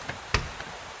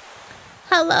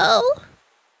 Hello?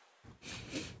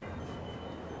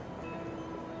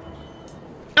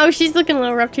 Oh, she's looking a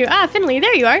little rough too. Ah, Finley,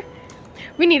 there you are.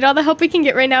 We need all the help we can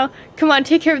get right now. Come on,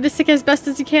 take care of the sick as best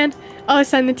as you can. I'll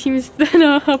assign the teams that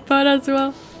I'll help out as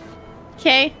well.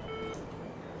 Okay.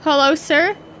 Hello,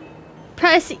 sir.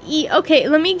 Press E. Okay,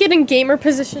 let me get in gamer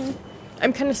position.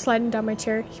 I'm kind of sliding down my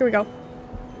chair. Here we go.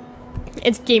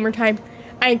 It's gamer time.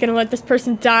 I ain't gonna let this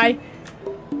person die.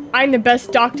 I'm the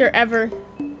best doctor ever.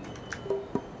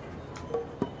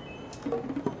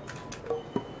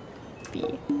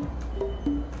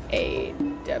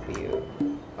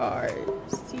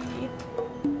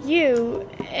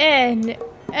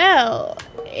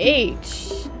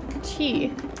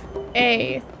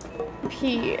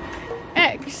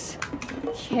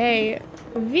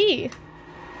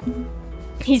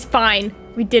 He's fine.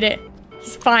 We did it.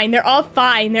 He's fine. They're all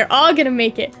fine. They're all gonna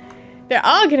make it. They're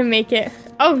all gonna make it.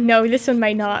 Oh no, this one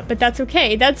might not, but that's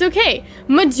okay. That's okay.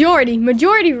 Majority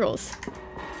rules.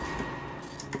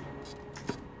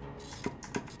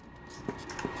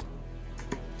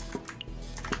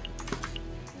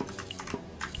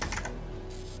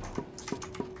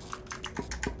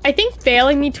 I think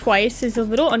failing me twice is a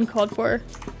little uncalled for.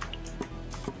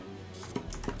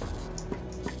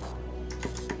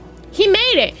 He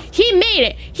made it! He made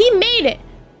it! He made it!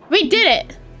 We did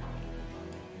it!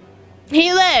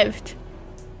 He lived!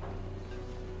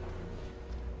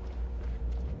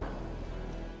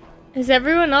 Is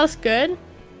everyone else good?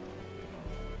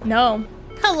 No.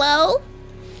 Hello?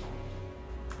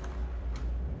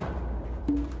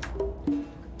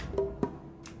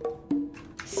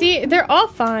 See, they're all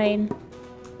fine.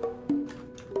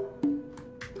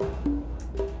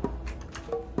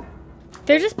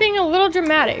 They're just being a little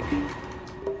dramatic.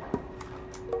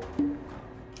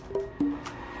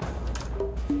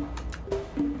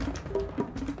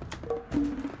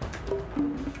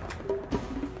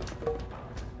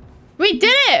 We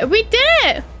did it! We did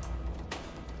it!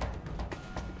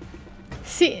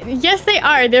 See, yes they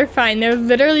are. They're fine. They're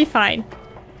literally fine.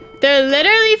 They're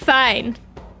literally fine.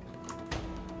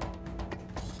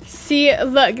 See,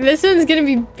 look, this one's gonna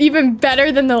be even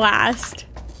better than the last.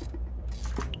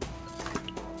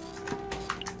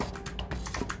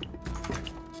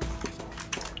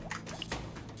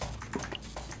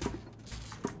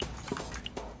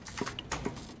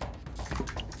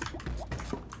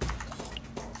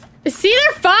 See,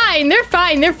 they're fine. They're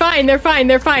fine. They're fine. They're fine.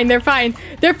 They're fine. They're fine.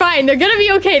 They're fine. They're gonna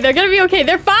be okay. They're gonna be okay.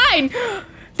 They're fine.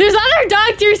 There's other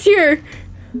doctors here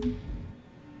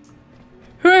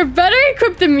who are better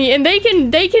equipped than me, and they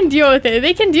can deal with it.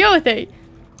 They can deal with it.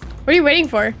 What are you waiting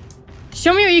for?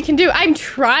 Show me what you can do. I'm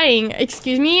trying.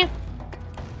 Excuse me?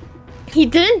 He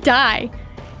didn't die.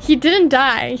 He didn't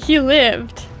die. He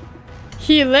lived.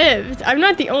 He lived. I'm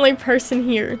not the only person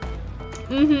here.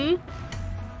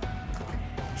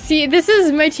 See, this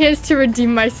is my chance to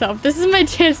redeem myself. This is my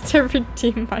chance to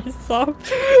redeem myself.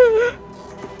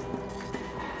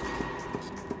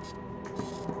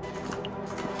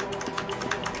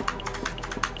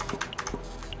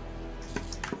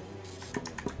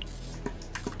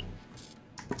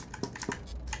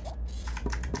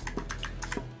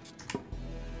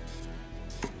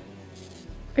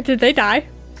 Did they die?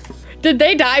 Did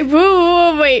they die?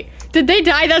 Whoa, wait. Did they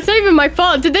die? That's not even my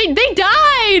fault. They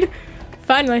died!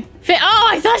 Finally. Oh,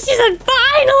 I thought she said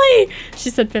finally! She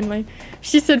said Finley.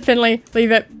 She said Finley.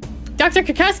 Leave it. Dr.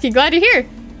 Kakowski, glad you're here.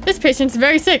 This patient's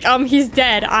very sick. He's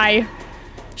dead.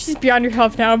 She's beyond your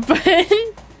help now, but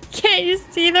can't you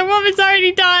see the woman's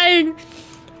already dying?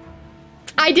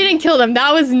 I didn't kill them.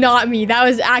 That was not me. That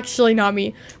was actually not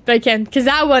me. But I can, because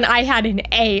that one I had an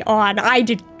A on. I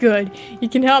did good. You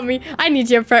can help me. I need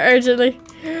you up front urgently.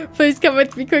 Please come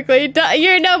with me quickly.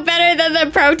 You're no better than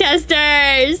the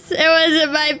protesters. It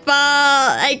wasn't my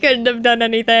fault. I couldn't have done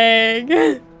anything.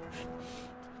 It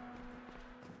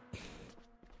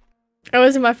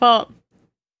wasn't my fault.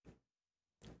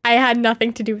 I had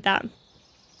nothing to do with that.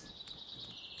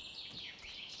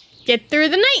 Get through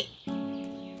the night.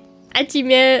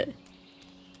 Achievement.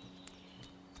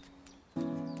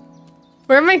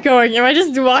 Where am I going? Am I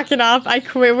just walking off? I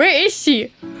quit. Where is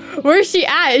she? Where is she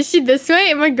at? Is she this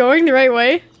way? Am I going the right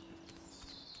way?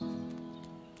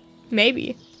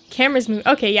 Maybe. Camera's moving.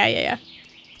 Okay, yeah.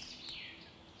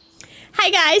 Hi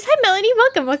guys. Hi Melanie.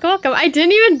 Welcome. I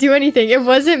didn't even do anything. It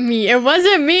wasn't me. It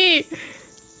wasn't me.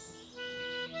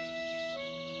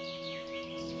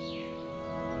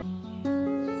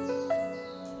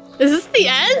 Is this the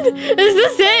end? Is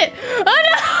this it? Oh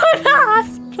no! The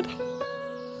hospital.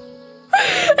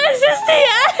 Is this the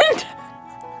end?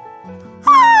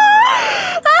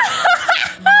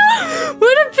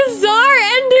 What a bizarre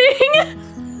ending!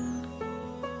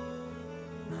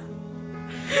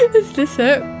 Is this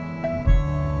it?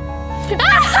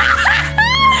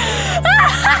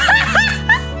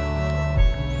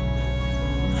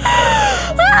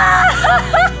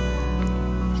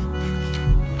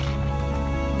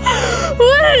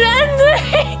 What an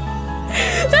ending!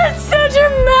 That's so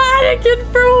dramatic and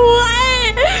for what?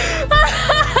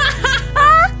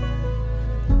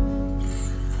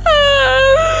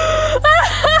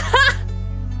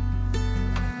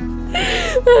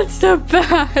 That's so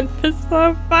bad. That's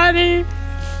so funny.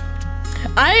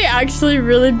 I actually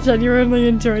really genuinely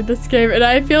enjoyed this game, and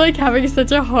I feel like having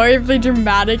such a horribly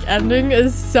dramatic ending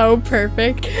is so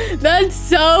perfect. That's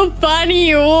so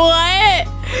funny. What?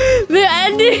 The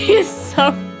ending is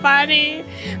so funny.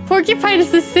 Porcupine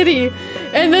is the city,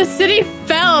 and the city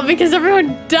fell because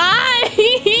everyone died.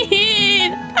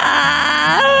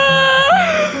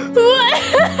 What?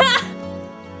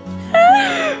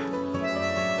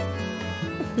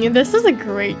 Yeah, this is a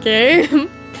great game.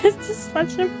 This is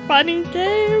such a funny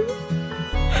game.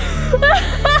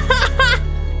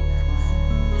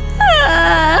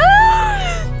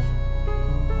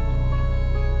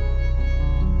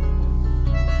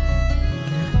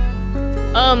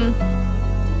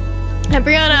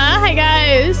 Brianna, hi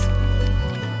guys.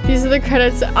 These are the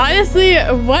credits. Honestly,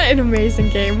 what an amazing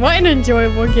game. What an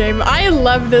enjoyable game. I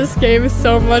love this game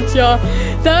so much, y'all.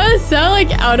 That was so like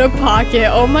out of pocket.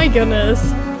 Oh my goodness.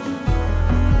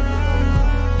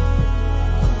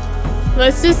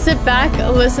 Let's just sit back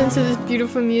and listen to this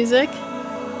beautiful music.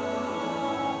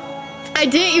 I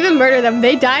didn't even murder them.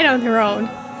 They died on their own.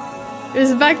 It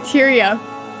was bacteria.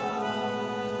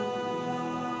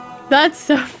 That's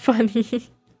so funny.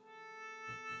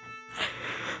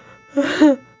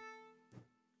 You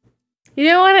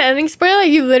didn't want an ending spoiler?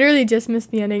 You literally just missed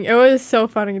the ending. It was so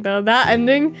funny though. That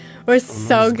ending was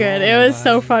so good. It was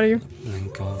so funny.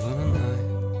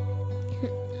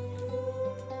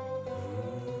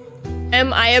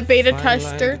 Am I a beta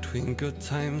tester?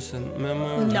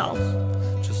 No.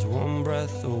 Just one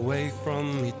breath away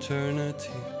from eternity.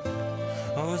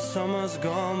 Oh, summer's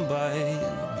gone by in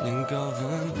the blink of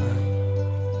an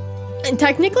eye. And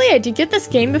technically, I did get this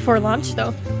game before launch,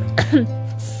 though.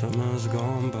 Summer's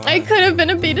gone by. I could have been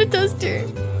a beta tester.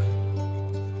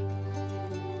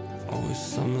 Always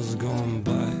summer's gone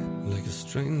by like a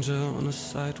stranger on a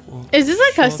sidewalk. Is this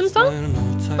a custom song?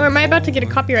 Or am I about to get a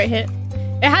copyright hit?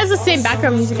 It has the same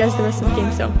background music as the rest of the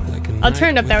game, so I'll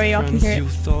turn it up that way y'all can hear it. You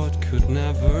thought could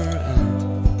never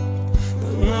end.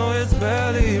 But now it's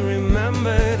barely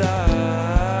remembered.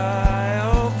 I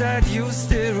hope that you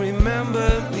still remember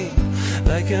me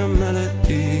like a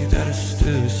melody that is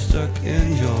still stuck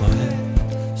in your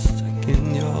head. Stuck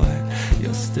in your head.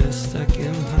 You're still stuck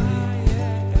in my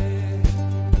head.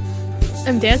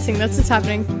 I'm dancing, that's what's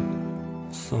happening.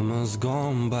 Summer's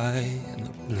gone by in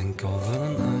the blink of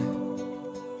an eye.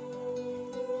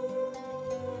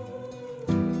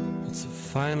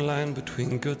 Fine line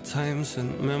between good times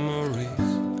and memories.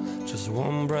 Just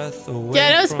one breath away.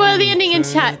 Yeah, don't spoil the ending in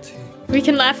chat. We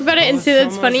can laugh about it and say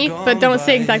that's funny, but don't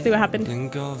say exactly what happened.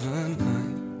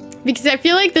 Because I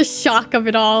feel like the shock of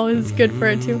it all is good for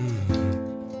it too.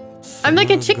 I'm like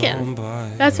a chicken.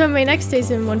 That's why my neck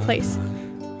stays in one place.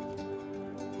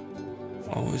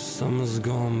 Always summer's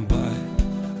gone by.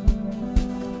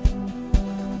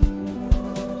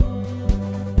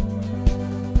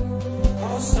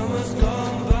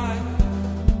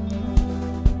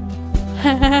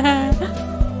 No,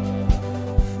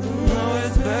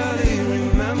 it's barely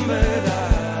remembered.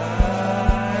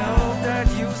 I hope that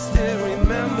you still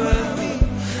remember me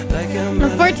like I'm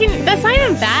 14, that's not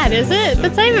even bad, is it?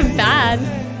 That's not even bad.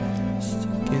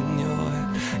 stuck in your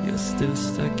head. You're still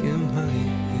stuck in my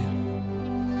head.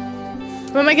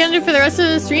 What am I gonna do for the rest of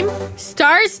the stream?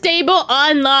 Star Stable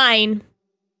Online.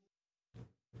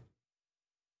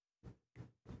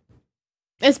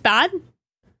 It's bad?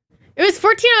 It was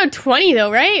 14 out of 20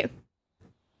 though, right?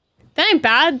 That ain't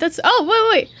bad. That's, oh,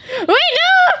 wait. Wait, no!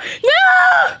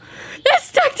 No! That's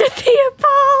stuck to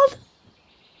Theobald!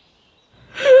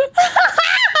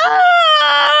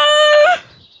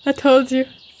 I told you.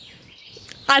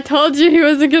 I told you he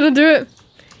wasn't gonna do it.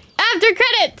 After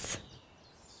credits!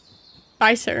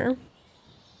 Bye, sir.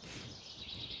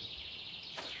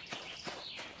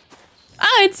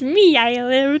 Oh, it's me, I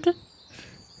lived.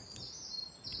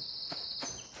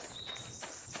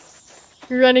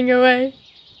 Running away.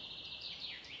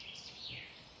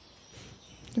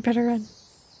 You better run.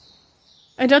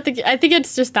 I think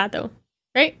it's just that though,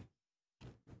 right?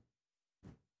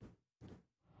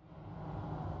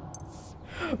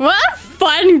 What a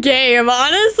fun game,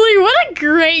 honestly. What a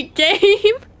great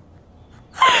game.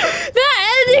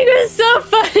 That ending was so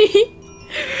funny.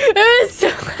 It was so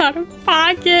out of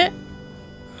pocket.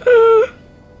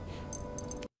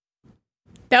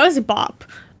 That was a bop.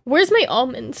 Where's my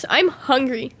almonds? I'm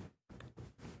hungry.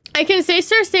 I can say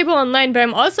Star Stable Online, but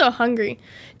I'm also hungry.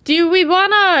 Do we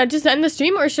wanna just end the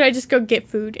stream, or should I just go get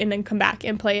food and then come back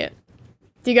and play it?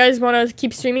 Do you guys wanna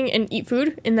keep streaming and eat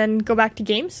food and then go back to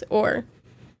games, or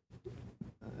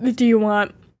do you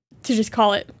want to just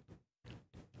call it?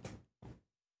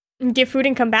 Get food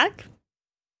and come back?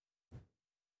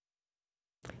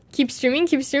 Keep streaming,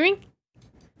 keep streaming?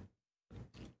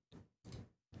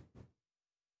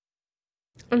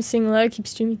 I'm seeing a lot of keep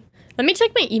streaming. Let me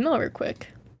check my email real quick.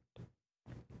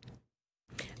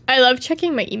 I love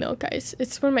checking my email, guys.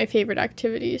 It's one of my favorite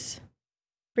activities.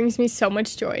 Brings me so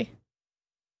much joy.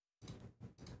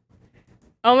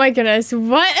 Oh my goodness,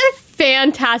 what a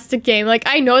fantastic game. Like,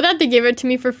 I know that they gave it to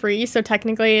me for free, so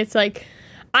technically it's like,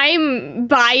 I'm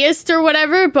biased or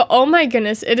whatever, but oh my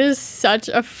goodness, it is such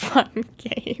a fun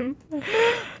game.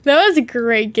 That was a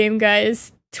great game,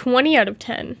 guys. 20 out of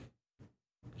 10.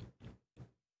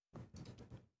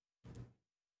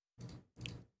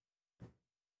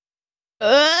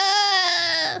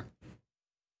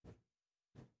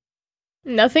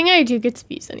 Nothing I do gets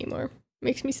views anymore.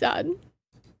 Makes me sad.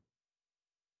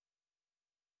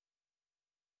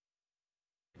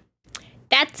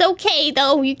 That's okay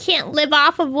though. You can't live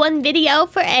off of one video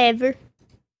forever.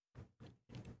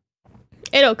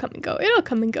 It'll come and go. It'll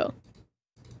come and go.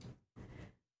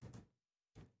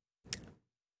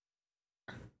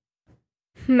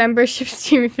 Membership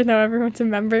stream, even though everyone's a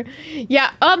member.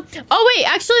 Yeah. Oh wait,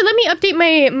 actually let me update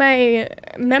my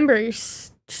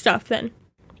members stuff then.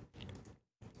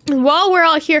 While we're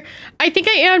all here, I think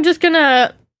I am just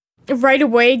gonna right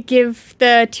away give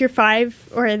the tier 5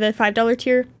 or the $5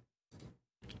 tier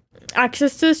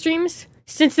access to the streams,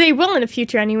 since they will in the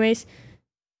future anyways.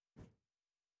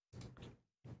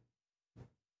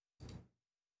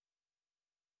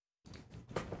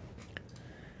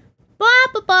 Blah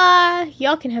blah blah.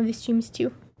 Y'all can have the streams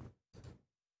too.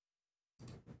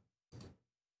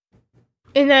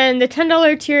 And then the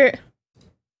 $10 tier.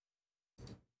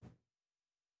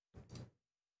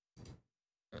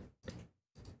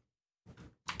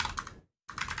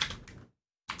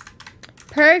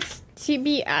 Perks to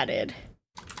be added.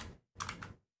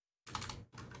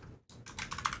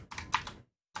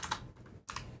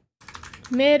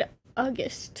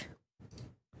 Mid-August.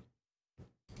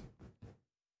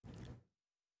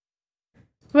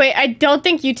 Wait, I don't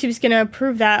think YouTube's gonna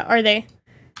approve that, are they?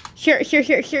 Here.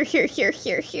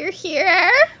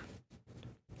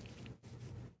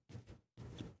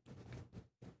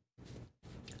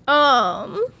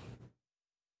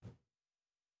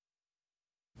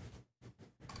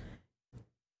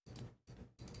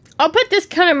 I'll put this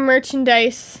kind of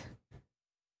merchandise.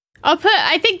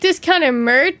 I think this kind of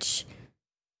merch.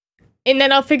 And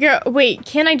then I'll figure out, wait,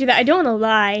 can I do that? I don't want to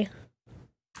lie.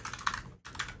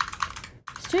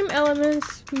 Stream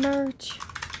elements, merch.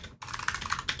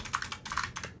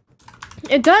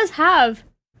 It does have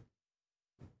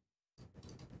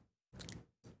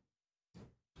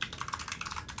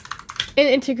an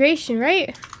integration,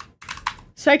 right?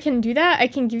 So I can do that. I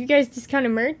can give you guys this kind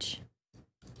of merch.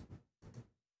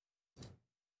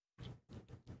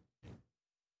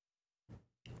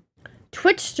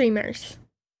 Twitch streamers.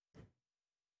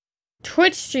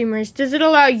 Twitch streamers. Does it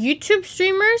allow YouTube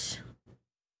streamers?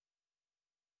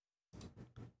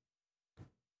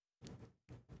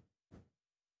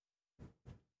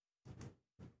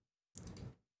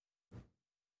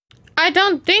 I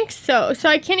don't think so. So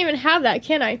I can't even have that,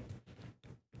 can I?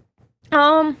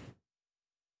 I'll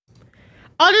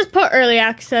just put early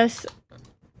access.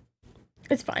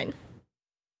 It's fine.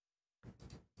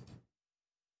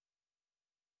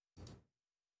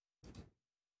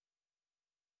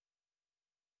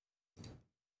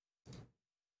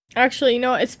 Actually, you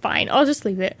know what? It's fine. I'll just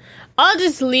leave it. I'll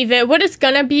just leave it. What it's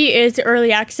gonna be is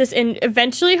early access and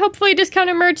eventually, hopefully,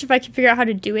 discounted merch if I can figure out how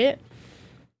to do it.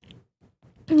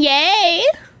 Yay!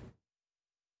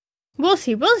 We'll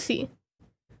see. We'll see.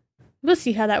 We'll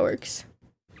see how that works.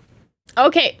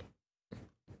 Okay.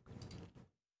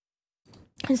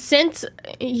 Since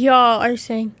y'all are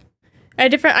saying a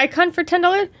different icon for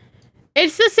 $10,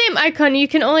 it's the same icon. You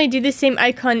can only do the same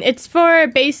icon. It's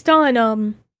based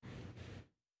on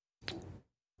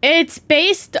it's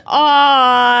based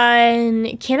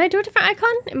on, can I do a different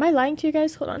icon? Am I lying to you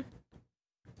guys? Hold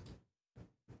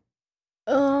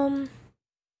on.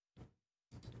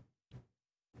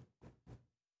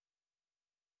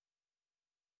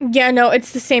 Yeah, no,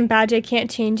 it's the same badge. I can't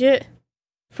change it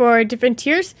for different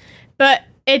tiers, but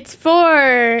it's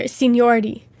for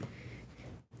seniority.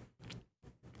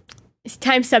 It's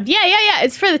time subbed. Yeah.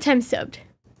 It's for the time subbed.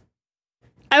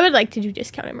 I would like to do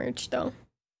discounted merch though.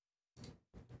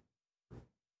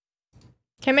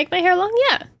 Can I make my hair long?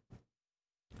 Yeah.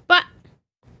 But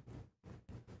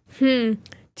to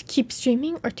keep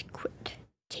streaming or to quit?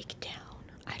 Take it down.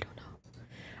 I don't know.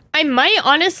 I might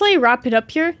honestly wrap it up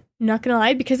here. Not gonna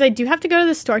lie, because I do have to go to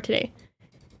the store today.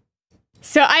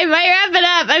 So I might wrap it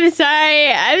up. I'm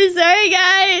sorry,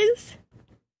 guys.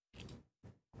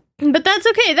 But that's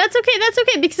okay. That's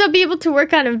okay because I'll be able to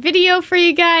work on a video for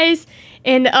you guys,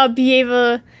 and I'll be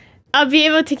able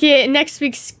to get next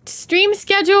week's stream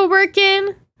schedule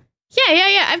working.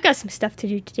 Yeah. I've got some stuff to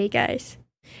do today, guys.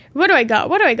 What do I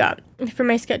got for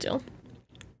my schedule?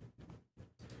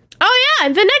 Oh yeah,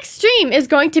 the next stream is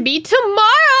going to be tomorrow.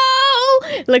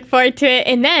 Look forward to it.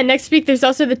 And then next week there's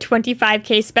also the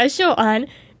 25K special on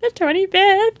the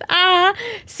 25th.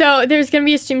 So there's going to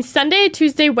be a stream Sunday,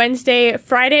 Tuesday, Wednesday,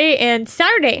 Friday, and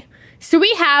Saturday. So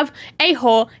we have a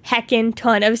whole heckin'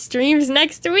 ton of streams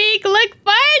next week. Look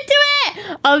forward to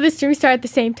it. All of the streams start at the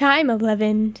same time,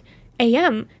 11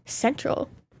 a.m. Central,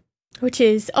 which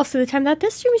is also the time that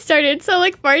this stream started. So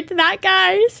look forward to that,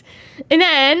 guys. And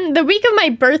then the week of my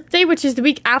birthday, which is the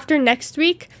week after next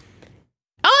week.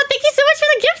 Oh, thank you so much for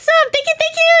the gift sub. Thank you.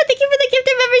 Thank you for the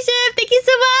gifted membership. Thank you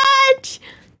so much.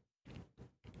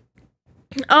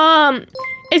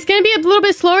 It's going to be a little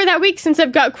bit slower that week since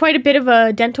I've got quite a bit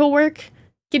of dental work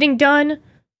getting done.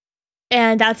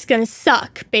 And that's going to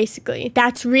suck, basically.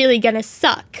 That's really going to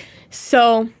suck.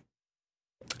 So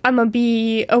I'm going to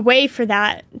be away for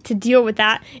that, to deal with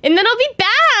that. And then I'll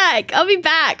be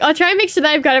back. I'll try and make sure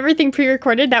that I've got everything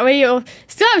pre-recorded. That way you'll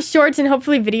still have shorts and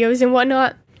hopefully videos and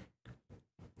whatnot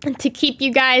to keep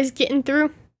you guys getting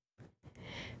through.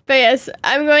 But yes,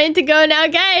 I'm going to go now,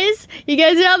 guys. You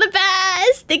guys are all the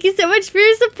best. Thank you so much for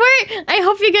your support. I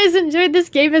hope you guys enjoyed this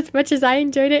game as much as I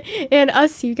enjoyed it. And I'll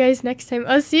see you guys next time.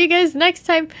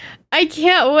 I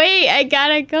can't wait. I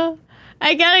gotta go.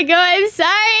 I'm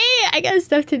sorry. I got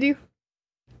stuff to do.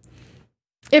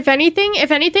 If anything,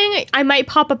 I might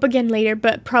pop up again later,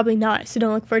 but probably not. So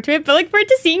don't look forward to it. But look forward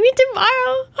to seeing me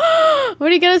tomorrow.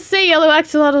 What are you gonna say, yellow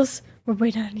axolotls? We're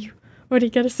waiting on you. What are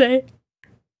you gonna say?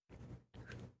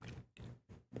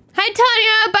 Hi,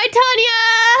 Tanya! Bye,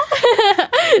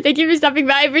 Tanya! Thank you for stopping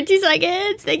by for 2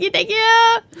 seconds. Thank you. Thank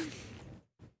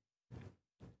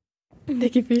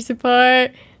you for your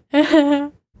support.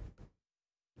 You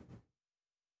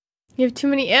have too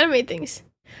many anime things.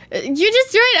 You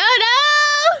just joined! Oh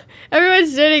no!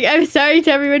 Everyone's joining. I'm sorry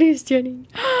to everyone who's joining.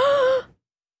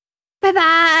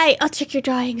 Bye-bye! I'll check your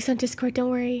drawings on Discord, don't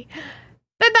worry.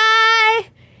 Bye-bye!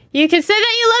 You can say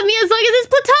that you love me as long as it's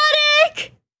platonic!